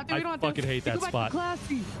 yeah, we don't have to. We don't have to. I fucking hate that go back spot. to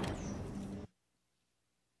classy.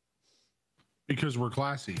 Because we're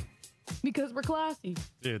classy. Because we're classy.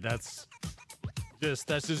 Dude, that's just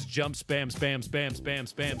jump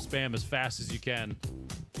spam as fast as you can.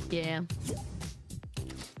 Yeah.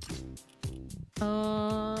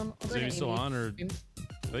 Is Amy still on, or I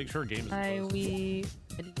think her game is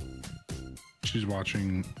closed. She's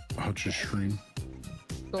watching Hutch's stream.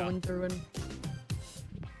 Going through and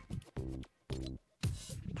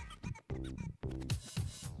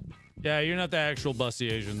Yeah, you're not the actual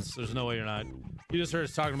Busty Asians. There's no way you're not. You just heard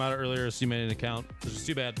us talking about it earlier, so you made an account. Which is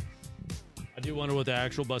too bad. I do wonder what the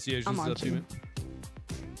actual Busty Asians is up to. Man.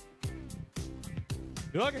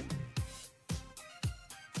 You like it?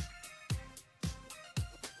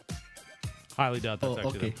 Highly doubt that's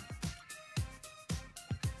actually okay. them.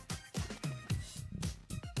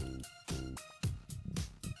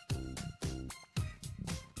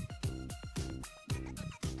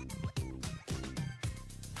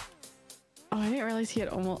 Oh, I didn't realize he had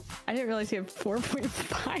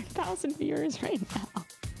 4.5 thousand viewers right now.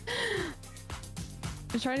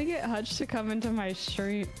 I'm trying to get Hutch to come into my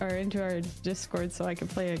stream or into our Discord so I can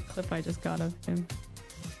play a clip I just got of him.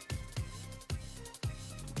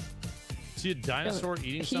 Is he a dinosaur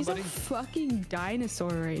eating somebody? He's a fucking dinosaur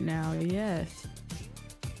right now, yes.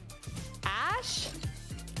 Ash?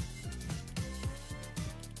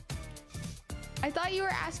 I thought you were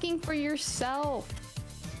asking for yourself.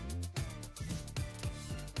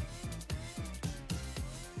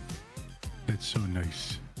 That's so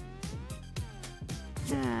nice.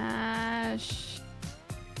 Ash.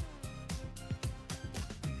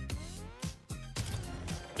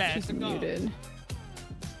 She's muted.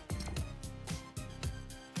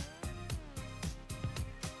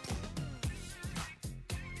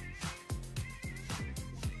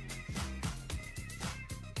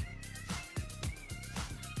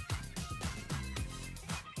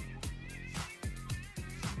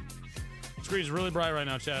 Screen's really bright right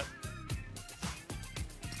now, chat.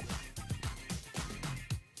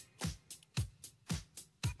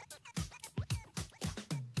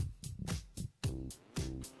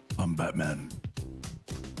 I'm Batman.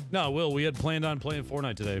 No, Will, we had planned on playing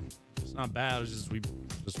Fortnite today. It's not bad. It's just we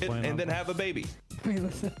just planned and on then have a baby.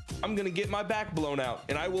 I'm gonna get my back blown out,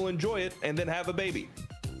 and I will enjoy it, and then have a baby.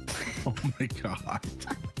 Oh my god.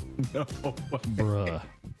 No. Bruh.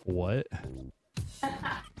 What?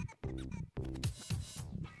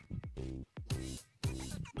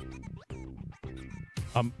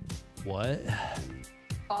 What?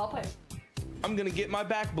 I'll play. I'm gonna get my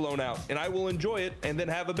back blown out, and I will enjoy it, and then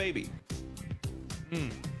have a baby.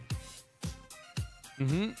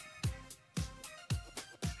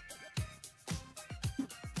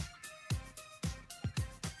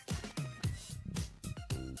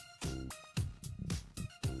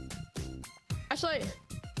 Ashley!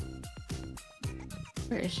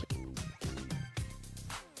 Where is she?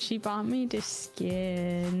 She bought me the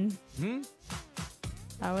skin.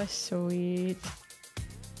 That was sweet.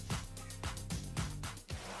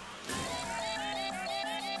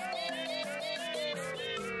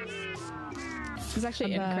 is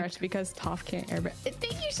actually I'm back. incorrect because Toph can't airbag.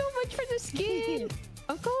 Thank you so much for the skin.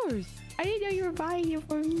 Of course. I didn't know you were buying it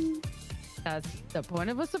for me. That's the point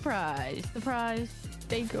of a surprise. Surprise.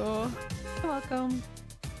 Thank you. You're welcome.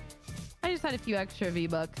 I just had a few extra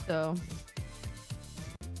V-Bucks, so.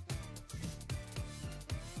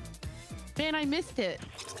 Man, I missed it.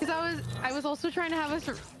 Because I was also trying to have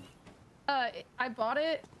a I bought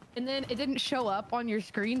it and then it didn't show up on your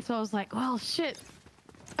screen, so I was like, well shit.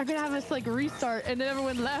 I'm gonna have us like restart, and then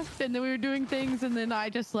everyone left, and then we were doing things, and then I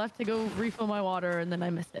just left to go refill my water, and then I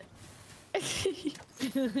missed it.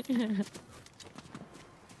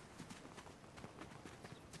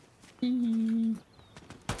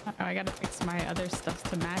 Oh, I gotta fix my other stuff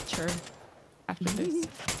to match her after this.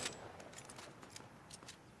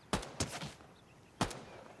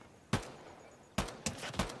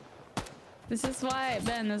 This is why,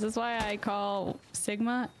 Ben, this is why I call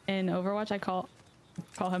Sigma in Overwatch, I call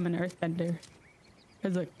him an earthbender.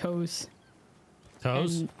 Because like toes.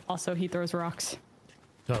 Toes? And also he throws rocks.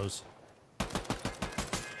 Toes.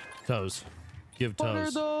 Toes. Give What are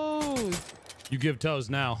toes. those? You give toes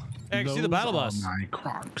now. Hey, I can see the battle Those bus. are my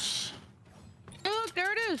Crocs. Oh, look,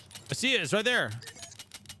 there it is. I see it. It's right there.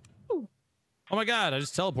 Ooh. Oh my god, I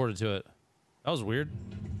just teleported to it. That was weird.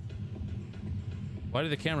 Why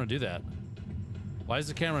did the camera do that? Why is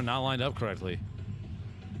the camera not lined up correctly?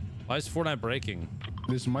 Why is Fortnite breaking?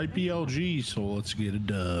 This might be LG, so let's get a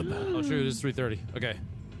dub. Oh, true. It is 3:30. Okay.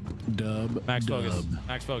 Dub. Max dub. focus.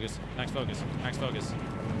 Max focus. Max focus. Max focus.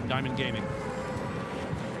 Diamond Gaming.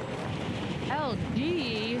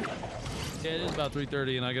 LG. Yeah, it is about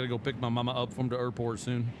 3:30, and I gotta go pick my mama up from the airport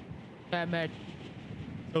soon. Bad, bad.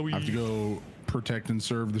 Oh, I have to go protect and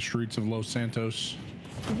serve the streets of Los Santos.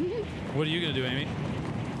 What are you gonna do, Amy?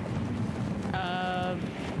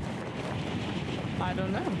 I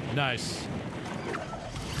don't know. Nice.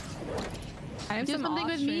 I have Do some something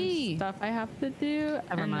with off-stream me. stuff I have to do.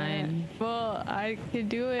 Never and mind. then- well, I could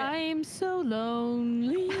do it. I'm so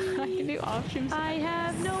lonely. I can do off-stream stuff. I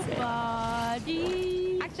have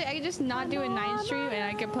nobody. Actually, I could just not do a 9 stream and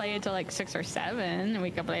I could play it till like 6 or 7. And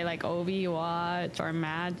we could play like Overwatch or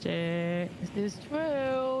Magic. This is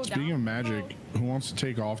true. Speaking of Magic, who wants to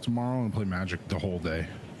take off tomorrow and play Magic the whole day?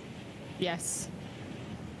 Yes.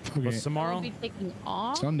 Okay. What's tomorrow? I'll be taking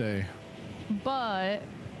off, Sunday. but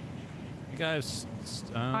You guys.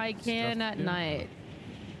 I can stuff at to do? night.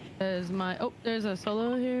 There's there's a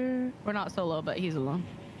solo here. We're not solo, but he's alone.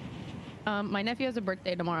 My nephew has a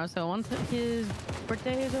birthday tomorrow, so once his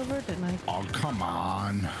birthday is over, then I Oh, come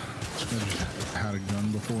on. This guy just had a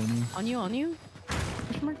gun before me. on you.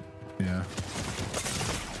 Question mark? Yeah.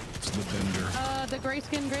 It's the bender. The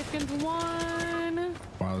Grayskin's one.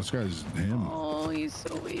 Wow, this guy's him. Oh, he's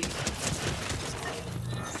so weak.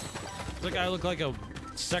 Look, I look like a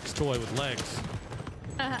sex toy with legs.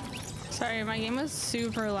 Sorry, my game was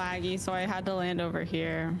super laggy, so I had to land over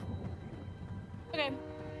here. Okay.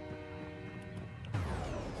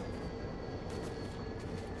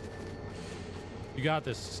 You got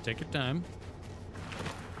this. Just take your time.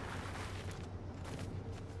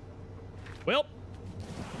 Well,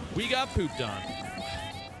 we got pooped on.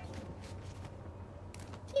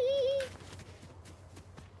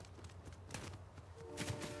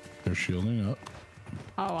 They're shielding up.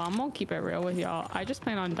 Oh, I'm gonna keep it real with y'all. I just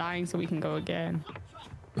plan on dying so we can go again.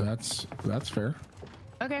 That's fair.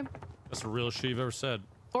 Okay. That's the realest shit you've ever said.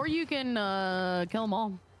 Or you can kill them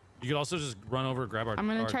all. You could also just run over, grab our. I'm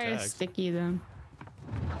gonna our try to tags. sticky them.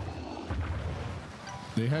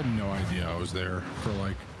 They had no idea I was there for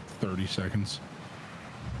like 30 seconds.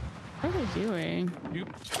 What are they doing? You.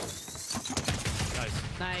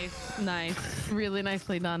 Nice. Nice. Really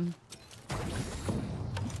nicely done.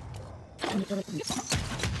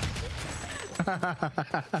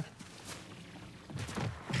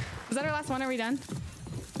 Is that our last one? Are we done?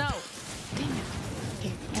 No. Damn it.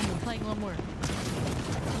 Okay, I'm playing one more.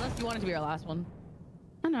 Unless you want it to be our last one.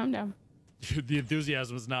 Oh no, I'm down. Dude, the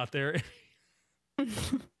enthusiasm is not there.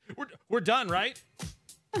 we're done, right?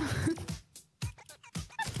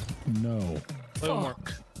 No. Play one more.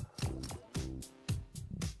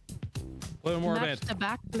 Play one more, man. Match the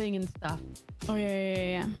back bling and stuff. Oh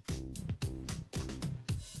yeah.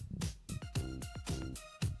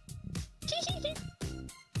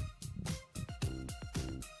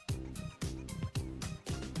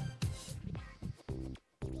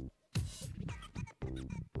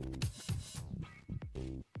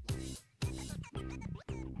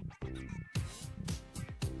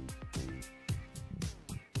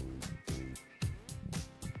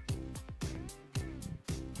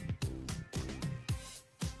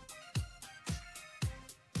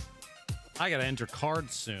 I gotta enter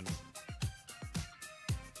cards soon.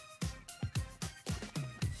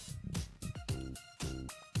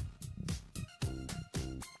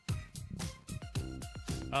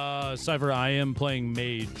 Cypher, I am playing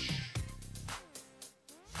Mage.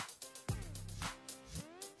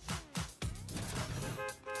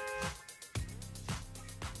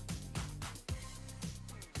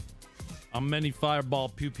 I'm many fireball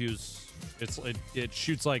pew-pews. It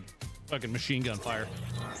shoots like fucking machine gun fire.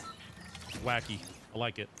 Wacky. I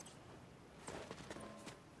like it.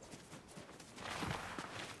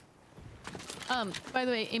 By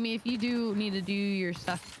the way, Amy, if you do need to do your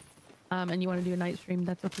stuff, and you want to do a night stream,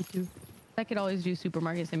 that's okay too. I could always do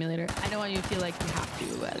Supermarket Simulator. I don't want you to feel like you have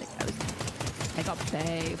to. Like I'll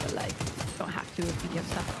play, but like you don't have to if you have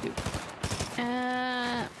stuff to do.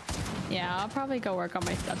 Yeah, I'll probably go work on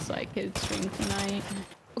my stuff so I could stream tonight.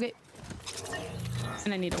 Okay.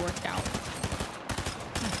 And I need to work out.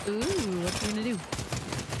 Ooh, what are you gonna do?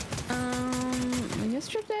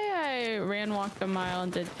 Yesterday I walked a mile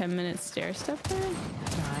and did 10-minute stair stepper.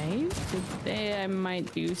 Nice. Today I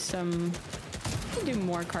might do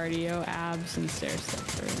more cardio, abs, and stair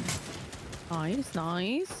stepper. Nice,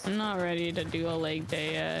 nice. I'm not ready to do a leg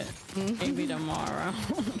day yet. Maybe tomorrow.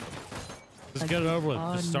 Just get it over with.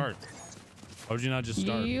 Just start. Why would you not just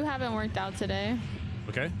start? You haven't worked out today.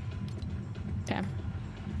 Okay. Okay.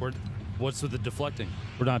 What's with the deflecting?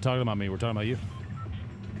 We're not talking about me. We're talking about you.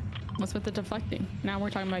 What's with the deflecting? Now we're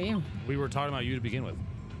talking about you. We were talking about you to begin with.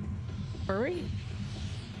 Were we?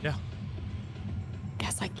 Yeah.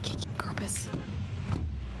 Guess I can kick your purpose.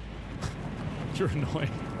 You're annoying.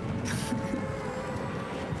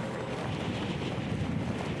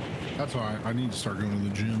 That's all right. I need to start going to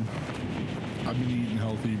the gym. I've been eating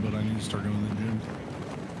healthy, but I need to start going to the gym.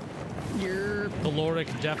 Your caloric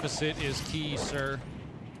deficit is key, sir.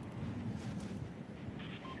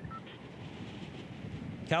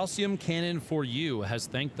 Calcium Cannon for You has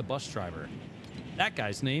thanked the bus driver. That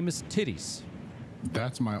guy's name is Titties.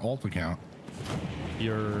 That's my alt account.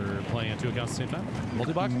 You're playing on 2 accounts at the same time?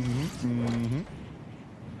 Multi-box? Mm-hmm.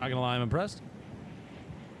 Not gonna lie, I'm impressed.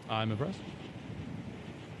 I'm impressed.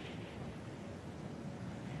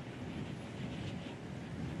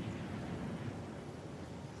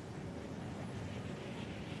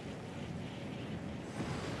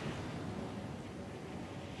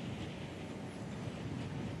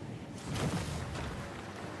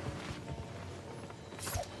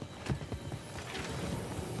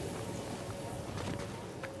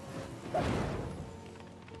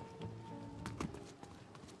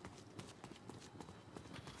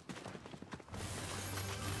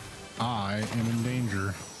 I am in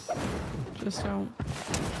danger. Just don't.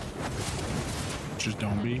 Just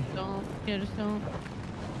don't be. Don't. Yeah, just don't.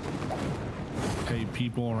 Hey,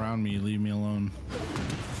 people around me, leave me alone.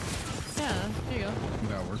 Yeah, there you go.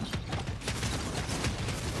 That works.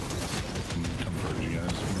 I'm gonna come for you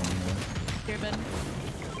guys. Here, Ben.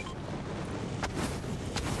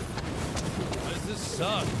 Why does this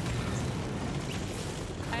suck?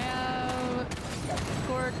 I have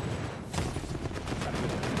scored.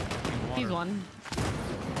 He's one.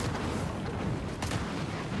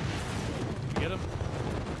 Get him.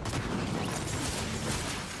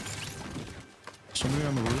 Somebody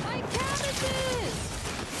on the roof. My cabbages!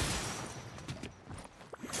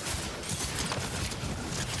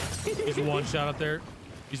 He's one shot up there.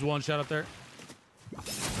 He's one shot up there.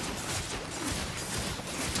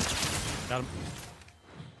 Got him.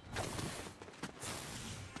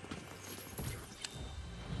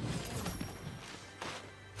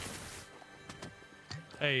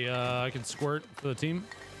 Hey, I can squirt for the team.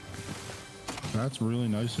 That's really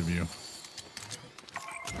nice of you.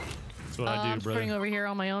 That's what I do, I'm brother. squirting over here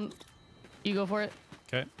on my own. You go for it.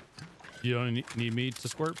 Okay. You don't need me to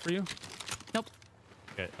squirt for you? Nope.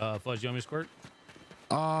 Okay. Fudge, you want me to squirt?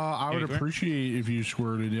 I would appreciate if you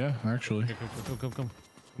squirted, yeah, actually. Okay, come.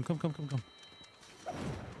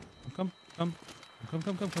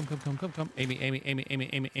 Amy.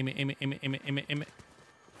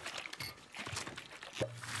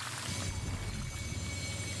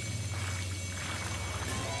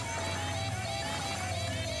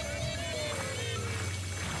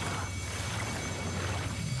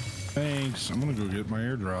 Thanks. I'm gonna go get my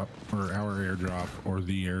airdrop, or our airdrop, or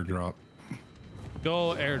the airdrop.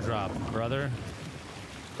 Go airdrop, brother.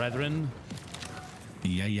 Brethren.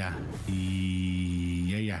 Yeah.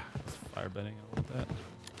 Firebending with that.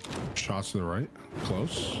 Shots to the right.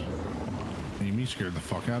 Close. Amy scared the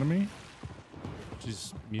fuck out of me.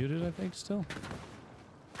 She's muted, I think, still.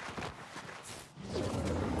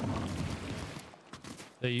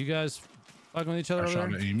 Hey, you guys fucking with each other I over shot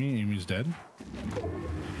there? at Amy. Amy's dead.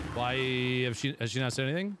 Why has she not said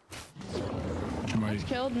anything? She might.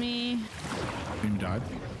 Killed me. Amy died.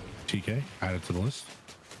 TK. Add it to the list.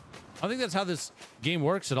 I don't think that's how this game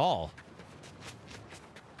works at all.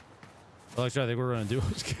 Alexa, I think we're running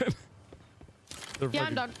duos again. Yeah,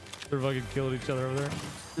 I'm done. They're fucking killing each other over there.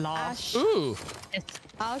 Ash, Ooh.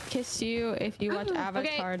 I'll kiss you if you watch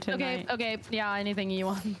Avatar tonight. Okay. Yeah, anything you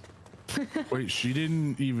want. Wait, she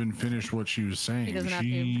didn't even finish what she was saying. She doesn't have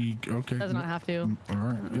to. Okay. Does not have to. All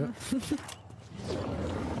right. Yeah.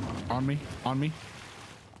 On me.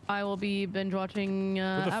 I will be binge watching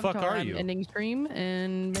Where the fuck Avatar. are you? Ending stream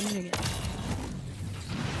and binging it.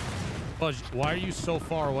 Fudge, why are you so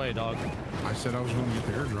far away, dog? I said I was going to get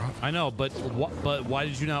the airdrop. I know, but why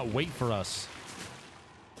did you not wait for us?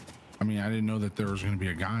 I mean, I didn't know that there was going to be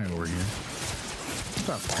a guy over here. Not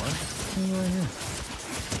that far. Right here.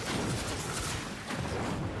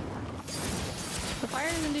 The fire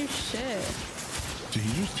doesn't do shit. Did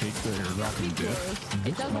he just take the airdrop and dip?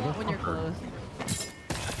 It does a lot when you're close.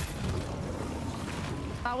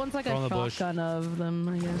 That one's like a shotgun of them,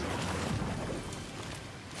 I guess.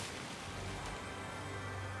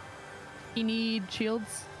 You need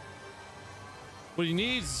shields. What he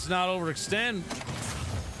needs is not overextend.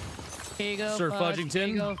 Here you go, Sir Fudge. Fudgington. Here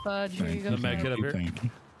you go, Fudge. Here you go. The med kit up here. Thank you.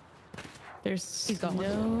 There's He's got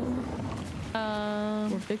no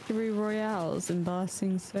victory royales in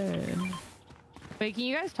Bossing said. Wait, can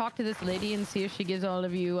you guys talk to this lady and see if she gives all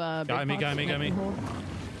of you Got me. I'm gonna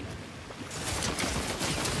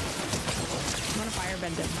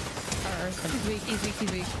firebend him. Or earth him.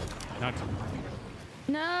 He's weak. Knocked.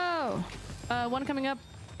 No! One coming up.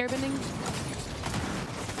 Airbending.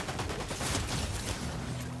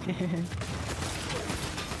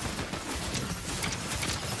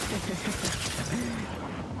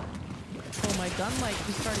 Oh, my gun, like,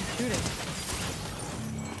 he started shooting.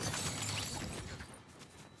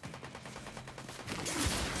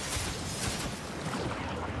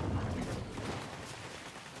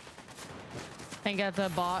 I think that's a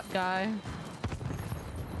bot guy.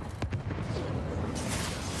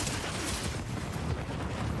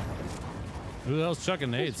 Who else chucking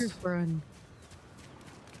nades?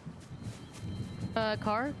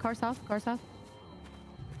 Car south.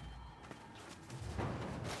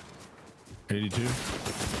 82.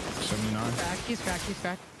 79. He's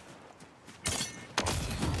cracked.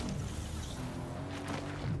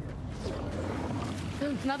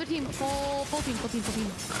 Another team, full team.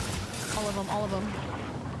 All of them.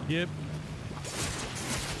 Yep.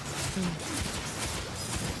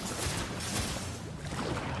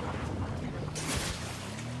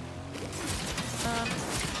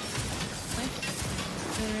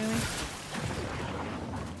 Really?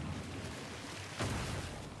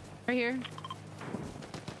 Right here.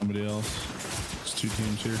 Somebody else. It's two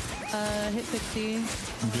teams here. Hit 60.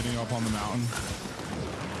 I'm getting up on the mountain.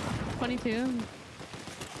 22.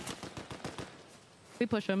 We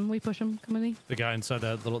push him. Come with me. The guy inside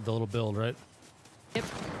that little build, right? Yep.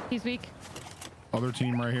 He's weak. Other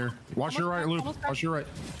team right here. Watch your right, Luke. Watch your right.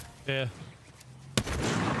 Yeah.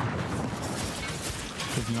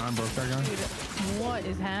 59 broke that guy. Dude, what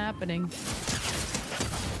is happening?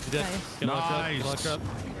 Nice.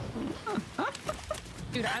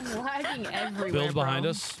 Dude, I'm lagging everywhere. Build behind bro.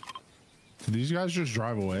 us. Did these guys just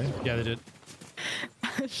drive away? Yeah, they did.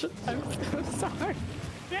 I'm so sorry.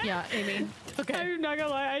 Yeah, Amy. Okay. I'm not gonna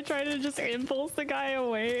lie, I tried to just impulse the guy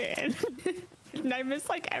away and, and I missed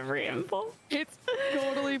like every impulse. It's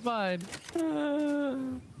totally fine.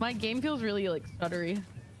 My game feels really like stuttery.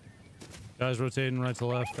 Guys rotating right to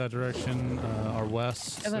left that direction. Our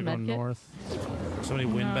west. Have a They're going med kit? north. Somebody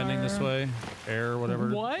wind bending this way. Air, whatever.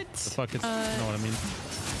 What? The fuck it's, you know what I mean?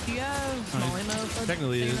 Do you have small ammo? for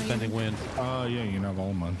Technically, it is thing bending wind. Yeah, you can have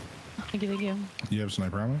all mine. Thank you. You have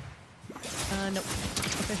sniper ammo? Nope.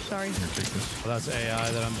 Okay, sorry. Here, take this. Well, that's AI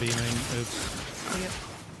that I'm beaming. Oops. Yep.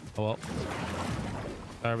 Oh well.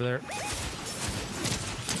 Guy over there.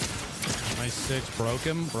 Nice 6. Broke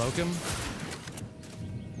him.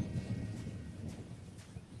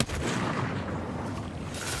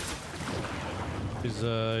 He's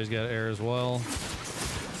got air as well.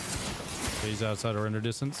 He's outside of render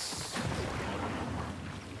distance.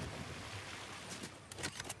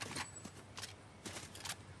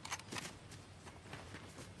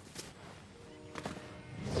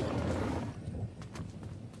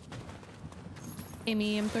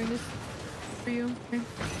 Amy, I'm throwing this for you. Here.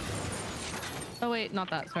 Oh wait, not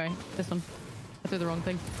that. Sorry, this one. I threw the wrong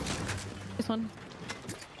thing. This one.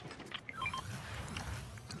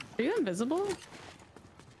 Are you invisible?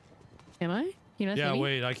 Am I? You know? Yeah,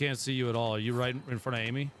 wait, I can't see you at all. Are you right in front of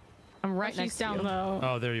Amy? I'm right She's next to down you. low.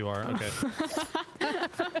 Oh, there you are. Okay.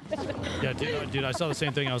 Yeah, dude, I saw the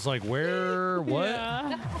same thing. I was like, where? What?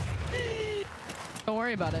 Yeah. Don't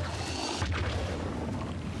worry about it.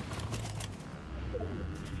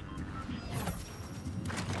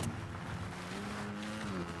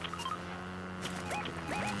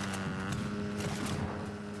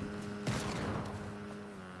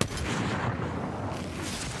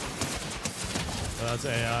 that's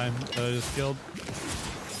AI that I just killed.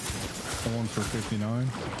 One for 59.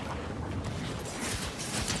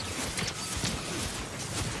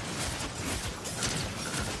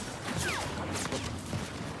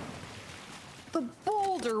 The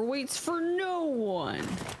boulder waits for no one.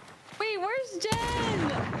 Wait, where's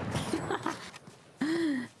Jen?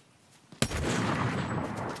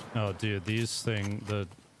 Oh, dude, the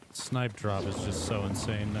snipe drop is just so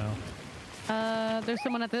insane now. There's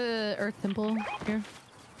someone at the Earth Temple here.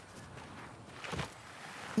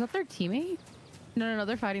 Is that their teammate? No,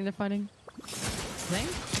 they're fighting. They're fighting. Thing?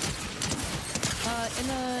 In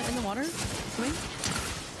the water. Swimming.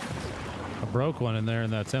 I broke one in there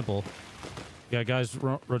in that temple. Yeah, guys,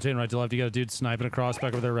 rotating right to left. You got a dude sniping across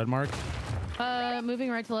back over there, red mark.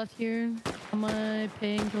 Moving right to left here. On my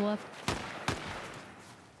ping to the left.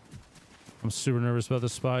 I'm super nervous about the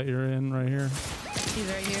spot you're in right here. He's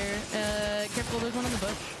right here. Careful, there's one in the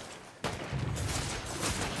bush.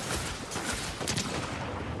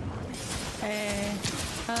 Hey.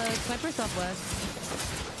 Sniper southwest.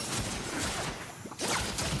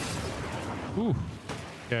 Ooh.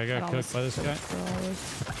 Okay, I got cooked by this guy.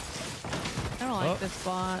 I don't like this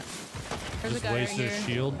spot. There's Just a guy right wasted here. a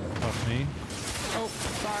shield off me. Oh,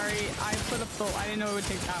 sorry. I put up the. I didn't know it would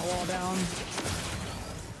take that wall down.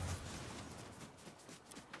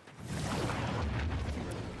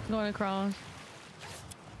 Going across.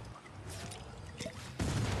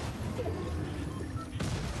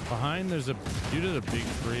 Behind, there's a dude at a big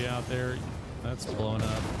tree out there. That's blowing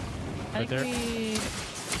up. Right there.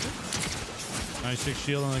 96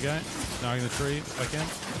 shield on the guy. Knocking the tree if I can.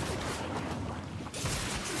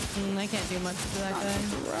 I can't do much to that guy.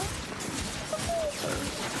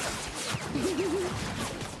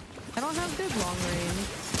 I don't have good long range.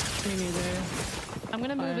 Me neither. I'm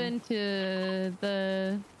gonna move into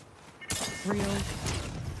the real.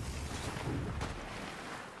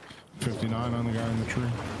 59 on the guy in the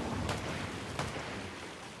tree.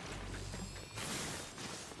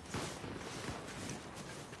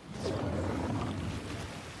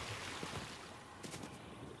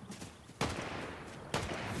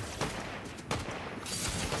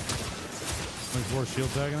 There's more shield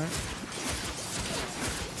tagging there.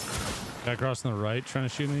 Guy crossing the right trying to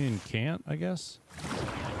shoot me and can't, I guess.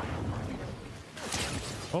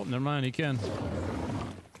 Oh, never mind, he can.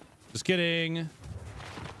 Just kidding.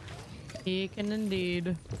 He can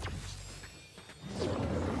indeed.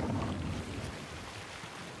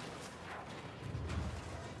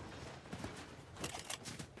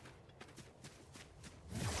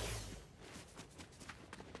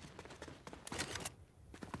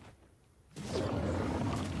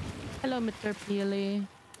 Hello, Mr. Peely.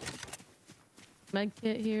 Med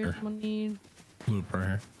kit here. Someone need. Loop right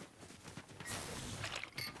here.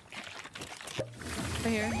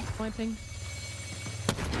 Right here. My ping.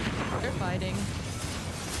 They're fighting.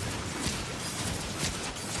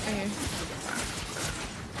 Right here.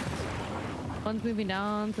 One's moving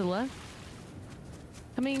down to the left.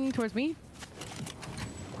 Coming towards me.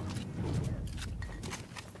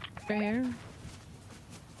 Right here.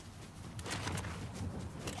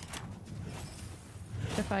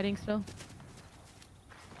 They're fighting still.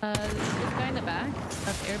 This guy in the back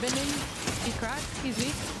that's airbending. He's cracked. He's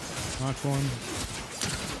weak. Knocked one.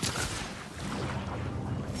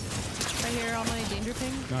 Right here on my danger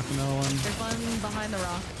ping. Knocked another one. There's one behind the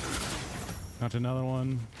rock. Knocked another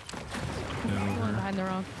one. There's one behind the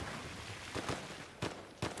rock.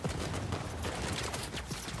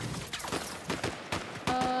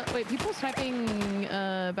 Wait, people sniping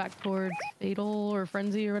back towards Fatal or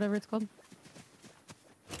Frenzy or whatever it's called.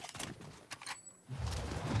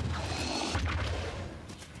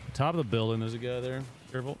 Top of the building, there's a guy there.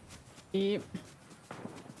 Careful. Yep.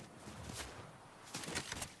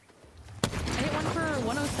 I hit one for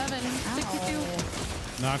 107.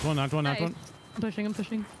 62. Knocked one, knocked one, knocked one. I'm pushing, I'm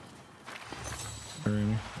pushing.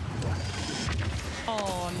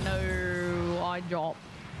 Oh no, I dropped.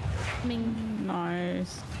 Ming.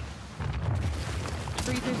 Nice.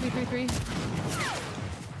 3, 3, 3, 3, 3.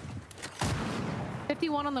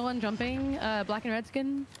 51 on the one jumping. Black and red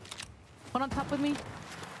skin. One on top with me.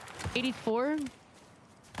 84.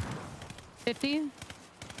 50.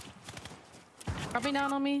 Dropping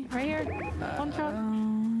down on me. Right here. One shot.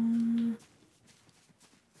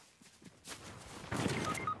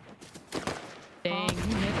 Dang,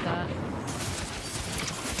 you hit that.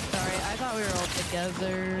 Sorry, I thought we were all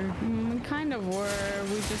together. We kind of were.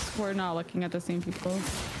 We just were not looking at the same people.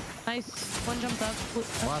 Nice. One jumped up.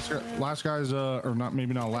 Last guy's or not,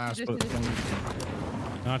 maybe not last, but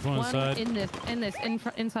knocked one inside.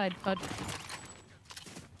 Inside. Bud.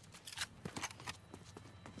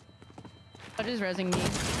 Bud is rezzing me.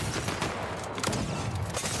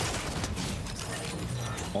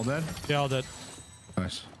 All dead? Yeah, all dead.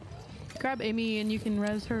 Nice. Grab Amy and you can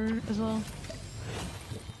res her as well.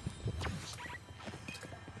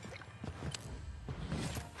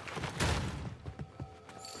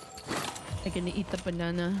 I'm gonna eat the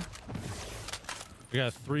banana. We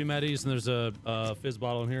got 3 medis and there's a fizz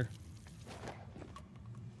bottle in here.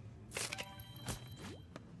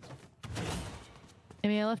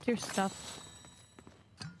 Amy, I left your stuff.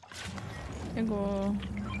 I go.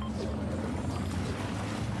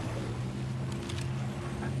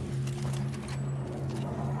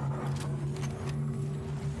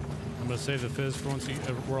 I'm gonna save the fizz for once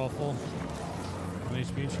we're all full on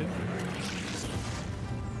HP and shit.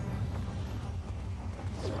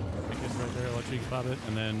 Take this right there, I'll let you pop it,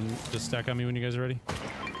 and then just stack on me when you guys are ready.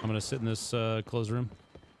 I'm gonna sit in this closed room.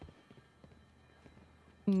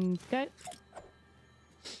 Okay.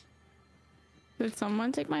 Did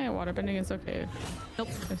someone take my water bending? It's okay. Nope.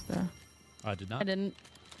 I did not. I didn't.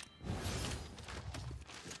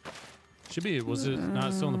 Should be. Was it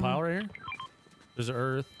not still in the pile right here? There's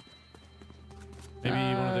earth. Maybe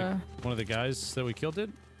one of the guys that we killed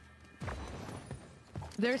did.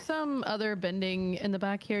 There's some other bending in the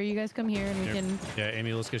back here. You guys come here and we can. Yeah,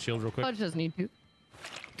 Amy, let's get shield real quick. Fudge doesn't need to.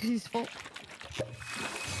 He's full.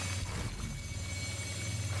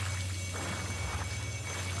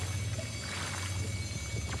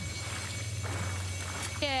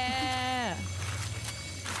 Yeah.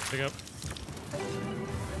 Pick up.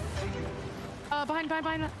 Behind.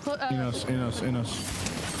 In us.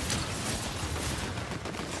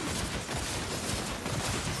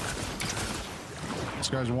 This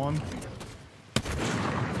guy's one.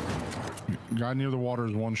 Guy near the water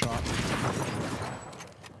is one shot.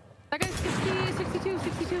 That guy's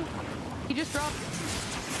 62. He just dropped.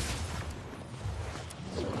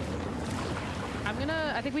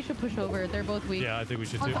 I think we should push over. They're both weak. Yeah, I think we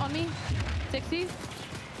should One's too. on me. 60.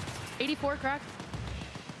 84 cracked.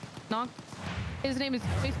 Knocked. His name is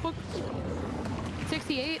Facebook.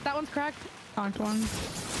 68. That one's cracked. Knocked one.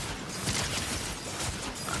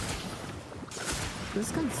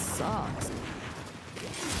 This gun sucks.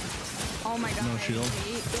 Oh my god. No shield.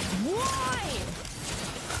 Why?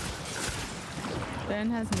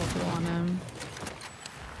 Ben has multiple on him.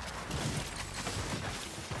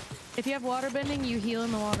 If you have water bending, you heal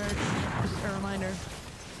in the water. Just a reminder.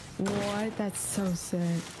 What? That's so sick.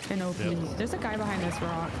 And OP. Yep. There's a guy behind this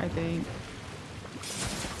rock, I think.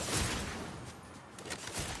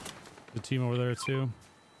 The team over there too.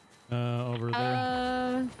 Over there.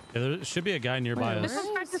 Yeah, there should be a guy nearby us.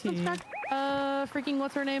 This one's cracked. Freaking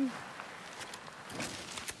what's her name?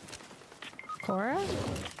 Cora?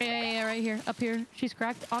 Yeah, right here. Up here. She's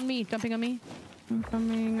cracked. On me. Jumping on me. I'm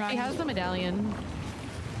coming. She has the medallion.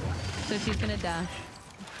 So she's gonna dash.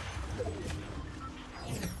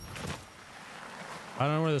 I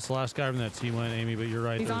don't know where this last guy from that team went, Amy, but you're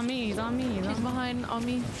right. He's on me. He's on me. She's behind on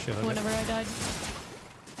me. Oh, shit, okay. Whenever I died.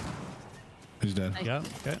 He's dead. Nice. Yeah,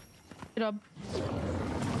 okay. Good job.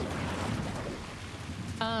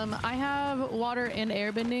 I have water and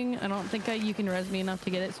air bending. I don't think you can res me enough to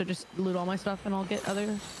get it, so just loot all my stuff and I'll get other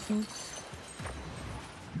things.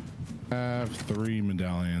 I have 3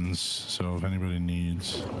 medallions, so if anybody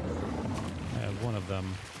needs. I have one of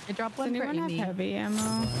them. I dropped Does one for anyone have Amy. heavy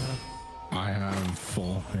ammo? I have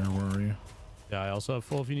full. Here, where are you? Yeah, I also have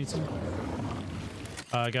full if you need some.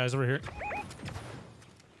 Guys over here.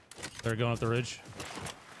 They're going up the ridge.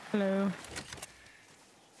 Hello.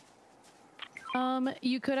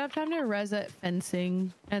 You could have time to res at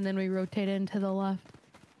fencing, and then we rotate into the left.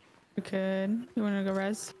 We could. You want to go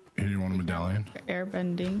res? Here, you want a medallion? Air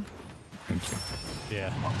bending. Thank you.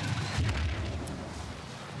 Yeah.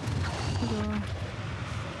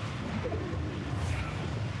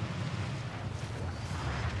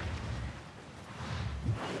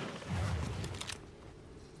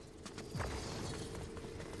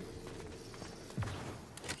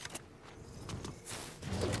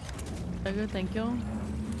 Okay, thank you. And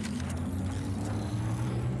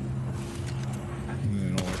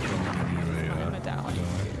then I'll give you a medallion.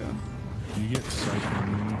 You get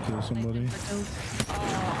siphoned when you kill somebody. Oh,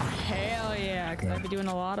 hell yeah. Because I've been doing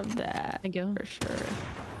a lot of that. Thank you. For sure.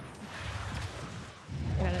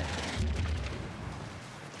 Got it.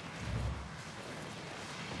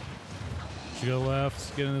 You go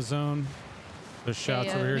left, get in the zone. There's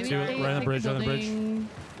shots over here maybe too. I Right on the take bridge, on the bridge. building.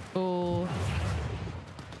 Oh.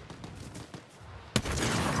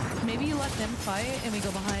 Maybe you let them fight and we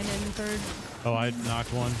go behind in third. Oh, I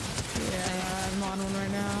knocked one. Yeah, I'm on one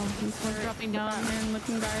right now. He's hurt. Dropping down. Batman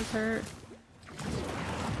looking guy's hurt.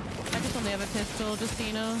 I just Just only have a pistol, just so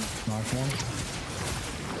you know. Knocked one.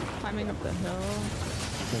 Climbing up the hill.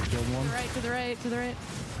 Killed one. To the right, to the right, to the right.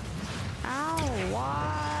 Ow,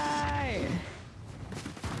 why?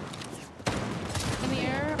 In the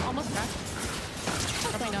air, almost cracked.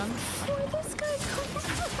 Dropping down. Where this guy come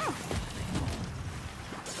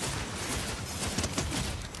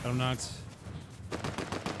from? I'm not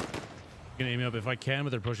gonna aim me up if I can, but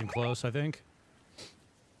they're pushing close, I think.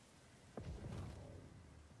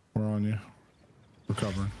 We're on you. We're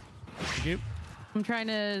covering. Thank you. I'm trying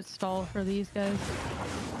to stall for these guys.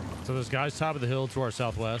 So there's guys top of the hill to our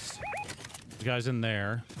southwest. There's guys in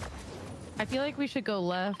there. I feel like we should go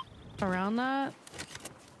left around that.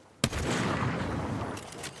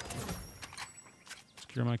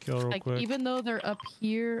 Secure my kill real Like, quick. even though they're up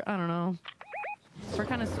here, I don't know. We're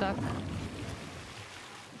kind of stuck.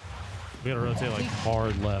 We gotta rotate like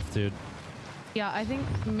hard left, dude. Yeah, I think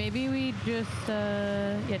maybe we just,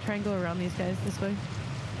 yeah, try and go around these guys this way.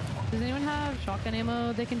 Does anyone have shotgun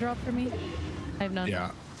ammo they can drop for me? I have none.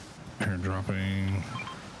 Yeah. Here, dropping.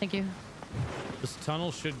 Thank you. This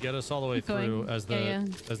tunnel should get us all the way Keep going. through as the Yeah,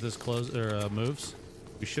 as this close or moves.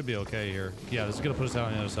 We should be okay here. Yeah, this is gonna put us out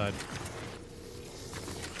on the other side.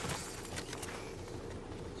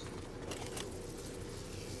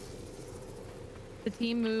 The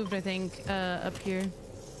team moved, I think, up here.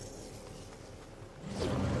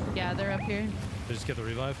 Yeah, they're up here. They just get the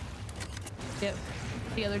revive. Yep.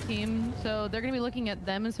 The other team. So they're gonna be looking at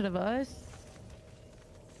them instead of us.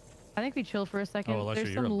 I think we chill for a second. Oh, Electra,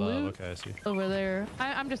 There's you're some above. loot Okay, I see. over there.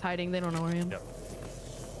 I'm just hiding. They don't know where I am. Yep.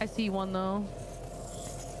 I see one though.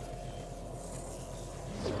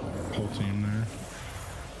 Whole team there.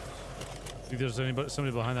 Think there's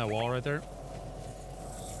somebody behind that wall right there?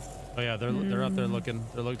 Oh yeah, they're up there looking.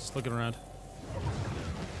 They're just looking around.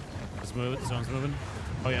 It's moving. Someone's moving.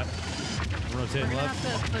 Oh yeah. I'm We're rotating gonna left.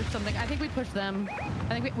 have to push something. I think we push them.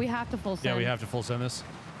 I think we have to full send. Yeah, we have to full send this.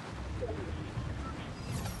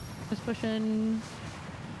 Just pushing.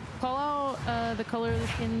 Call out the color of the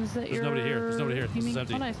skins that There's you're. nobody here. There's nobody here. This is aiming.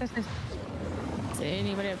 empty. Oh, nice. Does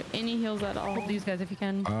anybody have any heals at all? Hold these guys if you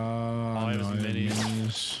can. I have No, some I have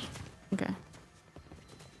minis. Okay.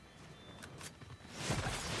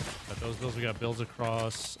 Got those we got builds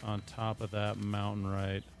across on top of that mountain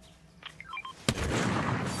right.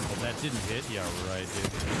 Oh, that didn't hit? Yeah, right,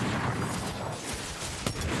 dude.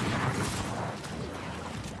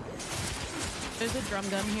 There's a drum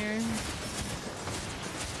gun here.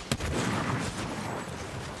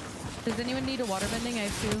 Does anyone need a water bending? I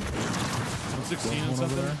have two. 116 and One over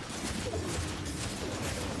something. there.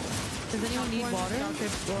 Does anyone need water? Y'all could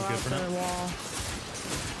go I'm good out for the now. wall.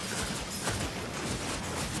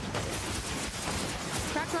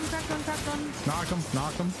 Crack one, crack one, crack one. Knock him.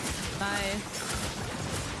 Knock him. Nice.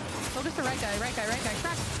 Focus the right guy, right guy, right guy.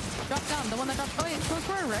 Crack. Drop down. The one that dropped. Oh, wait, close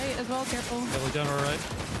to our right as well. Careful. Yeah, look down to our right.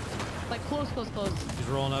 Like close, close, close. He's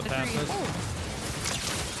rolling up The past tree. us.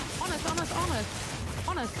 Oh. On us, on us, on us.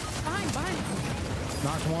 On us. Behind, behind.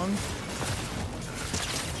 Knocked one.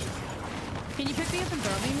 Can you pick me up and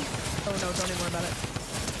throw me? Oh no, don't even worry about it.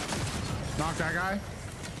 Knock that guy.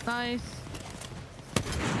 Nice.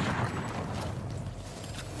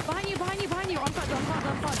 Behind you, behind you, behind you. On foot, on foot,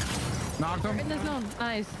 on foot. Knocked In him. the zone.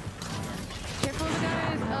 Nice. Careful of the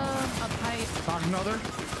guys up height. Knock another.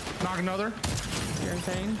 Knock another. You're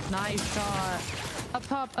insane. Nice shot. Up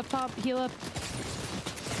top, heal up.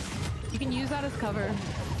 You can use that as cover.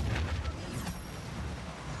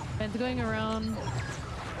 Ben's going around.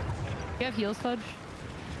 You have heals, Fudge?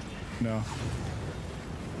 No.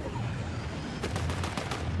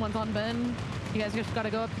 One's on Ben. You guys just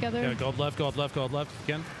gotta go up together. Yeah, go up left, go up left, go up left.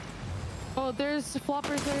 Again. Oh, there's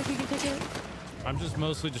floppers there if you can take it. I'm just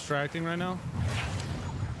mostly distracting right now.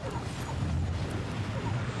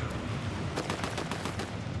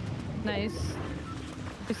 Nice.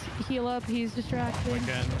 Just heal up. He's distracted.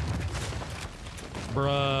 Again.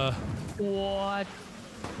 Bruh. What?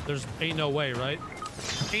 There's ain't no way, right?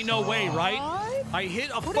 Ain't no way, right? I hit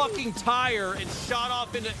a fucking tire and shot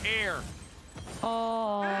off into air.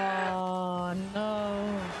 Oh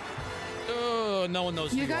no. Oh, no one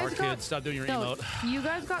knows who you are, kids. Stop doing your no, emote. You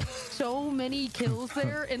guys got so many kills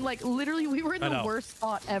there, and like literally, we were in I the know. worst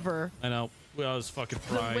spot ever. I know. Well, I was fucking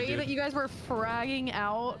The frying, way dude. that you guys were fragging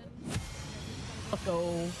out. Let's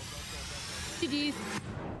go. GG's.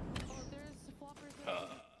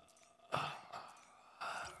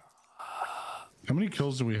 How many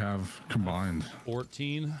kills do we have combined?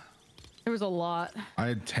 14. There was a lot. I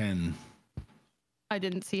had 10. I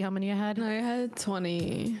didn't see how many I had. I had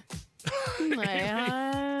 20. I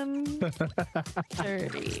had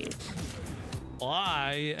 30. Well,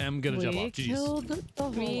 I am gonna jump off. Killed the whole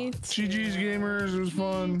lot. GG's gamers. It was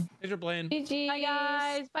fun. Thanks for playing. GG. Bye,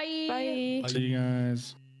 guys. Bye. Bye. See you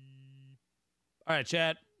guys. All right,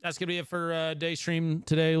 chat. That's gonna be it for day stream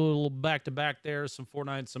today. A little back to back there. Some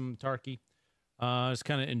Fortnite, some Tarky. Just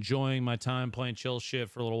kind of enjoying my time playing chill shit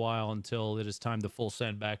for a little while until it is time to full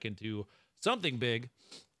send back into something big.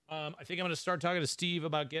 I think I'm gonna start talking to Steve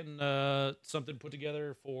about getting something put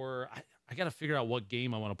together for. I gotta figure out what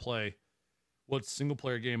game I want to play. What single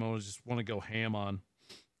player game I just want to go ham on.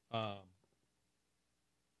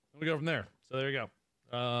 We go from there. So there you go.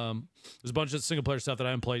 There's a bunch of single player stuff that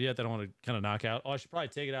I haven't played yet that I want to kind of knock out. Oh, I should probably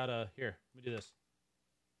take it out. Here, let me do this.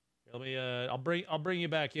 Here, let me. I'll bring you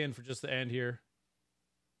back in for just the end here.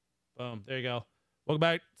 Boom. There you go. Welcome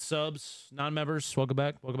back, subs, non-members. Welcome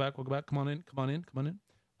back. Welcome back. Welcome back. Come on in. Come on in. Come on in.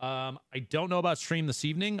 I don't know about stream this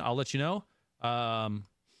evening. I'll let you know.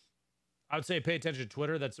 I would say pay attention to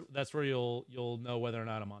Twitter. That's where you'll know whether or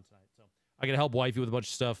not I'm on tonight. So I gotta help wifey with a bunch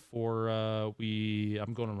of stuff for I'm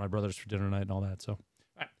going to my brother's for dinner tonight and all that. So all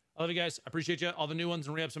right, I love you guys. I appreciate you. All the new ones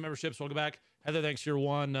and re-up some memberships. Welcome back, Heather. Thanks for your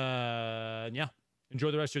one. Yeah,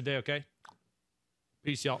 enjoy the rest of your day. Okay,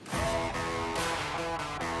 peace, y'all.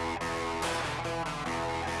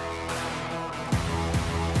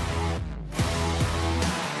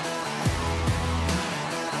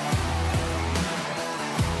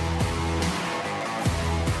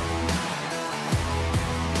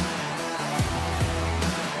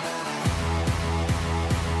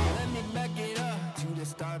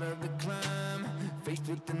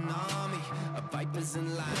 With an army of vipers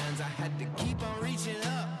and lions, I had to keep on reaching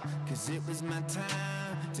up, cause it was my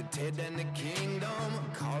time to tear down the kingdom.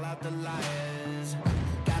 Call